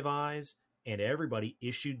Five Eyes and everybody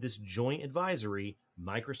issued this joint advisory.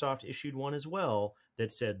 Microsoft issued one as well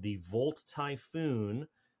that said the Volt Typhoon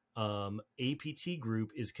APT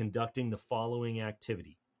group is conducting the following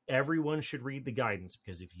activity. Everyone should read the guidance,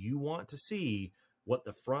 because if you want to see what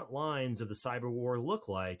the front lines of the cyber war look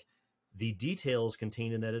like, the details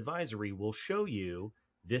contained in that advisory will show you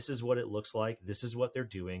this is what it looks like, this is what they're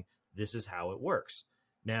doing, this is how it works.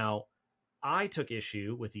 Now, I took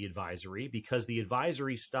issue with the advisory because the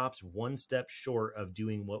advisory stops one step short of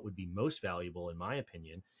doing what would be most valuable, in my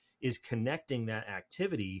opinion, is connecting that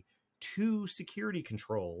activity to security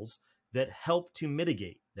controls that help to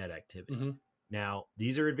mitigate that activity. Mm-hmm. Now,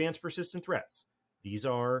 these are advanced persistent threats. These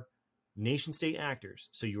are nation state actors.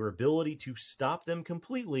 So your ability to stop them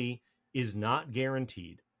completely is not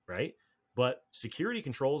guaranteed, right? But security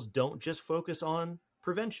controls don't just focus on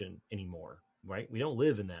prevention anymore, right? We don't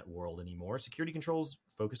live in that world anymore. Security controls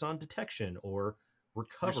focus on detection or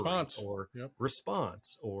recovery or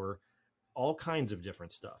response or all kinds of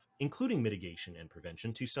different stuff, including mitigation and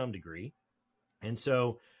prevention to some degree. And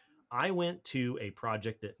so I went to a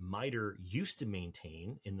project that MITRE used to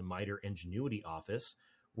maintain in the MITRE Ingenuity office,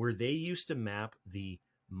 where they used to map the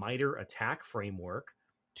MITRE ATT&CK framework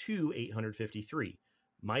to 853.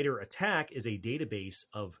 MITRE ATT&CK is a database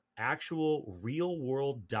of actual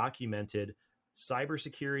real-world documented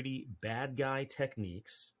cybersecurity bad guy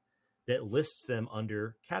techniques that lists them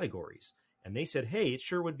under categories. And they said, hey, it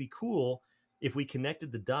sure would be cool if we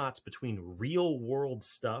connected the dots between real world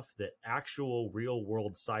stuff that actual real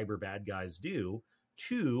world cyber bad guys do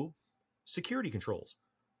to security controls.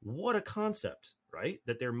 What a concept, right?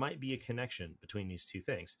 That there might be a connection between these two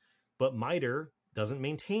things. But MITRE doesn't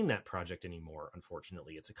maintain that project anymore,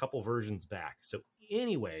 unfortunately. It's a couple versions back. So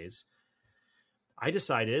anyways, I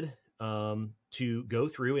decided to go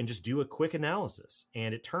through and just do a quick analysis.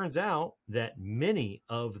 And it turns out that many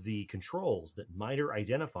of the controls that MITRE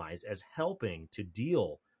identifies as helping to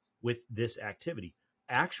deal with this activity,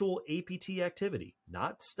 actual APT activity,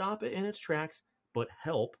 not stop it in its tracks, but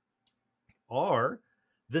help, are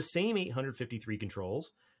the same 853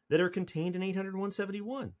 controls that are contained in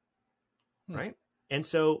 801.71, right? And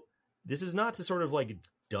so this is not to sort of like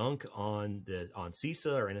dunk on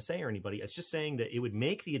CISA or NSA or anybody. It's just saying that it would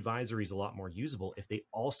make the advisories a lot more usable if they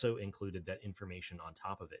also included that information on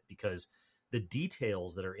top of it, because the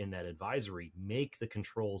details that are in that advisory make the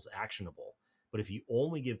controls actionable. But if you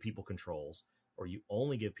only give people controls or you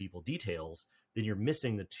only give people details, then you're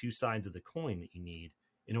missing the two sides of the coin that you need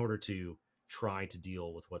in order to try to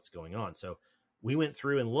deal with what's going on. So we went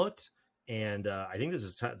through and looked, and I think this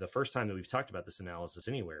is the first time that we've talked about this analysis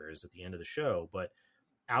anywhere is at the end of the show. But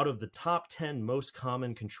out of the top 10 most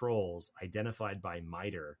common controls identified by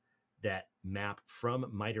MITRE that map from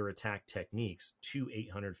MITRE ATT&CK techniques to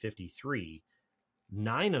 853,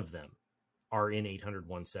 9 of them are in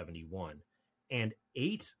 801.71. And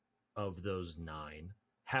 8 of those 9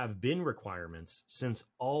 have been requirements since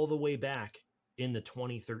all the way back in the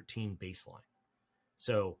 2013 baseline.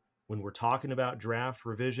 So when we're talking about draft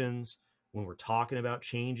revisions, when we're talking about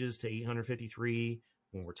changes to 853,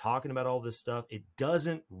 when we're talking about all this stuff, it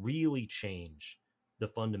doesn't really change the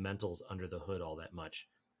fundamentals under the hood all that much.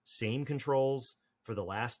 Same controls for the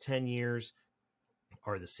last 10 years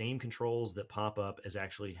are the same controls that pop up as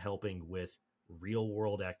actually helping with real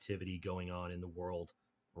world activity going on in the world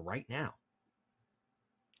right now.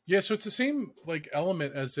 Yeah, so it's the same like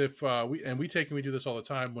element as if we do this all the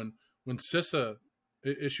time when CISA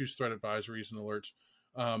issues threat advisories and alerts.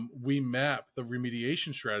 We map the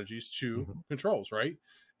remediation strategies to controls, right?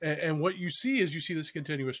 And what you see this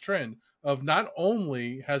continuous trend of not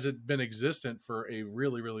only has it been existent for a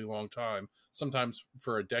really, really long time, sometimes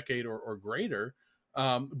for a decade or greater,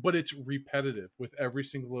 but it's repetitive with every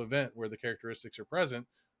single event where the characteristics are present,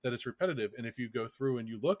 that it's repetitive. And if you go through and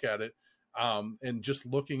you look at it, and just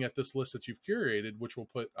looking at this list that you've curated, which we'll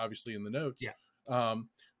put obviously in the notes,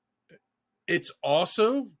 it's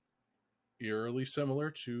also eerily similar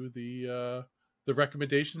to the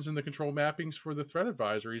recommendations and the control mappings for the threat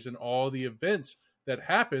advisories and all the events that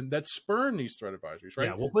happen that spurn these threat advisories,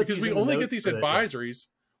 right? Yeah, because we only get these advisories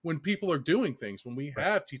when people are doing things, when we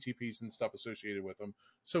have TTPs and stuff associated with them.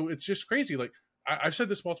 So it's just crazy. Like I've said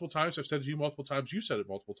this multiple times. I've said it to you multiple times. You've said it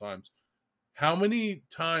multiple times. How many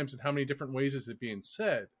times and how many different ways is it being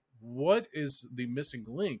said? What is the missing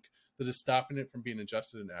link that is stopping it from being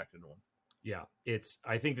adjusted and acted on? Yeah,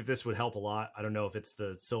 I think that this would help a lot. I don't know if it's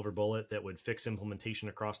the silver bullet that would fix implementation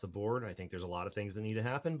across the board. I think there's a lot of things that need to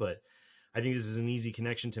happen, but I think this is an easy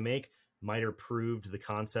connection to make. MITRE proved the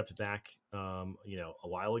concept back, a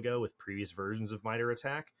while ago with previous versions of MITRE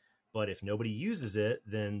ATT&CK. But if nobody uses it,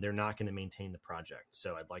 then they're not going to maintain the project.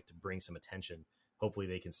 So I'd like to bring some attention. Hopefully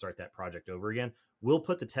they can start that project over again. We'll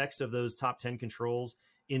put the text of those top 10 controls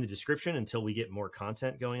in the description until we get more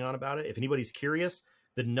content going on about it. If anybody's curious,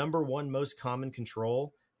 the number one most common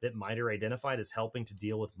control that MITRE identified as helping to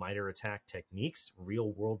deal with MITRE ATT&CK techniques,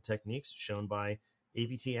 real world techniques shown by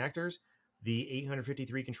APT actors, the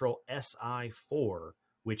 853 control SI4,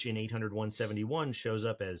 which in 801.71 shows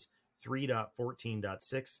up as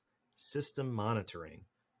 3.14.6 system monitoring.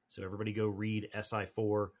 So everybody go read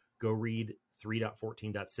SI4, go read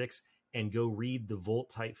 3.14.6, and go read the Volt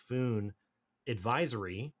Typhoon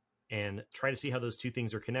advisory and try to see how those two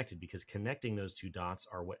things are connected, because connecting those two dots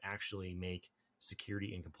are what actually make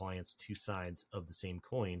security and compliance two sides of the same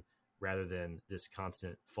coin, rather than this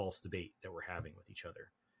constant false debate that we're having with each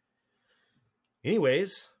other.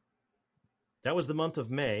 Anyways, that was the month of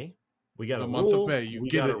May. We got the a month rule. of May. You we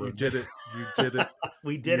did got it. You did it. You did it.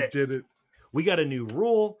 We did you it. Did it. We got a new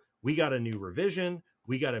rule. We got a new revision.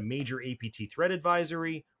 We got a major APT threat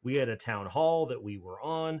advisory. We had a town hall that we were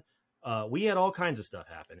on. We had all kinds of stuff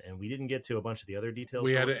happen, and we didn't get to a bunch of the other details.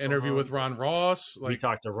 We had an interview with Ron Ross. We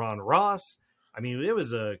talked to Ron Ross. I mean, it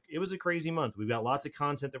was a crazy month. We've got lots of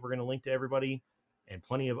content that we're going to link to everybody, and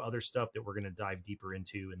plenty of other stuff that we're going to dive deeper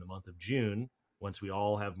into in the month of June, once we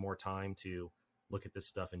all have more time to look at this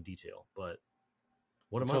stuff in detail. But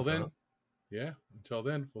what a month. Until then, huh? Yeah. Until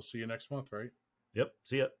then, we'll see you next month, right? Yep.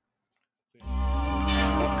 See ya. See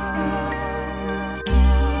ya.